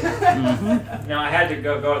 Now I had to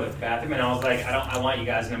go to the bathroom, and I was like, I want you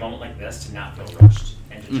guys in a moment like this to not feel rushed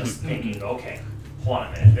and to just thinking, okay, hold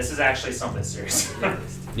on a minute, this is actually something serious.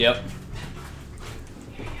 Yep.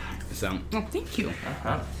 So, oh, thank you.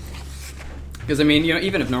 Uh-huh. Because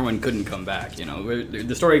even if Norwin couldn't come back,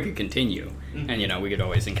 the story could continue, and we could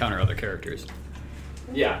always encounter other characters.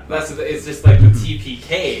 Yeah, it's just like the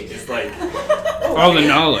TPK. It's like, All the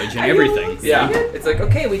knowledge and everything. yeah, it's like,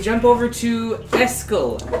 okay, we jump over to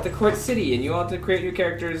Eskel at the Court City, and you all have to create new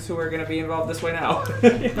characters who are going to be involved this way now.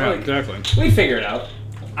 Yeah, exactly. We figure it out.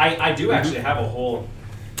 I do actually have a whole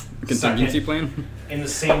Contingency second plan. in the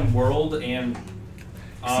same world, and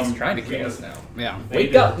He's trying to kill us now. Yeah.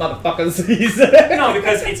 Wake up, motherfuckers! He's No,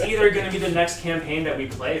 because it's either going to be the next campaign that we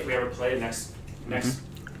play, if we ever play next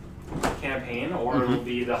campaign, or it'll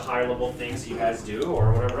be the higher level things you guys do,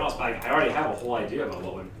 or whatever else. But I already have a whole idea about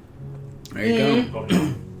what would There you go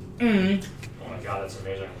down. Oh my god, that's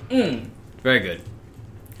amazing. go. Very good. You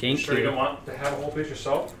Thank sure you you. don't want to have a whole picture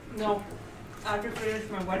yourself? No. I have to finish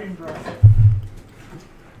my wedding dress.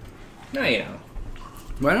 No, you know.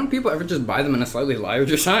 Why don't people ever just buy them in a slightly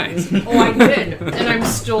larger size? Oh, I did, and I'm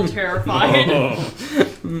still terrified. No.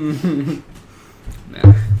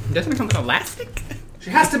 Doesn't it come with elastic? She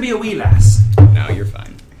has to be a wee lass. No, you're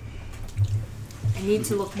fine. I need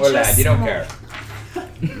to look Or just lad, you don't small. care.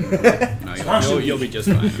 No, Squash you'll be just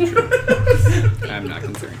fine, I'm sure. I'm not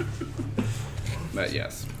concerned. But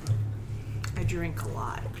yes. I drink a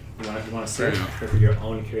lot. You want to search for your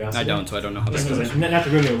own curiosity? I don't, so I don't know how this Just goes. 'cause not to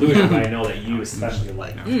ruin the illusion, but I know that you especially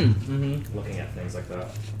like Mm-hmm. looking at things like that.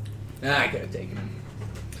 I could have taken him.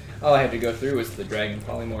 All I had to go through was the dragon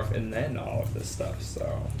polymorph and then all of this stuff,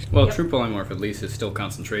 so... Well, true polymorph at least is still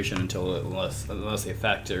concentration unless the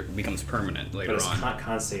effect becomes permanent But later it's on.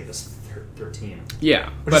 con save is 13.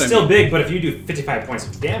 Yeah, Which is still big, but if you do 55 points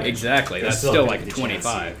of damage... Exactly, there's that's still a like 50%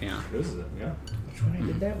 25, chance yeah. he loses it, yeah. Which one I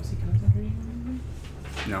did that? Was he concentrating?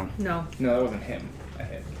 No. No. No, that wasn't him. I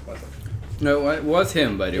hit, was it? No, it was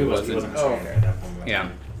him, but it He wasn't. wasn't Oh. standing there at that point. Yeah.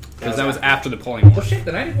 That Because that was after the Well, polymorph. shit,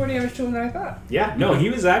 then I did more damage to him than I thought. Yeah, no,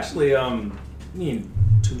 he was actually,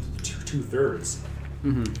 two-thirds.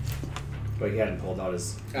 Mm-hmm. But he hadn't pulled out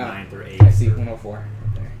his Ah. 9th or 8th. I see 104 right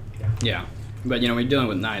there. Yeah. But, we're dealing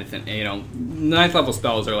with 9th, and, 9th level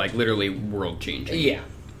spells are, like, literally world-changing. Yeah.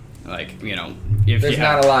 Like, if There's you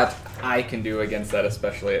have... not a lot I can do against that,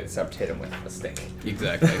 especially except hit him with a stink.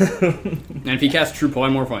 Exactly. And if he cast True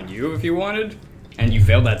Polymorph on you, if you wanted, and you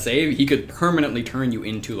failed that save, he could permanently turn you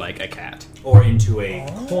into, like, a cat. Or into a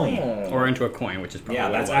coin. Or into a coin, which is probably Yeah,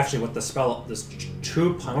 what it that's was. actually what the spell, this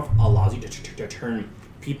true polymorph allows you to turn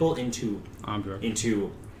people into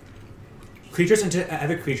creatures into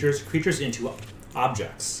other creatures into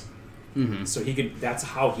objects. Mm-hmm. So that's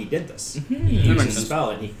how he did this. That He makes used his sense. spell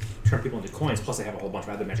and he turned people into coins, plus they have a whole bunch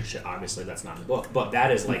of other magic shit, obviously that's not in the book. But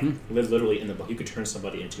that is like literally in the book. You could turn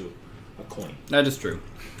somebody into a coin. That is true.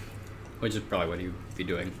 Which is probably what he'd be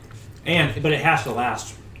doing. But it has to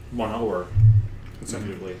last 1 hour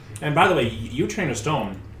consecutively. And by the way, you train a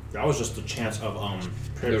stone, that was just the chance of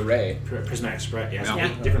The ray. prismatic spread. Yeah, so Yeah.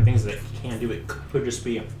 different things that it can do. It could just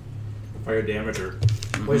be fire damage or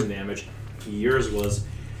poison damage. Yours was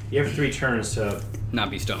you have 3 turns to.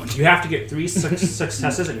 Not be stoned. You have to get 3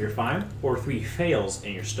 successes and you're fine, or 3 fails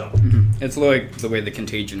and you're stoned. It's like the way the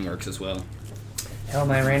contagion works as well. Hell,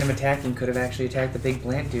 my random attacking could have actually attacked the big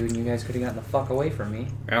plant dude, and you guys could have gotten the fuck away from me.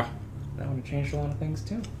 Yeah. That would have changed a lot of things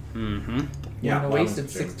too. Mm-hmm. You Yeah, would have well, wasted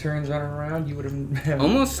 6 turns running around. You would have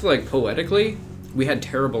Almost like poetically, we had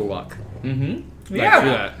terrible luck. Mm-hmm. Like, through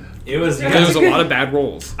that. It was. Because there was a lot of bad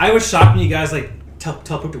rolls. I was shocked when you guys like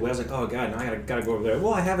teleported away. I was like, oh god, now I gotta go over there.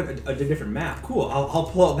 Well, I have a different map. Cool, I'll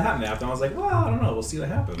pull out that map. And I was like, well, I don't know. We'll see what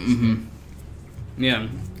happens. Mm-hmm. Yeah.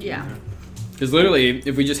 Yeah. Because literally,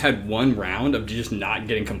 if we just had one round of just not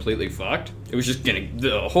getting completely fucked, it was just getting...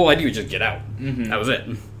 The whole idea was just get out. Mm-hmm. That was it.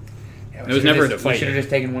 Yeah, It was never to We fight should have it.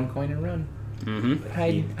 just taken one coin and run. Mm-hmm. But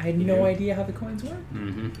I had no idea how the coins worked.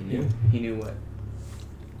 Mm-hmm. He knew what?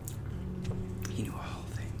 He knew all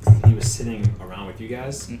things. When he was sitting around with you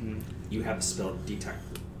guys, Mm-hmm. you have the spell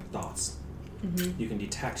detect thoughts. Mm-hmm. You can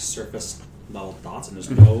detect surface level thoughts, and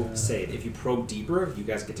there's no save. If you probe deeper, you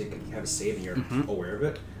guys get to have a save, and you're aware of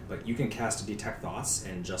it. But you can cast a detect thoughts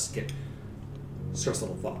and just get surface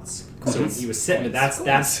level thoughts. So Coins. he was sitting. That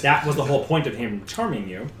was the whole point of him charming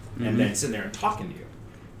you, and then sitting there and talking to you.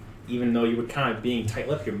 Even though you were kind of being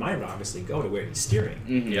tight-lipped, your mind would obviously go to where he's steering.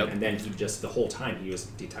 Mm-hmm. Yep. And then he just, the whole time, he was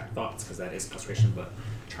detect thoughts, because that is concentration, but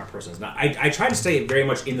charm person is not. I tried to stay very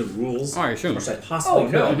much in the rules, All right, sure. as much as I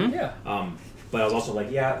possibly could. Mhm. Yeah. But I was also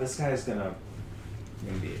like, yeah, this guy's gonna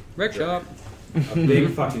be Wreck shop. a big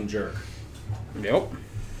fucking jerk. Yep.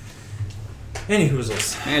 Any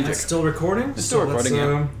hoozles. Magic. It's still recording? It's still recording, let's,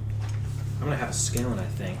 yeah. I'm gonna have a scaling, I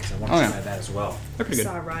think, because I want Oh, to yeah. try that as well. They're I pretty good.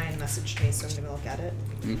 saw Ryan message me, so I'm gonna look at it.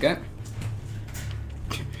 Okay.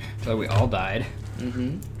 So we all died.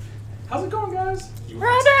 Mm-hmm. How's it going, guys?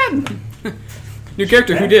 Well done! New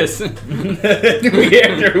character, who dis? New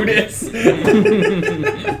character, who dis?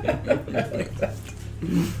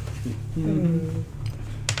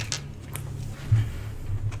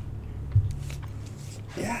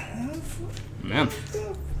 Yeah. Man.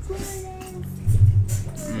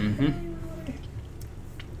 Mm-hmm.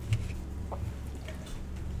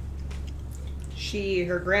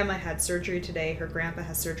 Her grandma had surgery today, her grandpa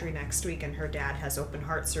has surgery next week, and her dad has open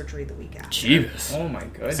heart surgery the week after. Jeebus. Oh my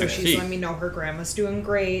goodness. So she's Gee. letting me know her grandma's doing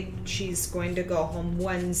great. She's going to go home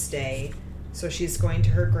Wednesday. So she's going to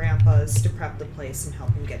her grandpa's to prep the place and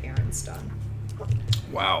help him get errands done.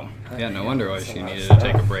 Wow. Yeah, no wonder why she a lot of needed to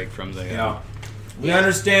take a stuff. break from the... Yeah. We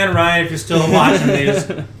understand, Ryan, if you're still watching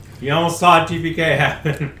these. You almost saw TPK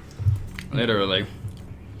happen. Literally. We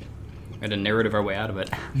had to narrative our way out of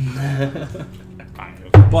it. Kind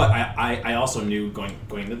of. But I also knew going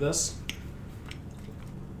into this,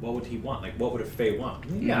 what would he want? Like, what would a Fae want?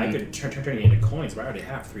 Yeah, I could turn you into coins, but I already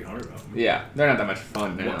have 300 of them. Yeah, they're not that much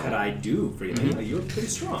fun now. What could I do for you? Like, you were pretty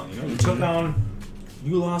strong, you know? You took on...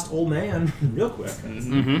 You lost old man real quick.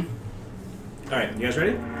 Mm-hmm. Alright, you guys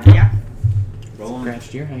ready? Yeah. Rolling.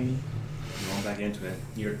 Scratched your hiney. Rolling back into it.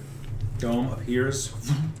 Your dome appears.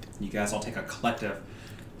 You guys all take a collective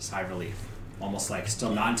sigh of relief. Almost like still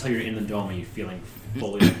not until you're in the dome and you're feeling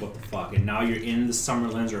fully like, what the fuck. And now you're in the summer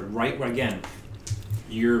lens, or right where, again,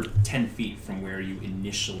 you're 10 feet from where you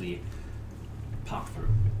initially popped through.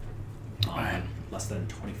 Less than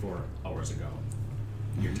 24 hours ago,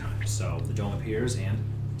 your time. So the dome appears, and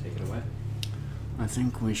take it away. I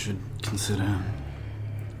think we should consider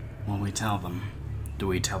what we tell them. Do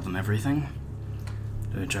we tell them everything?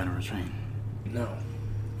 Do we try to retrain? No.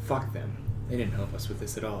 Fuck them. They didn't help us with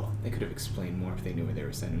this at all. They could have explained more if they knew where they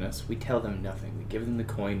were sending us. We tell them nothing. We give them the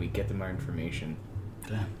coin, we get them our information.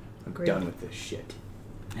 Yeah. I'm Agreed. done with this shit.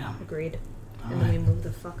 Yeah. Agreed. All And then we right. move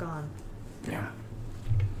the fuck on. Yeah.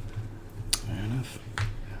 Fair enough.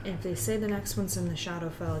 And if they say the next one's in the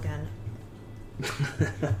Shadowfell again,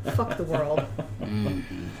 fuck the world.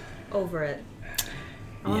 Mm-hmm. Over it.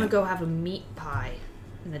 I want Yeah. to go have a meat pie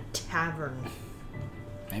in a tavern.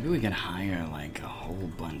 Maybe we could hire like a whole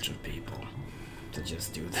bunch of people to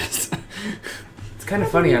just do this. It's kind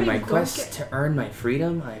of Why do funny, we on my even go quest get- to earn my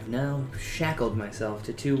freedom, I've now shackled myself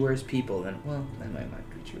to two worse people than, well, that might not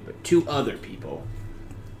be true, but two other people.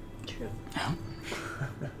 True.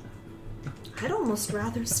 I'd almost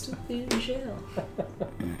rather still be in jail.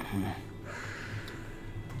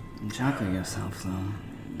 Shackle yourself,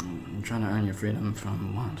 though. I'm trying to earn your freedom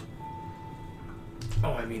from what?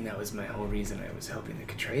 Oh, I mean, that was my whole reason I was helping the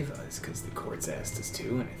Katreva, is because the courts asked us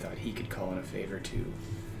to, and I thought he could call in a favor to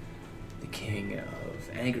the king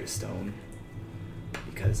of Agrestone,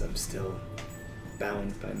 because I'm still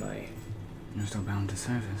bound by my, You're still bound to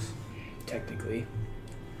service. technically.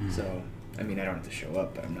 So, I mean, I don't have to show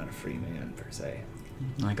up, but I'm not a free man, per se.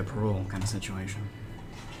 Like a parole kind of situation.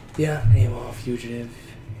 Yeah, AWOL, fugitive.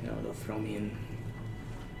 You know, they'll throw me in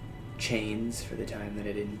chains for the time that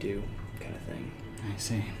I didn't do, kind of thing. I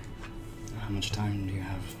see. How much time do you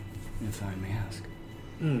have, if I may ask?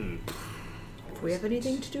 If we have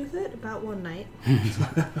anything to do with it, about one night.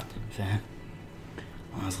 Fair.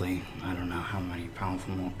 Honestly, I don't know how many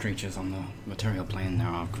powerful creatures on the material plane there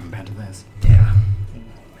are compared to this. Yeah.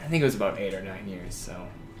 I think it was about 8 or 9 years, so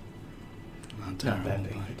Not not terrible, that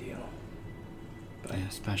big of but a deal. But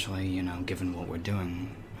Especially, given what we're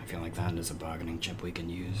doing, I feel like that is a bargaining chip we can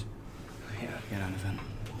use. yeah, Get out of it.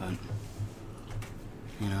 But,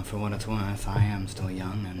 for what it's worth, I am still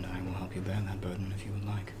young, and I will help you bear that burden if you would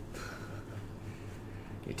like.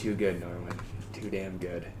 you're too good, Norwin. Too damn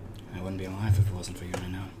good. I wouldn't be alive if it wasn't for you right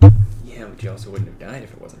now. Yeah, but you also wouldn't have died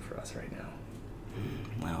if it wasn't for us right now.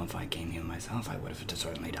 Well, if I came here myself, I would have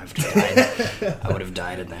certainly died. I would have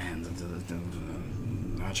died at the hands of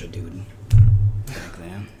the Archer dude back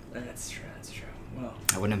there. That's true. Well,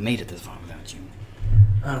 I wouldn't have made it this far without you.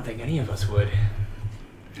 I don't think any of us would.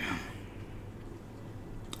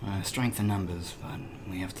 Strength in numbers, but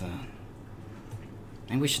we have to...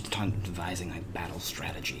 Maybe we should start devising, battle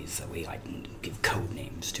strategies that we, give code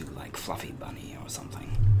names to, Fluffy Bunny or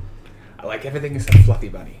something. I like everything except Fluffy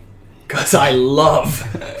Bunny. Because I love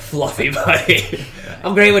Fluffy Bunny.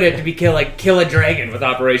 I'm great with it to be kill a dragon with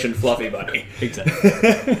Operation Fluffy Bunny.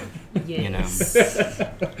 Exactly. Yes.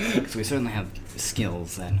 Because we certainly have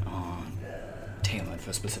skills that are tailored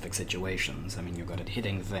for specific situations. I mean, you're good at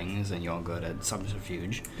hitting things, and you're good at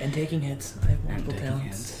subterfuge. And taking hits. I have And multiple taking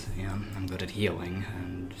talents. hits. Yeah, I'm good at healing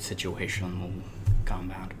and situational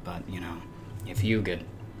combat. But, if you get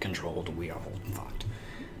controlled, we are all fucked.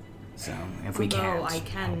 So, if we can't... Although I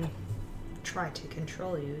can try to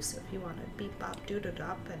control you, so if you want to beep bop doo doo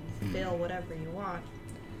dop and fail whatever you want.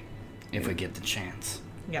 If we get the chance.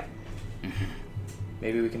 Yep.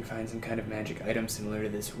 Maybe we can find some kind of magic item similar to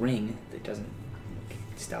this ring that doesn't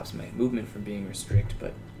stops my movement from being restricted,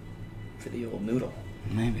 but for the old noodle.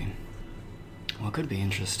 Maybe. What could be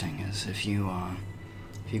interesting is if you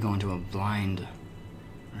go into a blind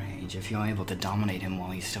rage, if you're able to dominate him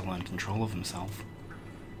while he's still in control of himself,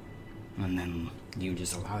 and then you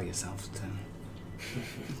just allow yourself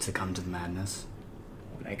to come to the madness.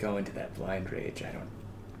 When I go into that blind rage, I don't...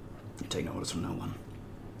 You take notice from no one.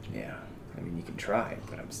 Yeah. I mean, you can try,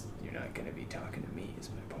 but you're not going to be talking to me, is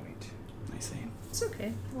my point. I see. It's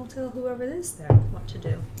okay. We'll tell whoever it is there what to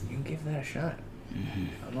do. You can give that a shot. Mm-hmm.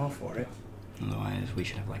 I'm all for it. Otherwise, we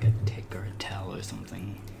should have a tick or a tell or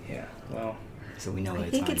something, Yeah, well... so we know I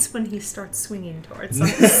that think it's it's when he starts swinging towards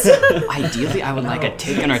us. Ideally, I would like a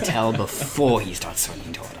tick and a tell before he starts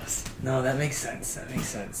swinging toward us. No, that makes sense.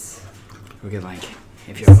 We could,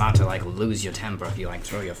 if you're about to, lose your temper, if you,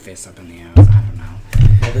 throw your fist up in the air, I don't know.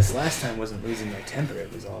 Well, this last time wasn't losing my temper.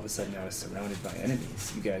 It was all of a sudden I was surrounded by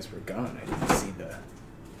enemies. You guys were gone. I didn't see the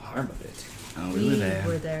harm of it. Oh, we were there.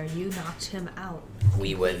 were there. You knocked him out.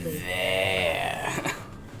 We were there.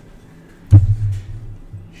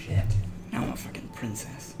 Shit. Now I'm a fucking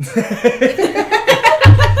princess.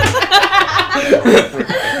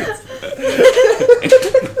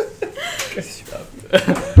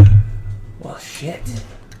 Well, shit.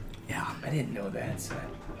 Yeah. I didn't know that, so...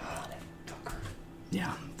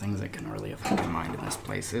 Yeah, things that can really affect your mind in this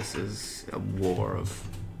place. This is a war of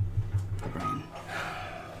the brain.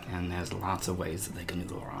 And there's lots of ways that they can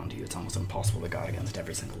noodle around you. It's almost impossible to guard against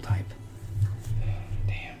every single type.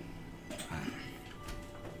 Damn.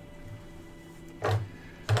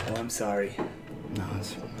 Well, I'm sorry. No,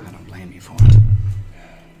 I don't blame you for it.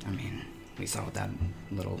 I mean, we saw what that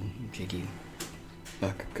little cheeky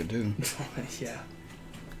buck could do. Yeah.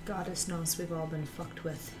 Goddess knows we've all been fucked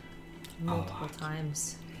with multiple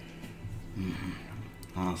times. Mm-hmm.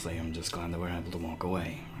 Honestly, I'm just glad that we're able to walk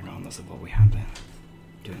away, regardless of what we had to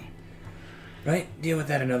do. Right, deal with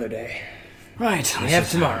that another day. Right. We have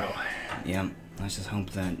tomorrow. Yeah, let's just hope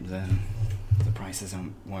that the prices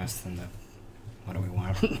aren't worse than the... What do we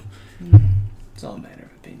want? It's all a matter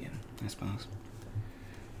of opinion. I suppose.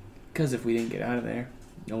 Because if we didn't get out of there,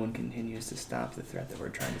 no one continues to stop the threat that we're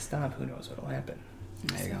trying to stop. Who knows what'll happen?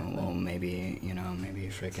 There you go. Well, maybe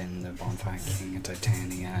freaking the Bonfire King of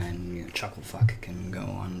Titania and Chucklefuck can go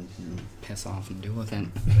on and piss off and deal with it.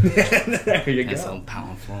 There you They're go. so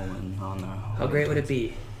powerful and on the... How great would it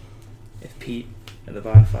be if Pete and the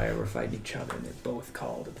Bonfire were fighting each other and they're both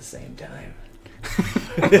called at the same time?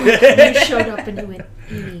 You showed up and you went,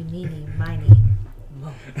 eeny, meeny, miny,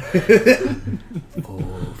 mo.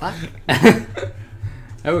 Oh, fuck.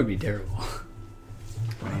 That would be terrible.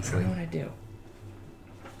 I don't know what I'd do.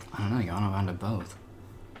 I don't know, you're on around to both.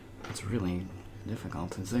 It's really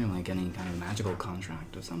difficult. Is there any kind of magical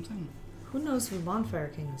contract or something? Who knows if the Bonfire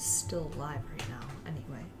King is still alive right now,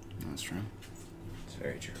 anyway. That's true. It's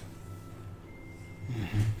very true.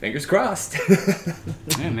 Fingers crossed.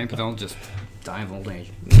 Yeah, maybe they'll just die of old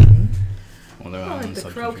age. Well, Well, if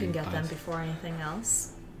the crow can get them before anything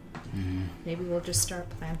else, Mm-hmm. maybe we'll just start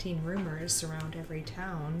planting rumors around every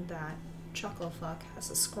town that Chucklefuck has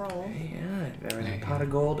a scroll. Yeah, there was a pot of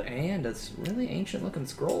gold and a really ancient-looking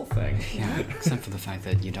scroll thing. Yeah, except for the fact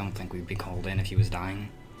that you don't think we'd be called in if he was dying.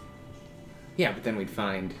 Yeah, but then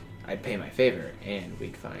I'd pay my favor, and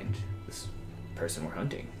we'd find this person we're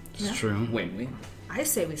hunting. It's Yeah. true. Win-win. I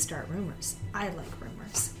say we start rumors. I like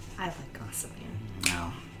rumors. I like gossiping.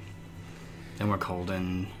 No. Then we're called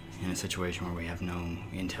in a situation where we have no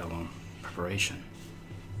intel or preparation.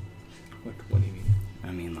 What do you mean?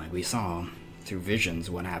 I mean, like, we saw through visions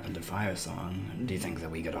what happened to Firesong. Do you think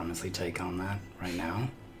that we could honestly take on that right now?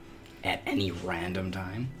 At any random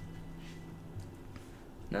time?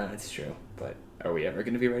 No, that's true. But are we ever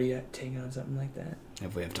going to be ready to take on something like that?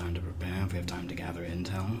 If we have time to prepare, if we have time to gather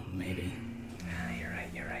intel, maybe.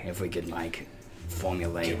 You're right. If we could, like, Can we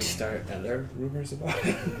formulate... start other rumors about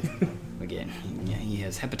it? Again, he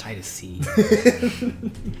has hepatitis C.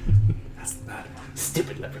 That's the bad one.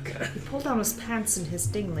 Stupid leprechaun. He pulled down his pants and his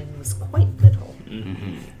dingling was quite little.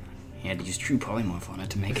 Mm-hmm. He had to use true polymorph on it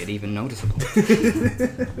to make it even noticeable.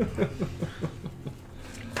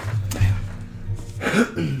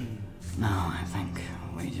 No, I think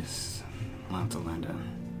we just have to learn to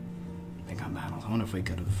pick our battles. I wonder if we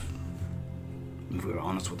could have, if we were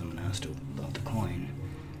honest with him and asked about the coin,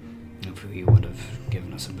 if he would have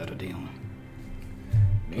given us a better deal.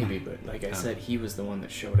 Maybe, but like I said, he was the one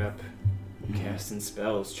that showed up, casting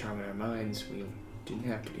spells, charming our minds. We didn't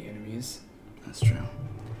have to be enemies. That's true.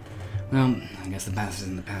 Well, I guess the past is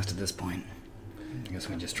in the past at this point. I guess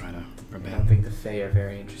we just try to I prepare. don't think the Fae are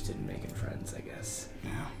very interested in making friends, I guess.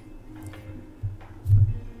 Yeah.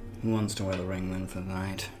 Who wants to wear the ring then for the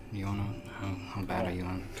night? You wanna? How bad are you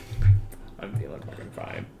on? I'm feeling fucking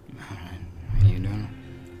fine. Alright. How you doing?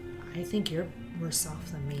 I think you're worse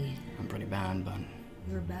off than me. I'm pretty bad, but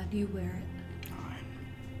You're bad, you wear it. alright.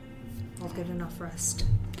 I'll get enough rest.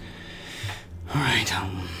 Alright,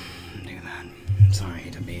 I'll do that.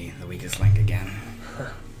 Sorry to be the weakest link again.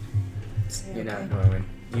 Say You're okay. not Norwin.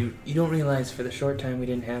 You don't realize for the short time we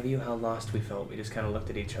didn't have you how lost we felt. We just kind of looked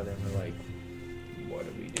at each other and were like, what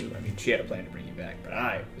do we do? I mean, she had a plan to bring you back, but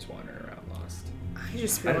I was wandering around lost. I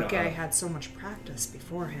just I feel don't like know I how- had so much practice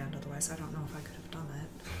beforehand, otherwise I don't know if I could have done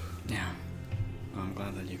it. Yeah. Well, I'm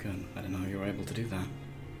glad that you could. I didn't know you were able to do that.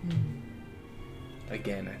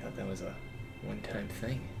 Again, I thought that was a one-time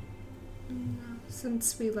thing.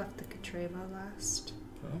 Since we left the Catreva last,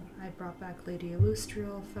 Well, I brought back Lady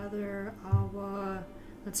Illustrial, Feather, Awa.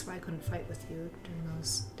 That's why I couldn't fight with you during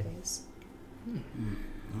those days.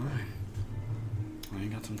 Alright. Well, you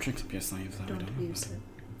got some tricks up your sleeve that we Don't don't know abuse about. it.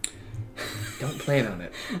 don't plan on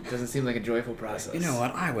it. Doesn't seem like a joyful process. You know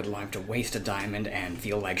what? I would like to waste a diamond and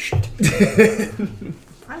feel like shit.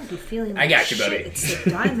 I would be feeling I like got you, shit. buddy. It's the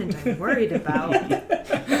diamond I'm worried about. I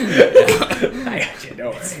got you,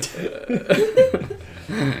 don't worry.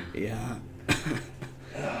 Yeah.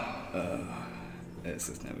 This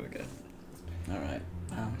is never good. Alright.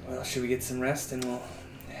 Well, should we get some rest and we'll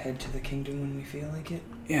head to the kingdom when we feel like it?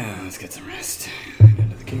 Yeah, let's get some rest. Get to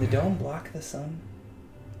the Can the kingdom. dome block the sun?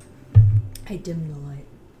 I dim the light.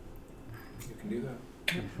 You can do that.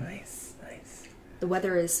 Nice. The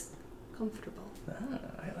weather is comfortable. Ah,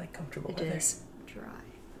 I like comfortable It weather. is dry.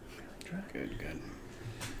 Really dry. Good.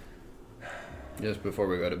 Just before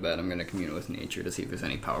we go to bed, I'm going to commune with nature to see if there's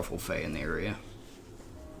any powerful fae in the area.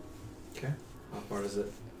 Okay. How far is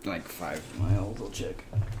it? Like 5 miles, I'll check.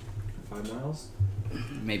 5 miles?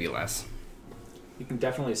 Maybe less. You can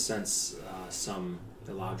definitely sense some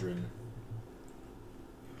Eladrin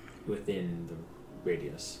within the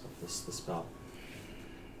radius of the spell.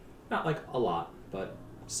 Not like a lot, but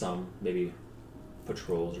some, maybe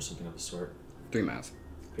patrols or something of the sort. 3 miles.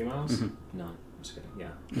 3 miles? Mhm. None. I'm just kidding.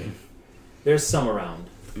 Yeah. There's some around.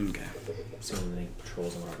 Okay. Some many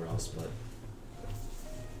patrols and whatever else, but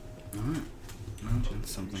Alright. Well, that's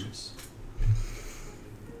something.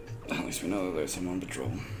 At least we know that there's someone on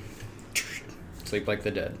patrol. Sleep like the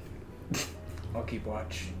dead. I'll keep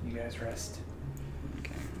watch. You guys rest.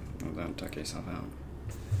 Okay. Well, don't tuck yourself out.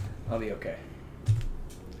 I'll be okay.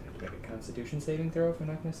 Make a Constitution saving throw if we're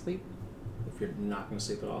not going to sleep. if you're not going to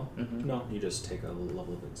sleep at all, Mhm. no, you just take a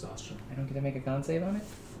level of exhaustion. I don't get to make a con save on it?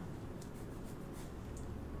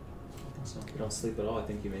 I think so. If you don't sleep at all, I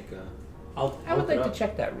think you make a... I would look like it to up.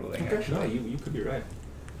 check that ruling, Okay. actually. No, you could be right.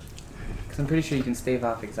 Because I'm pretty sure you can stave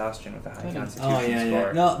off exhaustion with a high Constitution Oh, yeah, yeah.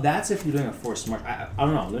 score. No, that's if you're doing a forced march. I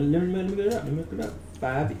don't know. Let me look it up.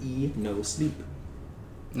 5E, no sleep.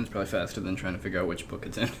 It's probably faster than trying to figure out which book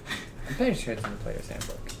it's in. I'm pretty sure it's in the player's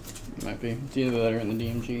handbook. Might be. It's either that or in the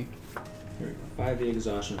DMG. Here we go. 5E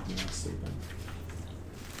exhaustion if you're not sleeping.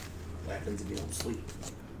 What happens if you don't sleep?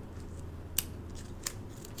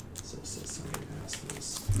 So it says somebody has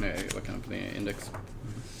this. Yeah, you're looking up the index.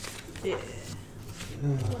 Yeah.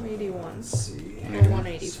 181. Let's see. Or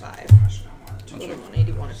 185. I'll Go to check.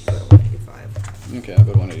 181 if you go to 185. Okay, I'll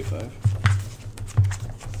go to 185.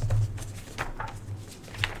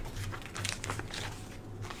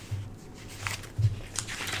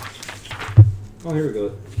 Oh, here we go.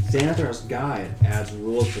 Xanathar's Guide adds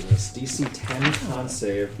rules for this. DC 10 con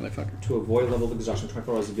save Motherfucker. to avoid level of exhaustion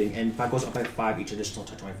 24 hours of being, and 5 goes up by 5 each additional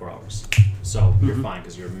to 24 hours. So you're fine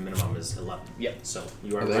because your minimum is 11. Yep. So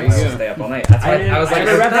you are Well, there right. you I go. will stay up all night. That's why I was like,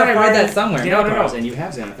 I read thought I read that somewhere. No, Xanathar's, and you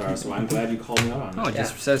have Xanathar, so I'm glad you called me out on Oh, it. it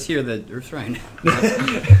just says here that Earth's right.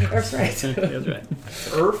 That's right. That's right.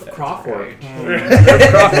 Earth Crawford.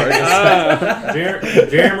 Crawford.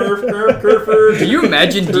 Jeremy Earth Crawford. Can you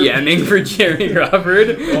imagine DMing for Jeremy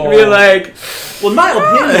Crawford? Oh. Be like, Well, in my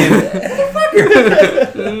opinion.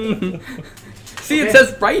 see, it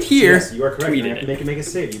says right here. Yes, you are correct. You Tweeted have to make a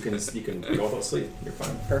save. You can go without sleep. You're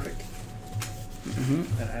fine. Perfect.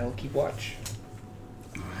 And I will keep watch.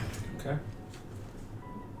 Okay.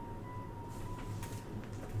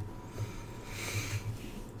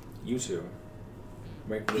 You two.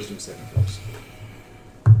 Make wisdom saving throws.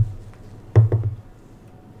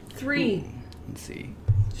 3. Let's see.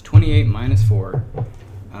 It's 28 minus 4.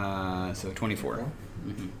 So 24.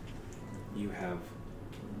 Mm-hmm. You have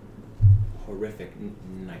horrific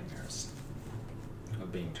nightmares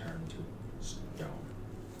of being turned to stone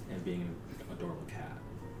and being an adorable cat.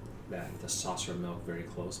 That with a saucer of milk very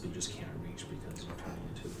close, but you just can't reach because you're turning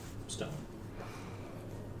into stone.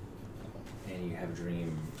 And you have a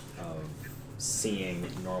dream of seeing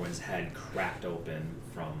Norwin's head cracked open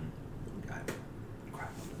from cracked open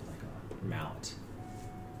like a mallet.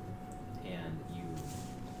 And you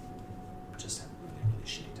just have a really, really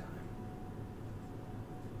shitty time.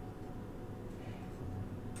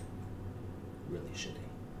 Really shitty.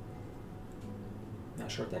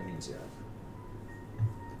 Not sure what that means yet.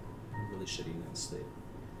 Really shitty night's sleep.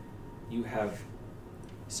 You have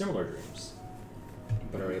similar dreams,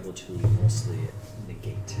 but are able to mostly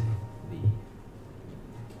negate the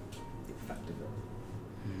effect of it.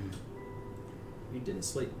 You didn't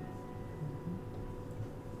sleep.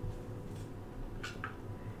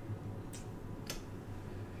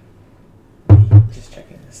 Just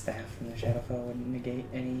checking the staff from the Shadowfell would negate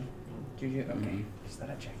any juju. Okay, Mhm. just thought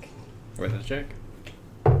I'd check. Worth a check.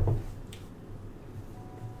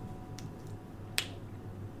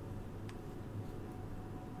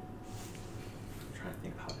 I'm trying to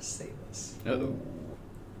think of how to say this. Uh-oh.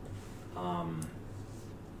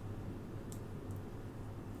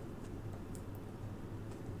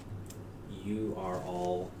 You are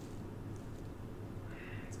all.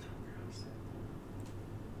 It's kind of weird how to say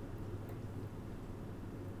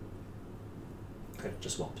it.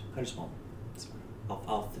 I just won't. It's fine.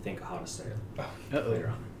 I'll have to think of how to say it Uh-oh. later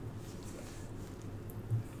on.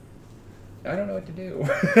 I don't know what to do.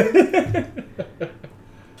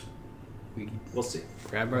 We We'll see.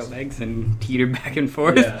 grab our legs and teeter back and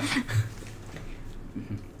forth. Yeah.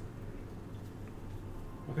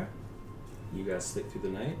 Okay. You guys sleep through the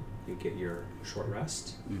night. You get your short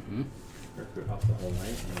rest. Mm-hmm. Recruit up the whole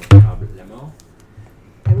night. No problemo.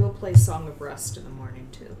 I will play Song of Rest in the morning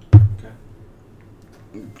too. Okay.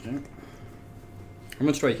 Okay. How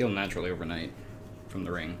much do I heal naturally overnight from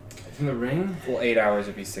the ring? From the ring. Well, 8 hours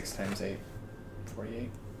would be 6 times 8. 48.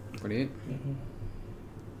 48? Mm-hmm.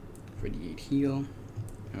 48 heal.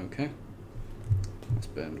 Okay.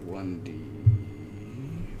 Spend 1d.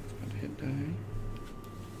 Hit die.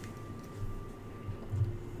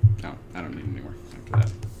 Oh, I don't need any more after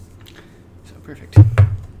that. So perfect.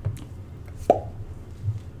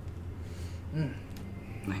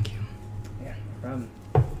 Thank you. Yeah, no problem.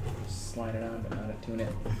 Just slide it on, but not attune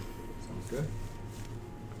it. Sounds good.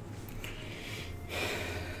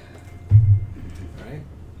 Alright.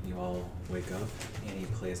 You all wake up. Annie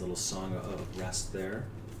plays a little song of rest there.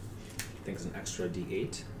 I think it's an extra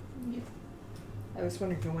D8. Yeah. I was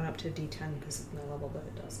wondering if it went up to D10 because of my level, but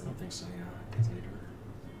it I doesn't. don't think so, yeah. It's later.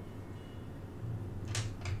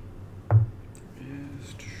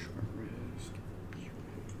 Rest, short rest.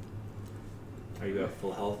 Are you at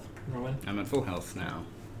full health, Norwin? I'm at full health now.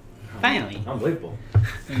 Finally. Unbelievable.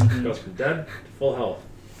 Goes from dead to full health.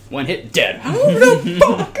 One hit, dead.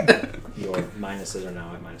 Your minuses are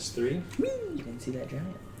now at -3. You didn't see that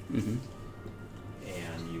giant? Mm-hmm.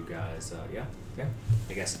 And you guys, yeah.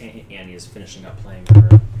 I guess Annie is finishing up playing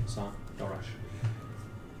her song. Don't rush.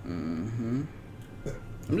 Mm-hmm.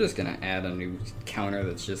 I'm just gonna add a new counter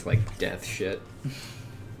that's just like death shit.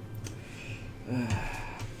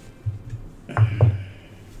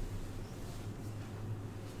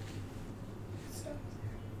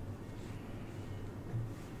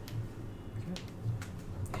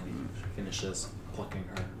 finishes plucking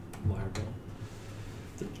her lyre bow,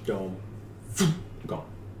 the dome gone,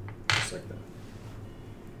 just like that.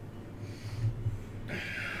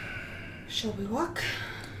 Shall we walk?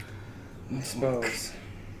 I suppose.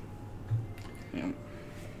 Yeah.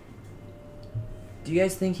 Do you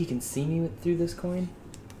guys think he can see me through this coin?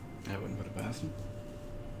 I wouldn't put it past him.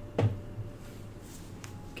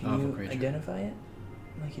 Can Powerful you creature. identify it?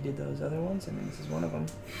 Like you did those other ones? I mean, this is one of them.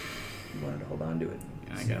 You wanted to hold on to it.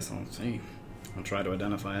 Yeah, I guess I'll see. I'll try to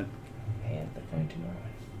identify it. Hand the coin to Norwin.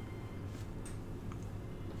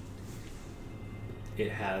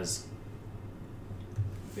 It has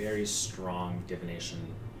very strong divination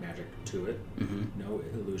magic to it. Mm-hmm. No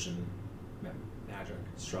illusion magic.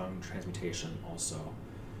 Strong transmutation also.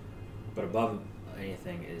 But above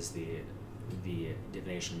anything is the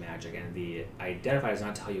divination magic, and the identify does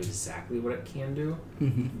not tell you exactly what it can do,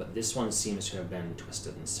 Mm-hmm. but this one seems to have been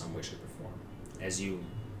twisted in some way, shape, or form. As you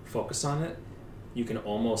focus on it, you can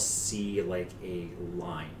almost see like a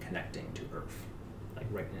line connecting to Earth, like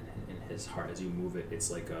right in his heart. As you move it,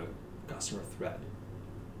 it's like a gossamer thread,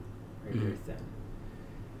 very thin.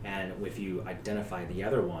 And if you identify the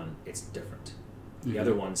other one, it's different. The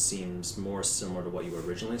other one seems more similar to what you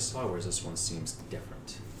originally saw, whereas this one seems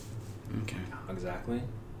different. Okay. How exactly?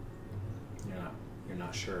 You're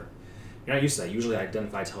not sure. You're not used to that. Usually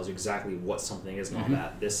identify tells you exactly what something is and all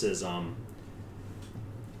that. This is I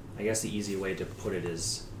guess the easy way to put it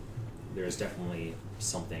is there's definitely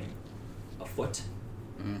something afoot,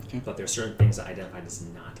 Okay. but there are certain things that identify does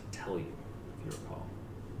not tell you, if you recall.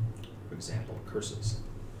 For example, curses.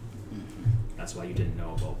 That's why you didn't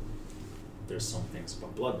know about. There's some things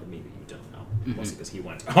about blood that maybe you don't know. Mostly because he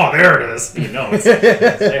went, oh, there it is. He knows.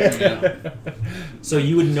 It's there. So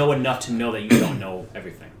you would know enough to know that you don't know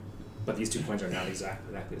everything. But these 2 coins are not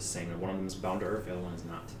exactly the same. And one of them is bound to Earth, the other one is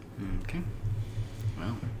not. Okay.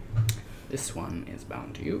 Well, this one is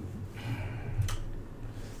bound to you.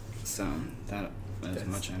 So, that, as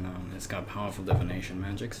much I know, it's got powerful divination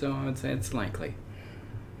magic, so I would say it's likely.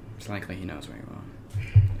 It's likely he knows where you are.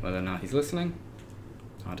 Whether or not he's listening,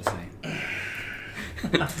 hard to say.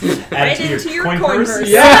 Right into your coin purse.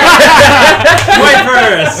 Coin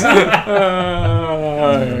purse!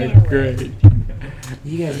 Great.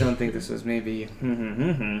 You guys don't think this was maybe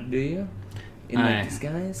do you? In like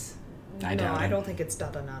disguise? I No, doubt I it. don't think it's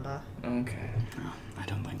Dada Nada. Okay. No, I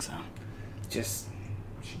don't think so. Just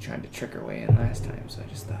she tried to trick her way in last time, so I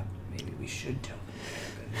just thought maybe we should tell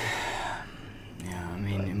them. Yeah, I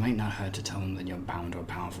mean, it might not hurt to tell him that you're bound to a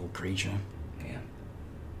powerful creature. Yeah.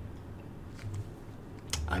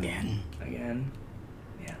 Again.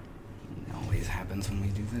 Yeah. It always happens when we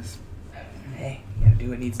do this. Hey, you gotta do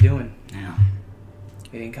what needs doing. Yeah.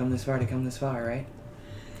 We didn't come this far to come this far, right?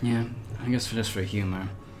 Yeah, I guess just for humor.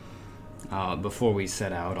 Before we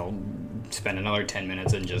set out, I'll spend another 10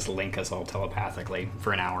 minutes and just link us all telepathically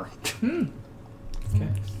for an hour. Okay.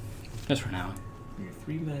 Just for an hour. You're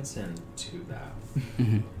 3 minutes into that.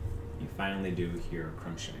 Mm-hmm. You finally do hear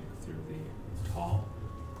crunching through the tall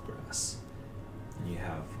grass. And you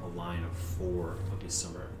have a line of 4 of these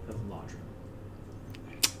summer Eladrin.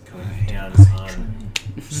 Coming hands on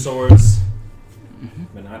swords,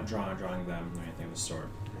 but not drawing them or anything with a sword.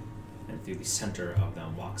 And through the center of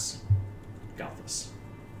them walks Galthus.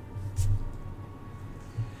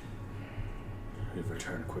 You've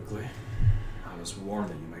returned quickly. I was warned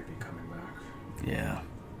that you might be coming back. Yeah,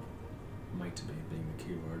 Might be being the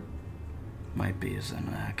key word. might be is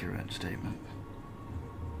an accurate statement.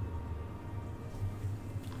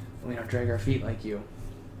 We don't drag our feet like you.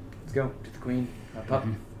 Let's go to the queen. Up, up.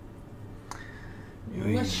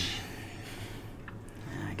 Yeah,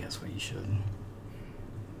 I guess we should.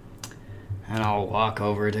 And I'll walk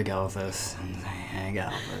over to Galthus and say, hey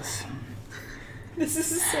Galthus. This is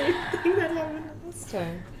the same thing that happened last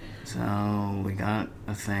time. So, we got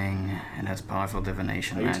a thing, it has powerful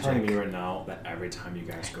divination Are you magic. telling me right now that every time you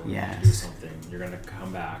guys go in to do Yes. something, you're going to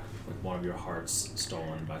come back with one of your hearts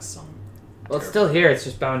stolen by some... Well, it's still here. It's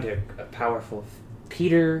just bound to a powerful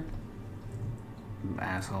Peter.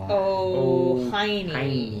 Asshole. Oh,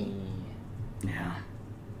 Heine. Yeah.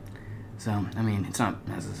 So, I mean, it's not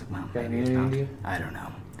as well. Got Maybe it's immunity bound. to you? I don't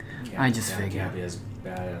know. Can't- I just can't figure. be as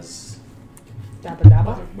bad as Dabba dabba.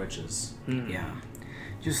 other witches. Yeah.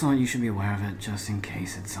 Just thought you should be aware of it, just in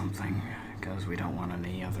case it's something, because we don't want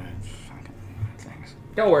any other fucking things.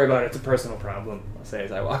 Don't worry about it. It's a personal problem. I'll say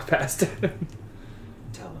as I walk past. Tell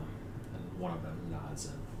them. And one of them nods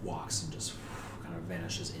and walks and just kind of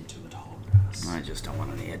vanishes into the tall grass. I just don't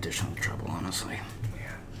want any additional trouble, honestly.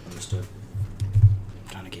 Yeah, understood. I'm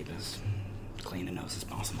trying to keep it as clean a nose as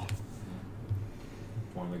possible.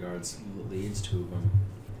 One of the guards leads, 2 of them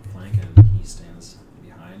flank, and he stands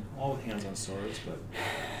behind, all with hands on swords, but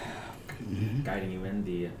guiding you in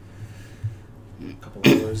the couple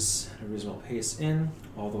hours at a reasonable pace in,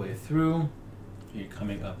 all the way through. You're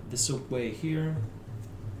coming up this way here,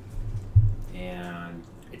 and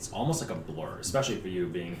it's almost like a blur, especially for you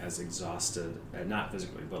being as exhausted, not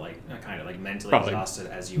physically, but like kind of like mentally exhausted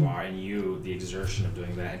as you are, and the exertion of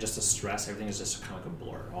doing that, and just the stress, everything is just kind of like a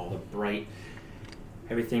blur. All the bright,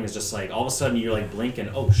 everything is just like, all of a sudden you're like blinking,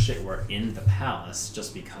 oh shit, we're in the palace,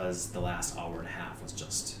 just because the last hour and a half was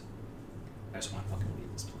just, I just want to fucking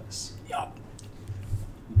leave this place. Yup.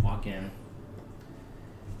 You walk in,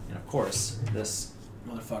 and of course, this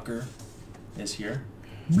motherfucker is here.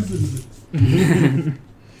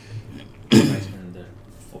 Right in the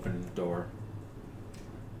open door.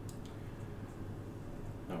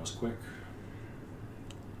 That was quick.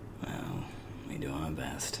 Well, we do our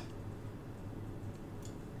best.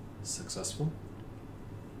 Successful.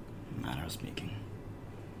 Matter of speaking.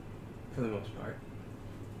 For the most part.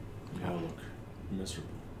 You all look miserable.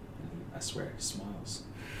 And I swear he smiles.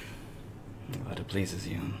 But it pleases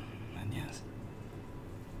you, then yes.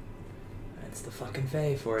 That's the fucking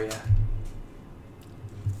Fae for you.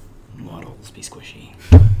 Models be squishy.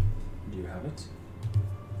 Do you have it?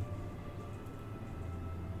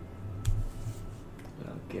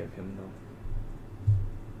 I'll give him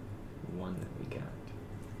the one that we got.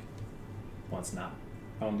 One's not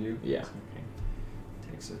found you? Yeah. Okay.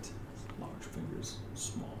 Takes it. Large fingers,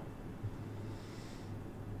 small.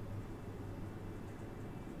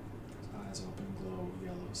 His eyes open, glow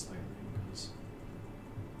yellow slightly, and goes,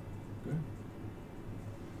 good.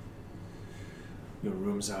 Your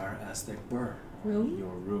rooms are as they were. Room?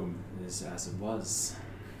 Your room is as it was.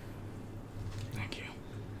 Thank you.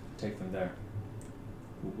 Take them there.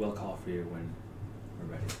 We'll call for you when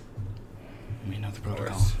we're ready. We know the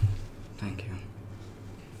protocol. course. Thank you.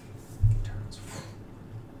 Turns.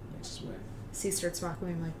 Makes his way. C starts walking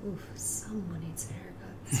away. I'm like, oof, someone needs a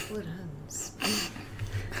haircut. Split ends.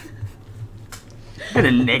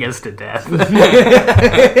 Gonna nig us to death.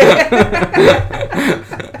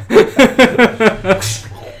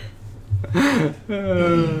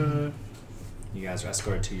 You guys are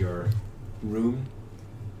escorted to your room,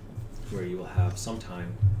 where you will have some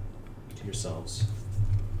time to yourselves.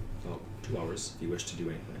 Well, 2 hours if you wish to do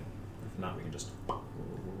anything. If not, we can just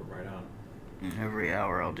right on. Every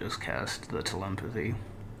hour I'll just cast the telepathy.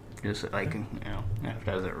 Just like, you know,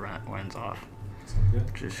 as it runs off. Sound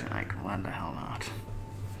good? Just like, why the hell not?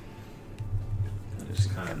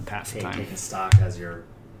 Just kind of pass the time. taking stock as your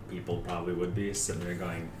people probably would be, sitting there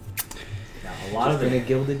going, yeah, a lot of in a the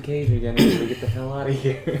gilded cage again. We get the hell out of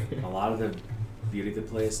here. a lot of the beauty of the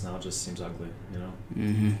place now just seems ugly, you know?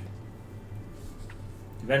 Mm-hmm.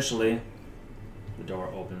 Eventually, the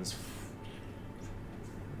door opens.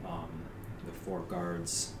 The 4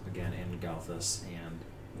 guards, again, and Galthus and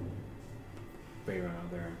Bayron are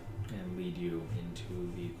there, and lead you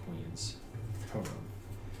into the Queen's throne room.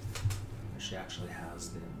 She actually has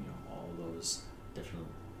all those different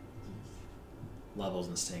levels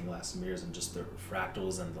and stained glass mirrors, and just the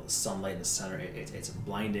fractals and the sunlight in the center. It's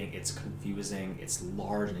blinding, it's confusing, it's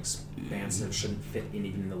large and expansive, shouldn't fit in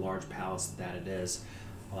even the large palace that it is.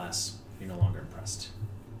 Alas, you're no longer impressed.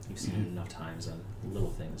 You've seen it enough times, and little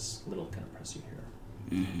things can impress you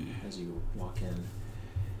here. As you walk in,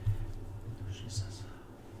 she says,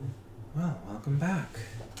 well, welcome back.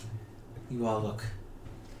 You all look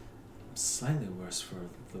slightly worse for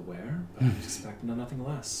the wear, but I expect nothing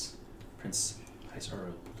less.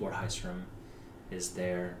 Lord Heistrom is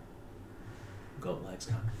there, goat legs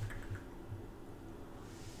gone.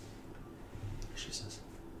 She says,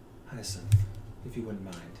 Hyacinth, if you wouldn't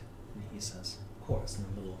mind. And he says, of course, and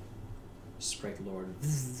the little sprite lord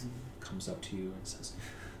comes up to you and says,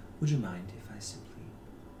 would you mind if I simply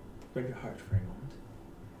read your heart for a moment?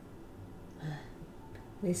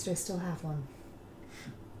 At least I still have one.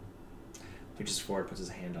 Reaches forward, puts his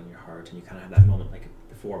hand on your heart, and you kind of have that moment like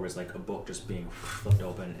before, where it's like a book just being flipped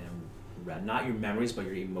open and read. Not your memories, but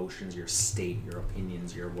your emotions, your state, your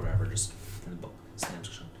opinions, your whatever, just in the book. Slams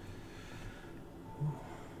shut. Ooh.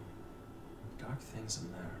 Dark things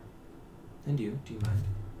in there. And you, do you mind?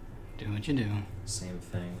 Do what you do. Same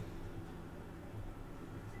thing.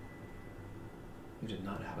 You did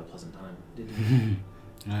not have a pleasant time, did you?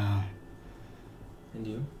 No. And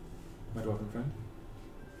you, my dwarven friend?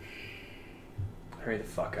 Hurry the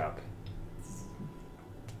fuck up.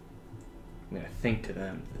 I'm gonna think to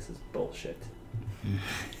them, this is bullshit.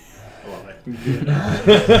 I love it.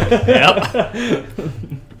 Yep.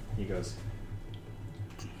 He goes.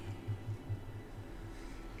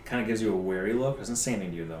 Kind of gives you a wary look. Doesn't say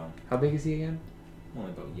anything to you though. How big is he again?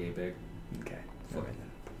 Only about yay big, Okay.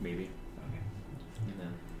 maybe. Okay. And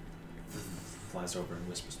then flies over and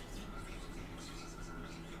whispers.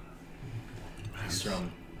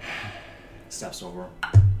 Strom steps over.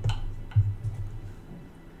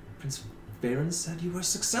 Prince Varen said you were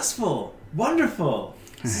successful. Wonderful.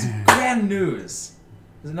 This is grand news.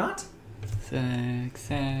 Is it not?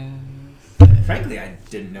 Success. Frankly, I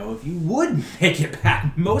didn't know if you would make it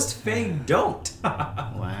back. Most Fae don't.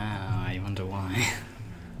 Wow, I wonder why.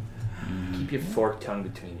 Keep your forked tongue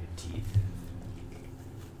between your teeth.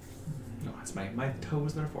 No, it's my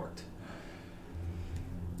toes that are forked.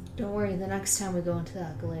 Don't worry, the next time we go into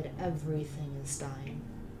that glade, everything is dying.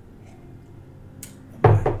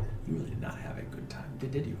 What? You really did not have a good time,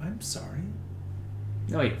 did you? I'm sorry.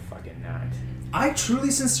 No, you're fucking not. I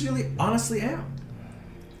truly, sincerely, honestly am.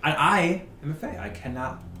 I am a Fae. I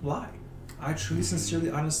cannot lie. I truly, sincerely,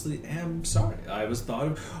 honestly am sorry. I was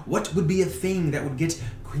thought, what would be a thing that would get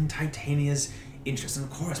Queen Titania's interest? And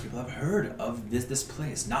of course, people have heard of this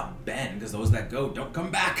place. Not Ben, because those that go don't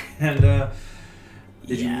come back. And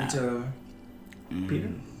did you meet Peter?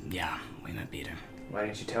 Yeah, we met Peter. Why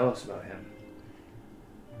didn't you tell us about him?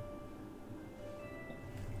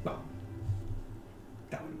 Well,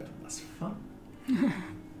 that would have been less fun.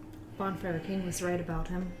 Bonfire King was right about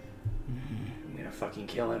him. I'm gonna fucking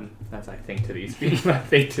kill him. That's I think to these people. I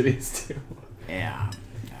think to these two. Yeah.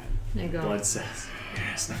 There you go. Blood says,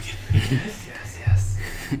 yes, no kidding. Yes.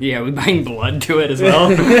 Yeah, we bind blood to it as well.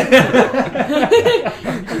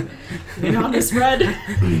 You're on this red.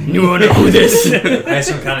 You wanna know this?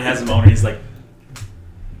 Iceman kind of has a moment. He's like,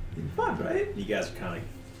 fun, right? You guys are kind of like,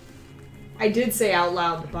 I did say out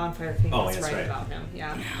loud the Bonfire King Oh, was that's right right. about him.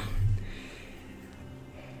 Yeah.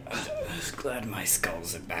 I'm just glad my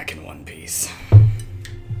skulls are back in one piece.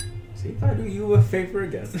 see if I do you a favor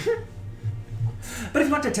again. But if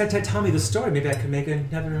you want to tell me the story, maybe I could make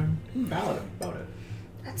another ballad about it.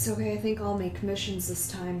 That's okay. I think I'll make missions this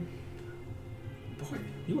time. Boy,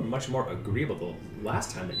 you were much more agreeable the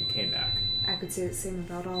last time that you came back. I could say the same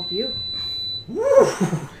about all of you. Woo!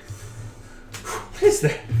 What is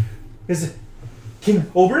that? Is it King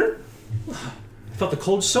Oberyn? I felt the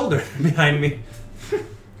cold shoulder behind me.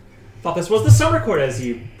 Thought this was the summer court as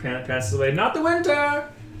he passes away, not the winter.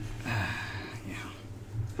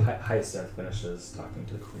 Hyacinth finishes talking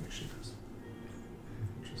to the queen. She goes,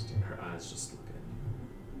 interesting. Her eyes just look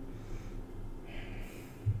at you.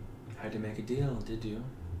 Had to make a deal, did you?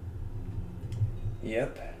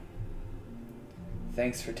 Yep.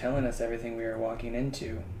 Thanks for telling us everything we were walking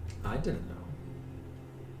into. I didn't know.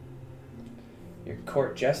 Your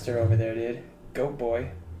court jester over there did. Goat boy.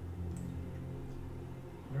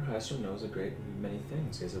 Lord Hystrom knows a great many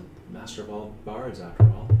things. He's a master of all bards, after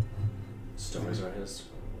all. Stories are his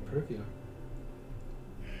purview.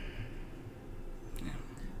 Yeah.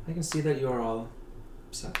 I can see that you are all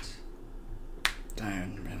upset.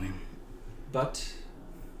 Tired, really. But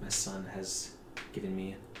my son has given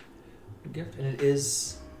me a gift, and it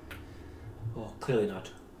is, well, clearly not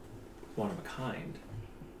one of a kind,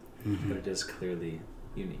 but it is clearly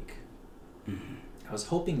unique. I was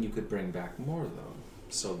hoping you could bring back more, though,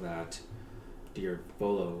 so that dear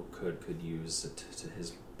Bolo could use it to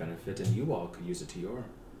his benefit, and you all could use it to your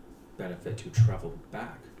benefit to travel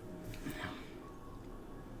back.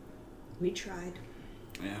 We tried.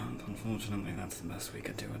 Yeah, unfortunately that's the best we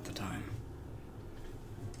could do at the time.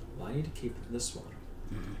 Well, I need to keep this one.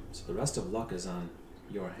 So the rest of luck is on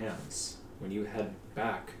your hands. When you head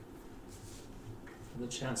back,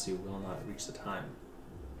 there's a chance you will not reach the time.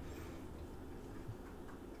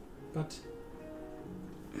 But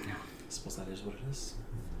I suppose that is what it is.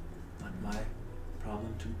 Not my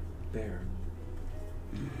problem to bear.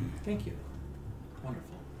 Thank you.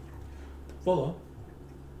 Wonderful. Volo,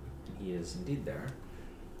 he is indeed there,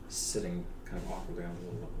 sitting kind of awkwardly on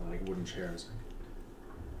the little, like wooden chairs.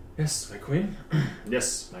 Yes, my queen.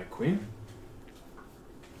 Yes, my queen.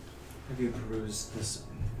 Have you perused this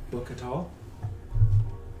book at all?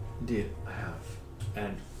 Indeed, I have.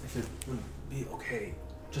 And if it would be okay,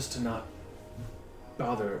 just to not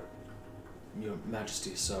bother your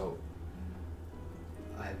majesty, so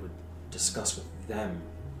I would discuss with them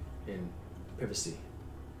in privacy,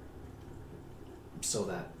 so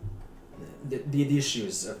that the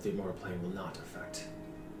issues of the immortal plane will not affect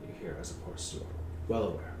you here, as of course you are well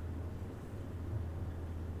aware.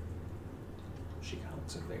 She kind of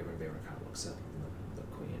looks at Vayra. Vayra kind of looks at the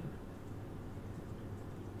queen.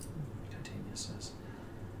 Titania says,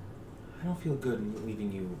 I don't feel good in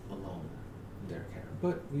leaving you alone in their care,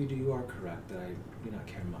 but you are correct that I do not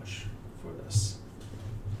care much for this.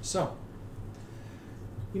 So,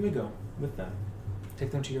 you may go with them. take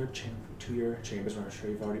them to your chambers where I'm sure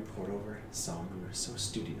you've already poured over some. You were so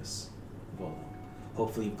studious. Well,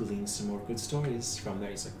 hopefully you've gleaned some more good stories from there.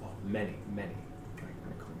 He's like, oh, many. Very,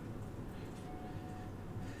 very cool.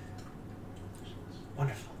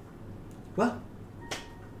 Wonderful. Well,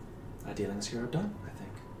 our dealings here are done, I think.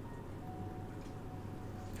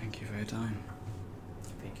 Thank you for your time.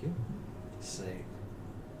 Thank you. This is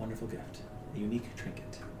a wonderful gift, a unique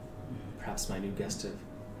trinket. Perhaps my new guest of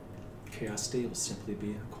curiosity will simply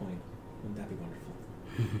be a coin. Wouldn't that be wonderful?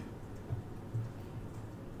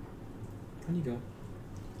 On you go.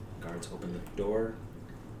 Guards open the door,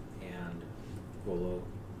 and Volo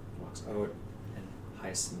walks out, and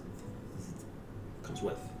Hyacinth comes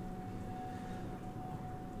with.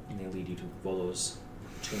 And they lead you to Volo's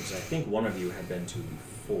chambers. I think one of you had been to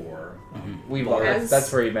before. We As-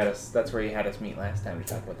 that's where he met us. That's where he had us meet last time we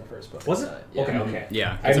talked about the first book. Was it? Yeah. Okay.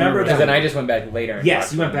 Yeah. I remember Because that. then I just went back later. And Yes,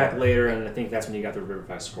 talked you to went him back more. later, and I think that's when you got the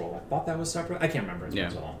Riverfire Scroll. I thought that was separate. I can't remember. It Yeah.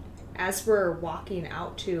 was all. As we're walking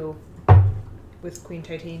out with Queen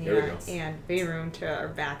There we Titania go. and Veyroon to our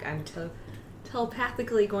back, I'm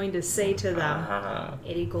telepathically going to say to them, Uh-huh.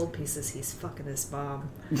 80 gold pieces, he's fucking his mom.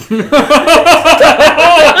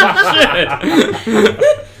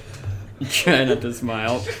 Try not to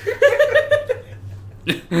smile.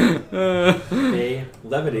 Hey,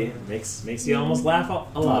 levity makes you almost laugh out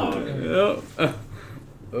aloud.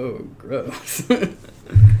 Oh, gross.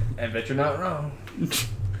 I bet you're not wrong.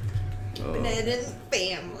 Benedict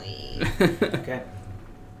family. Okay.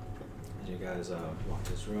 As you guys walk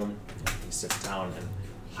to his room, he sits down, and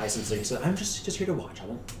Hyacinth says, "I'm just here to watch. I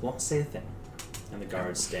won't say a thing." And the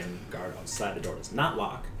guards stand guard outside. The door does not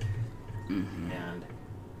lock. And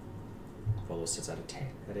Volo sits at a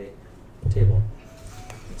table.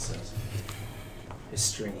 He says, his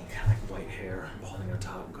stringy, kind of like white hair falling on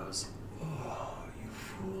top, and goes, "Oh, you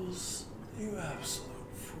fools! You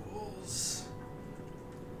absolute fools!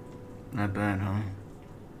 Not bad, huh?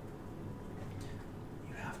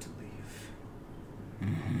 You have to leave.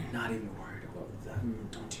 Not even worried about them.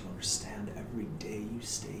 Don't you understand? Every day you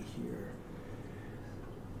stay here,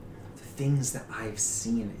 the things that I've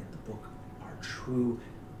seen in the book are true.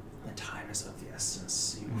 The time is of the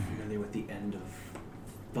essence. You're familiar with the end of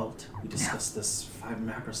Belt. We discussed this 5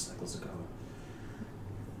 macrocycles ago.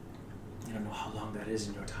 I don't know how long that is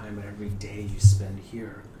in your time, but every day you spend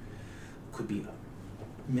here could be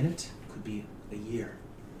a minute, could be a year.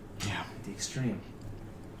 Yeah. At the extreme.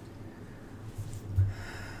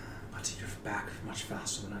 But you're back much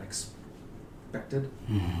faster than I expected.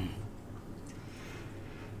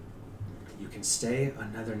 You can stay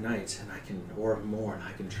another night, or more, and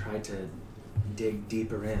I can try to dig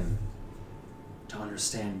deeper in to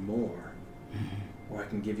understand more. Or I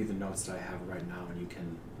can give you the notes that I have right now, and you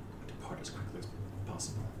can depart as quickly as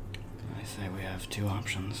possible. I say we have 2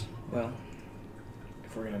 options. Well,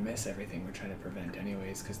 if we're gonna miss everything we're trying to prevent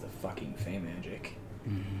anyways because the fucking Fey magic,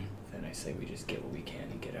 then I say we just get what we can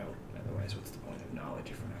and get out. Otherwise, what's the point of knowledge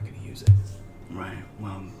if we're not gonna use it? Right.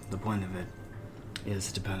 Well, the point of it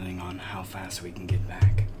is depending on how fast we can get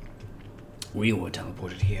back. We were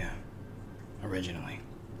teleported here originally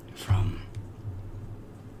from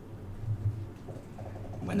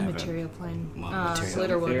whenever. Material plane. Well, material.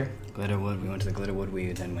 Glitterwood. Fear? Glitterwood. We went to the Glitterwood.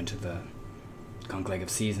 We then went to the Conclave of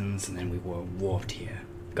Seasons, and then we were warped here.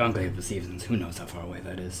 Conclave of Seasons. Who knows how far away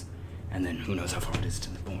that is? And then who knows how far it is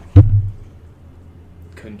to the portal.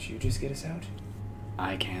 Couldn't you just get us out?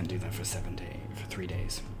 I can't do that for 3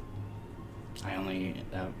 days.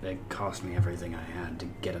 It cost me everything I had to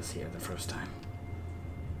get us here the first time.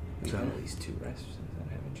 We've So- had at least 2 rests since then,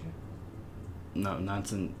 haven't you? No, not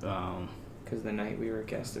since. Because the night we were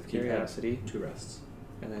guest of You've had curiosity, 2 rests.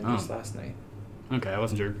 and then Oh. just last night. Okay, I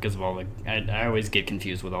wasn't sure because of all the. I always get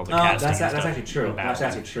confused with all the Oh, casting. that's and stuff actually true. in That's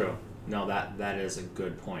battle. actually true. No, that is a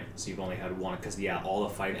good point. So you've only had 1, because all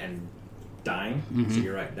the fight and dying. So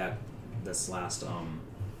you're right. This last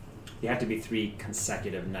you have to be 3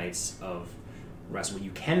 consecutive nights of rest where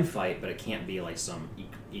you can fight, but it can't be like some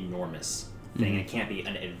enormous thing. It can't be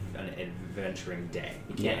an adventuring day.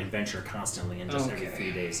 You can't Yeah. adventure constantly and just every Okay.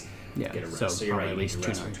 3 days Yeah, get a rest. so So you're right. probably You at need least to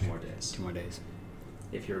rest for 2 more 2 days 2 more days.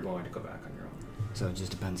 if you're going to go back on your own. So it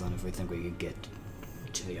just depends on if we think we could get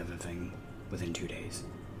to the other thing within 2 days.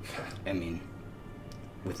 I mean,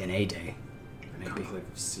 within a day, maybe. Conclave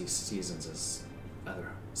of Seasons is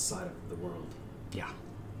other side of the world. Yeah.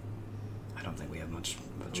 I don't think we have much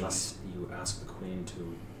of a choice. Unless you ask the Queen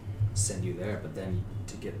to send you there, but then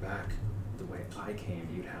to get back the way I came,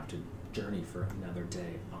 you'd have to journey for another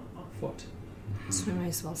day on foot. So we might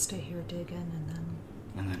as well stay here, dig in, and then.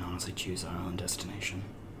 And then honestly choose our own destination.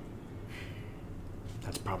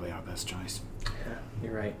 That's probably our best choice. Yeah,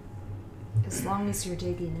 you're right. As long as you're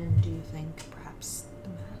digging in, do you think perhaps the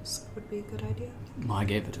mask would be a good idea? Well, I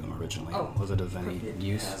gave it to him originally. Oh. Was it of any It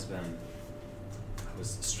use? has been. I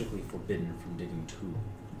was strictly forbidden from digging too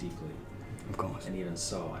deeply. Of course. And even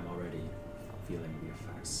so, I'm already feeling the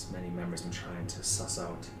effects. Many members I'm trying to suss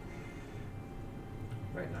out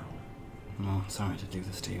right now. Well, sorry to do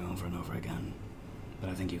this to you over and over again, but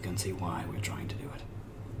I think you can see why we're trying to do it.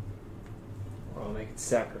 We're all making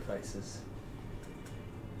sacrifices.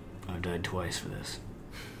 I've died twice for this.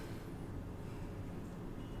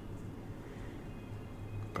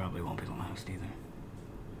 Probably won't be the last either.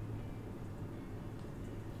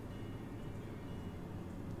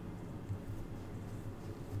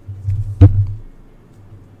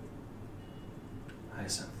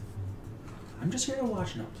 Hyacinth, I'm just here to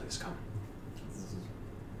watch. No, please come.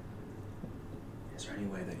 Is there any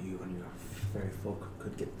way that you and your fairy folk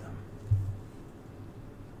could get them?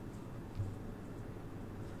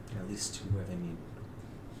 At least to where they need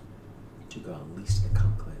to go, at least the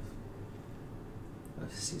conclave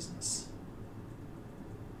of seasons.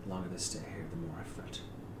 The longer they stay here, the more effort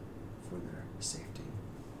for their safety.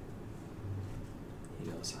 He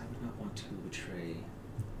goes, I would not want to betray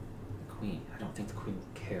the Queen. I don't think the Queen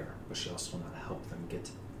will care, but she also will not help them get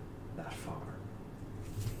that far.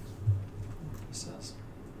 He says,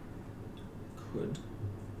 could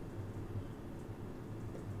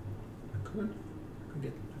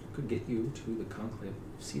get you to the conclave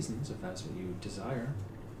of seasons if that's what you desire.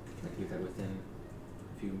 I can do that within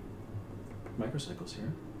a few microcycles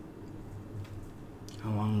here.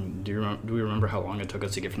 How long do we remember how long it took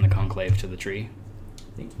us to get from the conclave to the tree?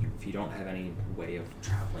 I think if you don't have any way of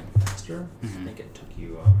traveling faster, I think it took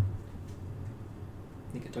you.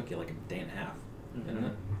 Like a day and a half, didn't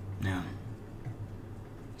it? Yeah.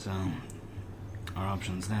 So, our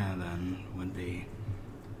options there then would be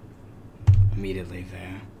immediately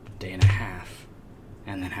there, day and a half,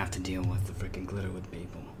 and then have to deal with the freaking Glitterwood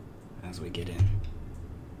people as we get in.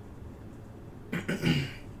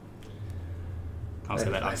 I'll say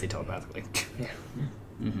that obviously telepathically. Yeah.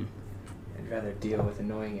 Mm-hmm. I'd rather deal with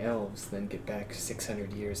annoying elves than get back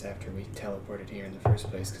 600 years after we teleported here in the first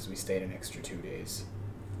place because we stayed an extra 2 days.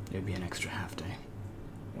 It'd be an extra half day.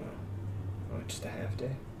 Well, just a half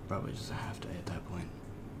day? Probably just a half day at that point.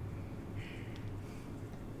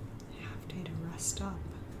 Half day to rest up.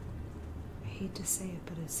 I hate to say it,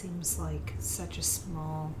 but it seems like such a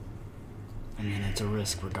small... I mean, it's a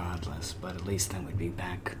risk regardless, but at least then we'd be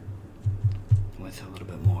back with a little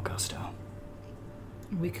bit more gusto.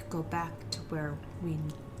 We could go back to where we...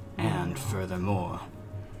 And furthermore,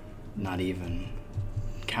 not even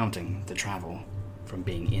counting the travel from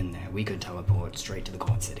being in there, we could teleport straight to the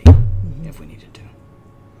court city if we needed to.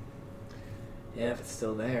 Yeah, if it's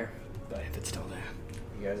still there. But if it's still there.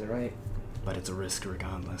 You guys are right. But it's a risk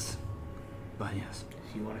regardless. But yes.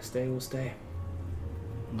 If you want to stay, we'll stay.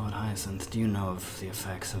 Lord Hyacinth, do you know of the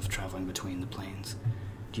effects of traveling between the planes?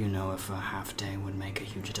 Do you know if a half day would make a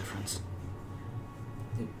huge difference?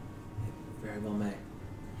 It very well may.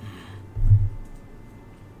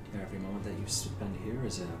 Every moment that you spend here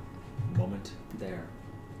is a moment there.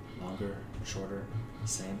 Longer, shorter,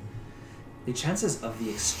 same. The chances of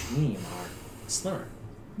the extreme are slimmer.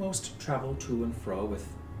 Most travel to and fro with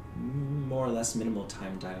more or less minimal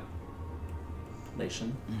time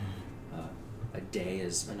dilation. A day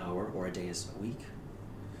is an hour, or a day is a week.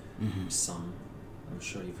 Some, I'm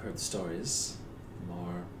sure you've heard the stories,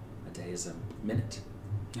 more a day is a minute,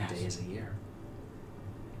 Yes. a day is a year.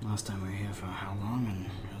 Last time we were here for how long? And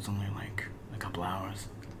it was only like a couple hours.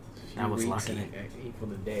 Few That was weeks lucky. and it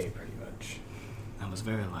equaled a day, pretty much. That was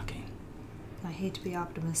very lucky. I hate to be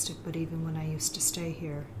optimistic, but even when I used to stay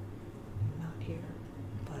here, not here,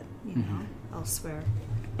 but, you know, elsewhere,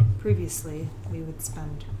 previously, we would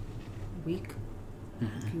spend a week,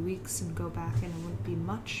 a few weeks, and go back, and it wouldn't be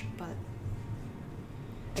much, but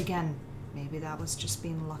again, maybe that was just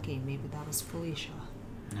being lucky. Maybe that was Felicia.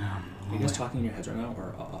 Yeah. Are you guys talking in your heads right now,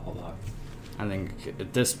 or out loud? I think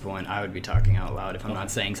at this point I would be talking out loud if I'm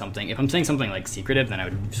not saying something. If I'm saying something like secretive, then I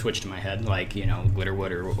would switch to my head, like, you know,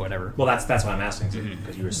 Glitterwood or whatever. Well, that's why I'm asking,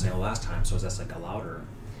 because you were saying last time, so is that like a louder?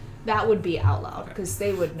 That would be out loud, Okay. because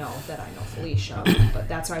they would know that I know Felicia, but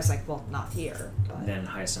that's why I was like, well, not here. But Then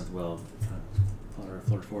Hyacinth will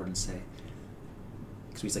float forward and say,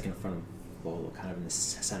 because he's like in front of Volo, kind of in the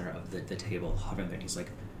center of the table, hovering there, and he's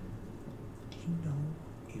like, do you know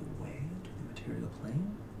a way to the material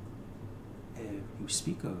plane? You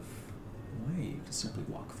speak of a way to simply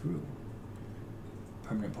walk through.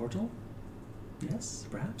 Permanent portal? Yes,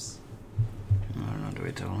 perhaps? I don't know, do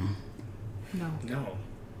we tell him? no. No.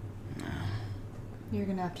 No. You're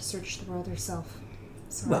gonna have to search the world yourself.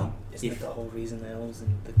 Sorry. Well, Isn't if that the whole reason the elves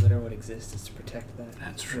and the glitter would exist is to protect that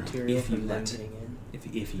That's true. material If you from them let- getting in?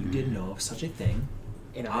 if you did know of such a thing,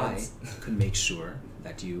 In a I sense. could make sure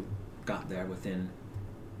that you got there within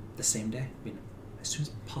the same day. I mean, as soon as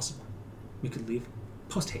possible. We could leave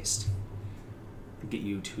post haste. We'd get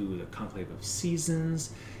you to the Conclave of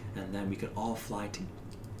Seasons, and then we could all fly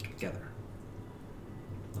together.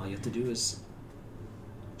 All you have to do is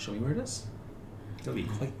show me where it is. It'll be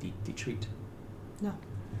quite the treat. No.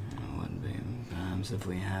 It would be. Perhaps if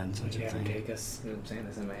we had such Would you a ever thing. take us? I'm saying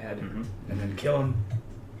this in my head, Mhm. and then kill him.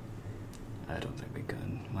 I don't think we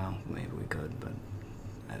could. Well, maybe we could, but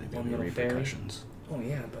I think there'd One be little fairy? repercussions. Oh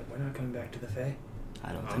yeah, but we're not coming back to the Fae.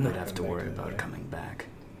 I don't I'm think not we'd have to coming back worry to the about Fae. coming back.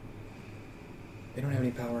 They don't have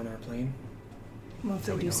any power in our plane. What if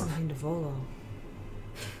That they we do know of. something to Volo?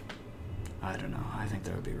 I don't know. I think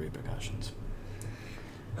there would be repercussions.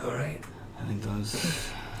 All right. I think those.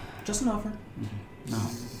 Just an offer. No,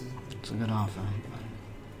 it's a good offer.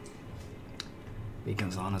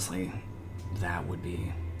 Because honestly, that would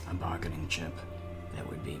be a bargaining chip that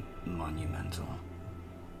would be monumental.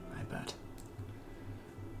 I bet.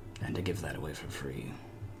 And to give that away for free,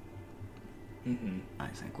 Mm-hmm. I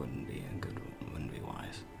think wouldn't be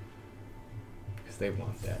wise. Because they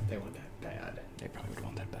want that. They want that bad. They probably would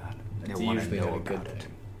want that bad. It's They want to usually know not a good about it.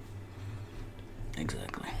 thing.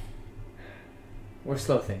 Exactly. We're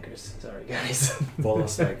slow thinkers. Sorry, guys.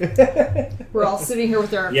 Volus, like, We're all sitting here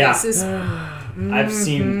with our Yeah. faces. I've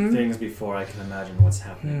seen things before. I can imagine what's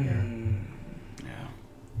happening here. Yeah.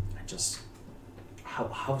 I just,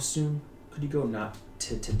 how soon could you go? Not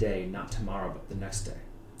today, not tomorrow, but the next day.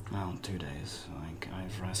 Well, 2 days. Like,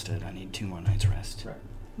 I've rested. I need 2 more nights rest. Right.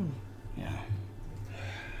 Yeah.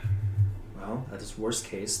 Well, that is worst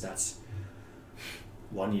case. That's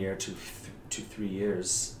 1 year to 3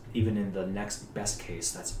 years. Even in the next best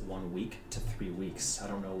case, that's 1 week to 3 weeks. I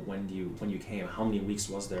don't know when you came. How many weeks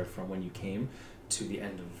was there from when you came to the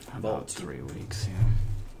end of About Vault? 3 weeks, yeah.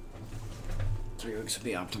 3 weeks would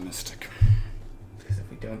be optimistic. Because if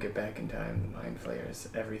we don't get back in time, the Mind Flayers,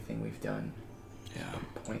 everything we've done, Yeah.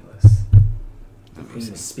 pointless.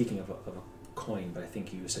 Speaking of a coin, but I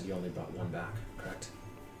think you said you only brought one back, correct?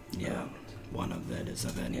 Yeah. One of that is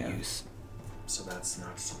of any Yeah. use. So that's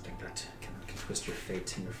not something that can twist your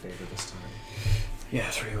fate in your favor this time. Yeah,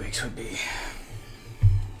 3 weeks would be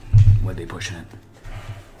pushing it.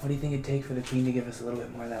 What do you think it'd take for the Queen to give us a little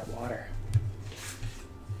bit more of that water?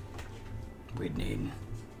 We'd need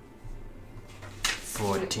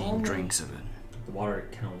 14 only- drinks of it. The water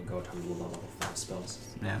can only go to level 5 spells.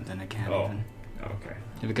 Yeah, then it can't Oh. even. Okay.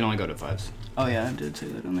 If it can only go to 5s. Oh yeah, I did say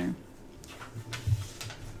that on there.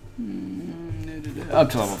 Up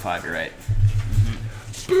to level 5, you're right.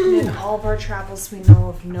 In all of our travels, we know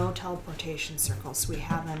of no teleportation circles. We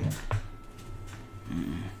haven't.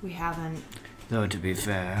 Though to be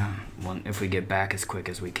fair, if we get back as quick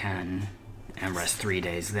as we can and rest 3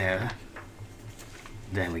 days there,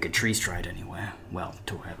 then we could tree stride anywhere. Well,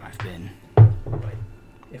 to wherever I've been. But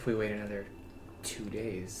if we wait another 2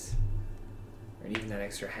 days, or even that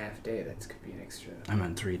extra half day, that could be an extra. I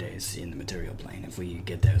meant 3 days in the material plane. If we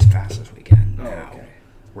get there as fast as we can, Oh, now okay.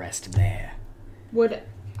 rest there. Would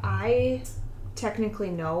I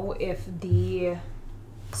technically know if the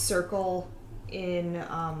circle in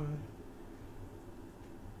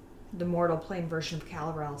the mortal plane version of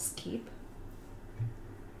Calorel's Keep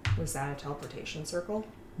was that a teleportation circle?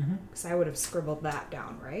 Mm-hmm. Because I would have scribbled that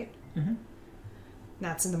down, right? Mm-hmm.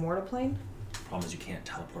 That's in the mortal plane. Problem is you can't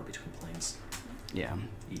teleport between planes. Yeah,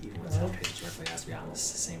 Even with teleportation circle, it has to be on the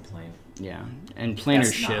same plane. yeah. And planar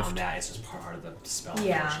That's not on shift. that, it's just part of the spell.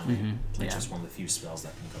 Yeah. Unfortunately. Mhm, It's yeah. just one of the few spells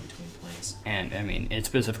that can go between planes. And I mean, it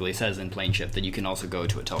specifically says in plane shift that you can also go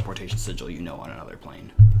to a teleportation sigil on another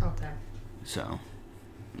plane. Okay. So,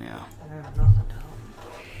 yeah, I have nothing to help.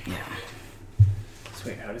 yeah. So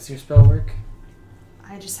wait, how does your spell work?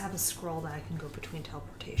 I just have a scroll that I can go between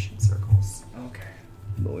teleportation circles, Okay.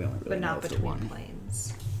 But we only really but know not of the between one.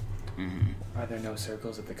 planes. Mm-hmm. Are there no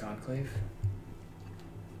circles at the Conclave?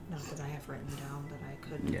 Not that I have written down, but I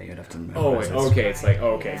could. Yeah, you'd have to. Oh, memorize wait, this. okay. It's like,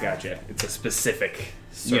 okay, Yeah. gotcha. It's a specific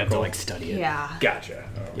circle. You have to like study it. Yeah. Gotcha.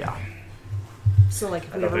 Oh. Yeah. So, like,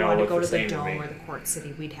 if I we thought ever they all want to looked go the to the same to dome me. or the court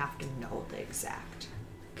city, we'd have to know the exact.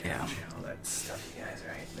 Yeah. Gotcha. All that stuff, you guys,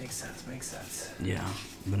 right? Makes sense. Makes sense. Yeah,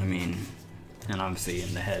 but I mean, and obviously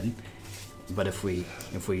in the head. But if we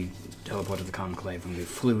teleported to the Conclave and we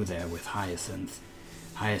flew there with Hyacinth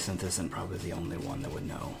isn't probably the only one that would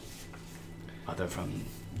know. Other from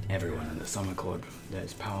everyone in the Summer Court that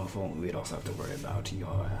is powerful, we'd also have to worry about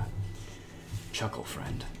your Chuckle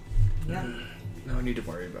friend. Yeah. No need to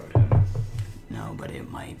worry about him. No, but it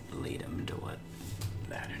might lead him to what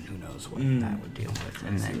that, and who knows what that would deal with.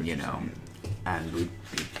 And then, and we'd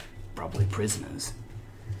be probably prisoners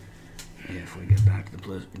if we get back to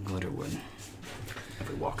the Glitterwood. If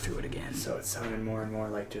we walk through it again. So it's sounding more and more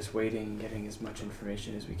like just waiting, getting as much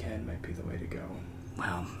information as we can might be the way to go.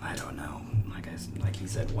 Well, I don't know. Like he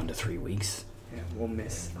said, 1 to 3 weeks. Yeah, we'll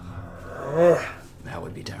miss. That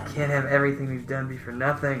would be terrible. Can't have everything we've done be for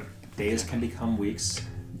nothing. Days can become weeks,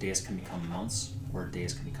 days can become months, or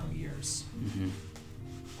days can become years. Mm-hmm.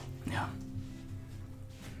 Yeah.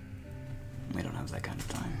 We don't have that kind of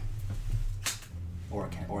time. Or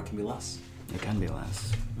it can be less. It can be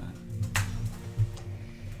less, but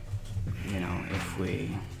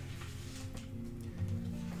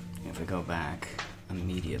if we go back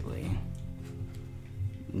immediately,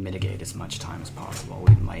 mitigate as much time as possible,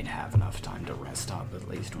 we might have enough time to rest up at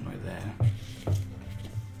least when we're there.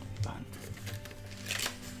 But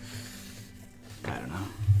I don't know.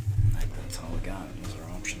 That's all we got. Those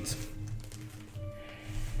are options.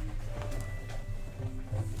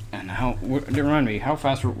 And remind me, how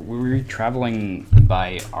fast were we traveling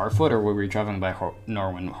by our foot, or were we traveling by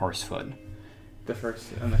Norwin horsefoot? The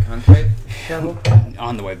first on the conclave travel?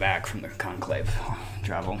 On the way back from the conclave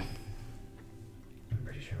travel. I'm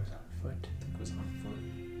pretty sure it was on foot. It was on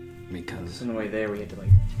foot. Because on the way there we had to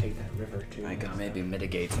take that river too. I could maybe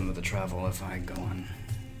mitigate some of the travel if I go on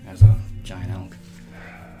as a giant elk.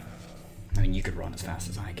 I mean, you could run as fast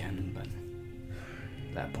as I can, but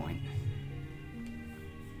at that point,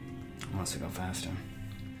 I want to go faster.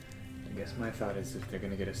 I guess my thought is if they're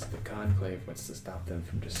going to get us to the conclave, what's to stop them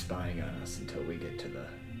from just spying on us until we get to the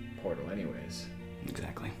portal anyways?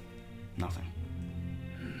 Exactly. Nothing.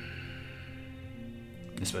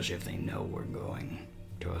 Especially if they know we're going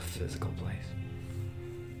to a physical place.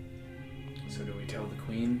 So do we tell the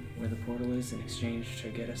queen where the portal is in exchange to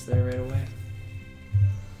get us there right away?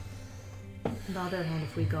 On the other hand,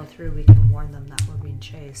 if we go through, we can warn them that we're being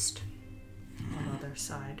chased on the other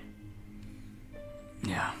side.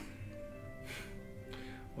 Yeah.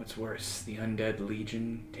 What's worse, the undead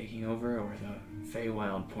legion taking over or the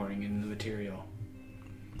Feywild pouring in the material?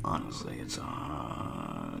 Honestly, it's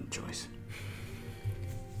a choice.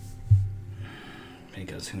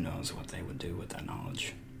 Because who knows what they would do with that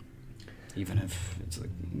knowledge. Even if it's the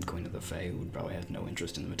Queen of the Fae, who probably has no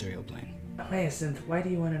interest in the material plane. Hyacinth, why do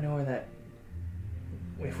you want to know where that...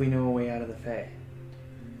 if we know a way out of the Fae?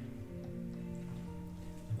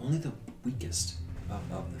 Only the weakest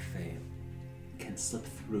of the Fae can slip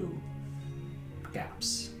through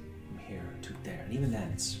gaps from here to there. And even then,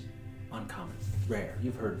 it's uncommon, rare.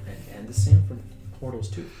 You've heard, and the same for portals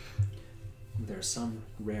too. There are some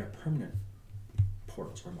rare permanent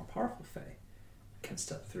portals where more powerful Fae can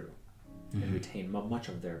step through and retain much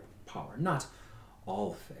of their power. Not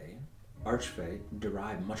all Fae. Archfae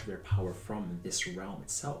derive much of their power from this realm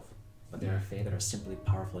itself, but there are Fae that are simply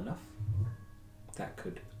powerful enough that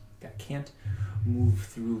can't move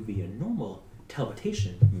through via normal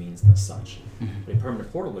teleportation means and such. But a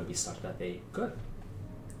permanent portal would be such that they could.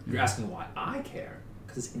 You're asking why I care?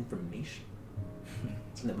 Because it's information.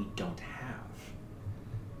 Something that we don't have.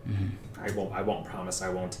 I won't promise I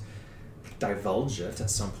won't divulge it at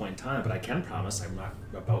some point in time, but I can promise I'm not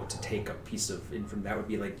about to take a piece of information. That would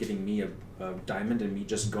be like giving me a diamond and me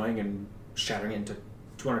just going and shattering it into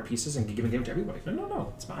 200 pieces and giving it to everybody.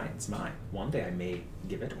 No, it's mine. One day I may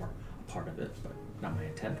give it, or a part of it, but not my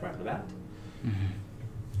intent right after that.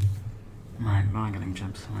 Right, bargaining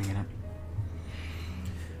chips, I get it.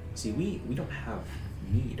 See, we don't have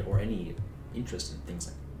need or any interest in things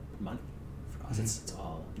like money. For us, it's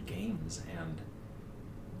all games and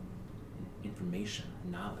information,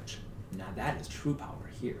 knowledge. Now that is true power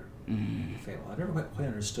here. Fail. I've never quite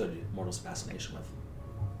understood mortals' fascination with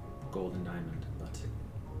gold and diamond, but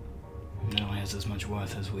it only has as much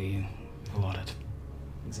worth as we allot it.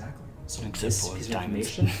 Exactly. So Except this for piece of diamonds.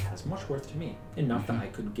 information has much worth to me. Enough that I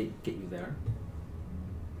could get you there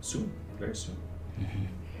soon, very soon.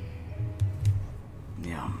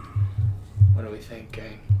 Yeah. What do we think,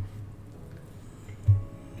 gang?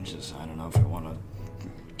 It's just, I don't know if I want to...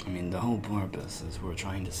 I mean, the whole purpose is we're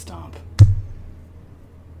trying to stop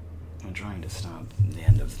the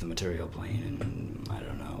end of the material plane, and I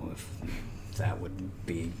don't know if that would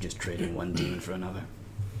be just trading one demon for another.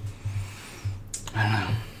 I don't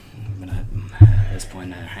know. But at this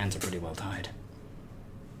point, our hands are pretty well tied.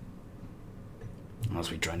 Unless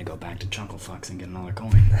we're trying to go back to Chucklefucks and get another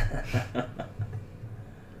coin.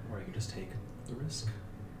 Or you could just take the risk,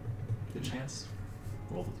 the chance,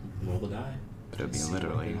 roll the die. But it would be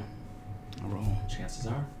literally a roll. Chances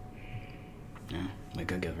are. Yeah, we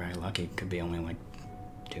could get very lucky. Could be only like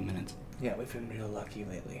 2 minutes. Yeah, we've been real lucky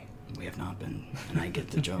lately. We have not been, and I get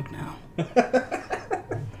the joke now.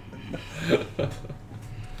 I'm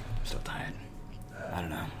still tired. I don't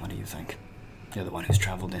know. What do you think? You're the one who's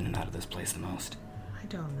traveled in and out of this place the most. I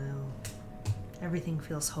don't know. Everything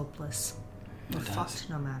feels hopeless. We're It does. fucked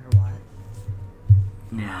no matter what.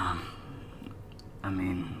 Yeah. I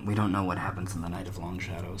mean, we don't know what happens in the Night of Long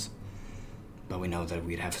Shadows. But we know that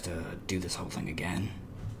we'd have to do this whole thing again.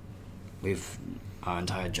 Our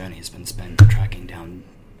entire journey has been spent tracking down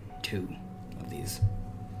 2 of these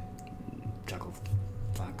juggle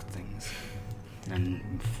fuck things. And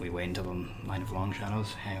if we wait until the Night of Long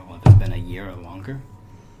Shadows, hell, if it's been a year or longer,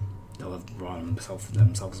 they'll have brought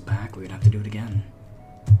themselves back. We would have to do it again.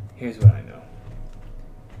 Here's what I know.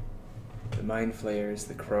 The Mind Flayers,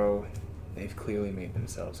 the Crow, they've clearly made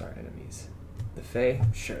themselves our enemies. The Fae,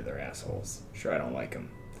 sure, they're assholes. Sure, I don't like them.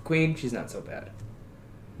 The Queen, she's not so bad.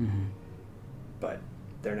 Mm-hmm. But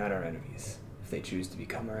they're not our enemies. If they choose to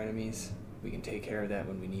become our enemies, we can take care of that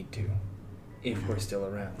when we need to. If we're still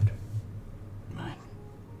around. Right.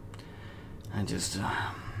 I just,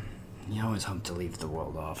 you always hope to leave the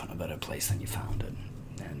world off in a better place than you found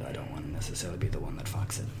it. And I don't want to necessarily be the one that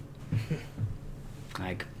fucks it.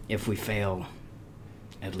 Like, if we fail,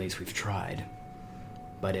 at least we've tried.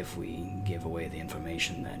 But if we give away the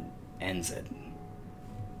information that ends it,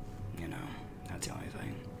 you know, that's the only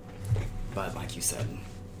thing. But like you said,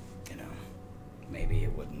 you know, maybe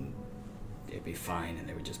it'd be fine and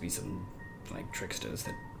there would just be some, like, tricksters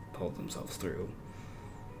that pulled themselves through.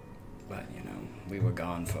 But, you know, we were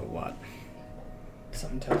gone for what?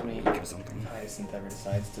 Something tells me A week or something. if Hyacinth ever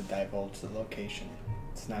decides to divulge the location,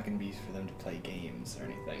 it's not going to be for them to play games or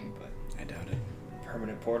anything, but I doubt it.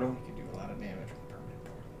 permanent portal, you can do a lot of damage with a permanent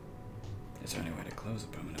portal. Is there any way to close a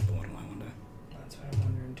permanent portal, I wonder? That's what I'm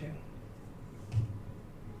wondering too.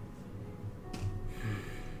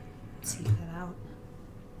 Seek that out.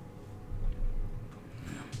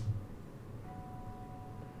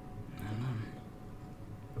 I don't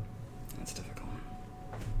know. That's difficult.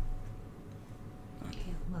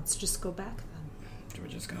 Okay, let's just go back then. Should we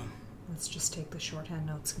just go? Let's just take the shorthand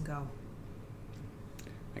notes and go.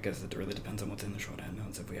 I guess it really depends on what's in the shorthand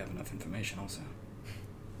notes, if we have enough information also.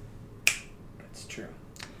 That's true.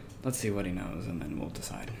 Let's see what he knows, and then we'll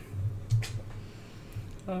decide.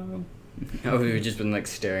 Oh, we've just been, like,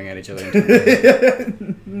 staring at each other.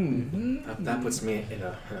 That puts me in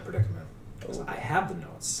a predicament. Because I have the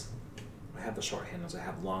notes. I have the shorthand notes. I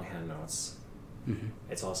have longhand notes. Mm-hmm.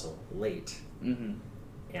 It's also late. Mm-hmm.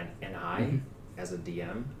 And I, as a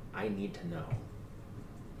DM, I need to know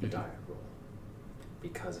the Mhm. diet rule.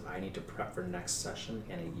 Because if I need to prep for next session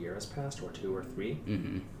and a year has passed, or 2 or 3,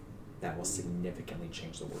 Mm-hmm. that will significantly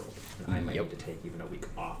change the world. And I might Yep. need to take even a week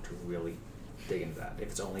off to really dig into that. If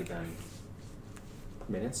it's only been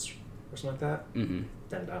minutes or something like that, Mm-hmm.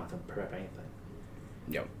 then I don't have to prep anything.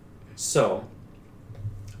 Yep. So,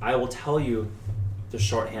 I will tell you the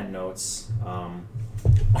shorthand notes. I'll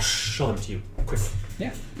show them to you quickly.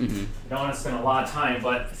 Yeah. Mm-hmm. I don't want to spend a lot of time,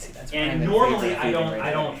 but See, that's and my normally favorite I don't feeling right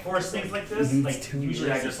I don't now. force things like this. Mhm. Like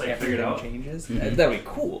usually I just like figure it Everything out. changes. Mhm. That'd be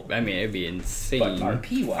cool. I mean, it'd be insane. But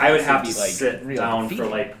RP wise, I would have to it'd be, like, sit real down for defeating.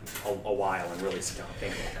 like a while and really sit down and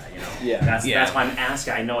think about that. You know. Yeah. That's Yeah. why I'm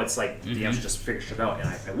asking. I know it's like Mhm. DMs should just figure shit out, and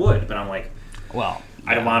I would, but I'm like, Well,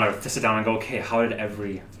 I don't want to sit down and go, okay, how did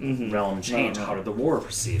every Mhm. realm change? No. How did the war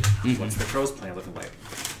proceed? Mhm. What's the crow's plan looking like?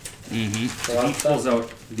 mm-hmm. So he pulls out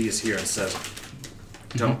these here and says,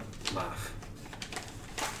 "Don't laugh.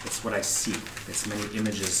 It's what I see. It's many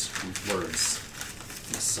images and words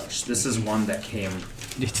and such. This is one that came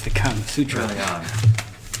It's the Kama Sutra. early on.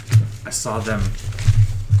 I saw them.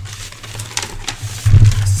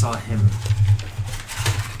 I saw him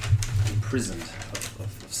imprisoned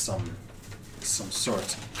of some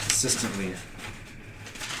sort consistently.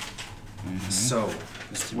 So,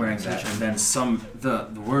 wearing that, and then the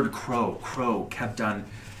word crow kept on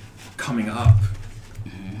coming up.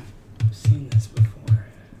 I've seen this before.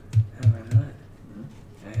 Have I not?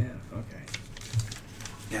 I have. Okay.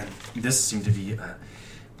 And this seemed to be an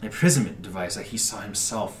imprisonment device. Like he saw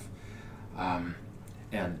himself, and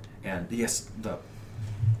yes, the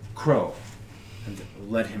crow, and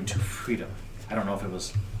led him to freedom. I don't know if it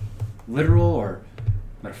was literal or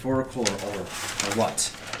metaphorical or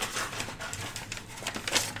what.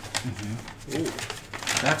 Ooh.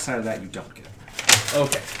 The backside of that you don't get.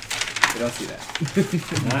 Okay. I don't see that.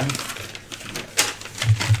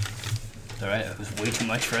 Alright, it was way too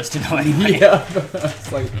much for us to know anyway. Yeah.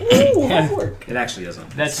 It's like, ooh, homework. It actually isn't.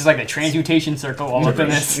 That's just like a transmutation circle all up in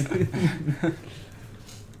this. All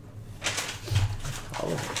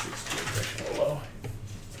of this is hello.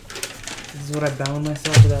 This is is what I bound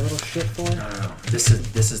myself to that little shit for? No. This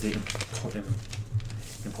is the important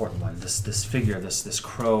one. This figure, this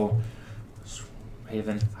crow, this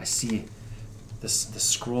raven. I see this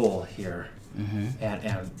scroll here,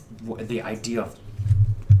 and the idea of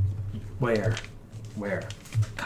where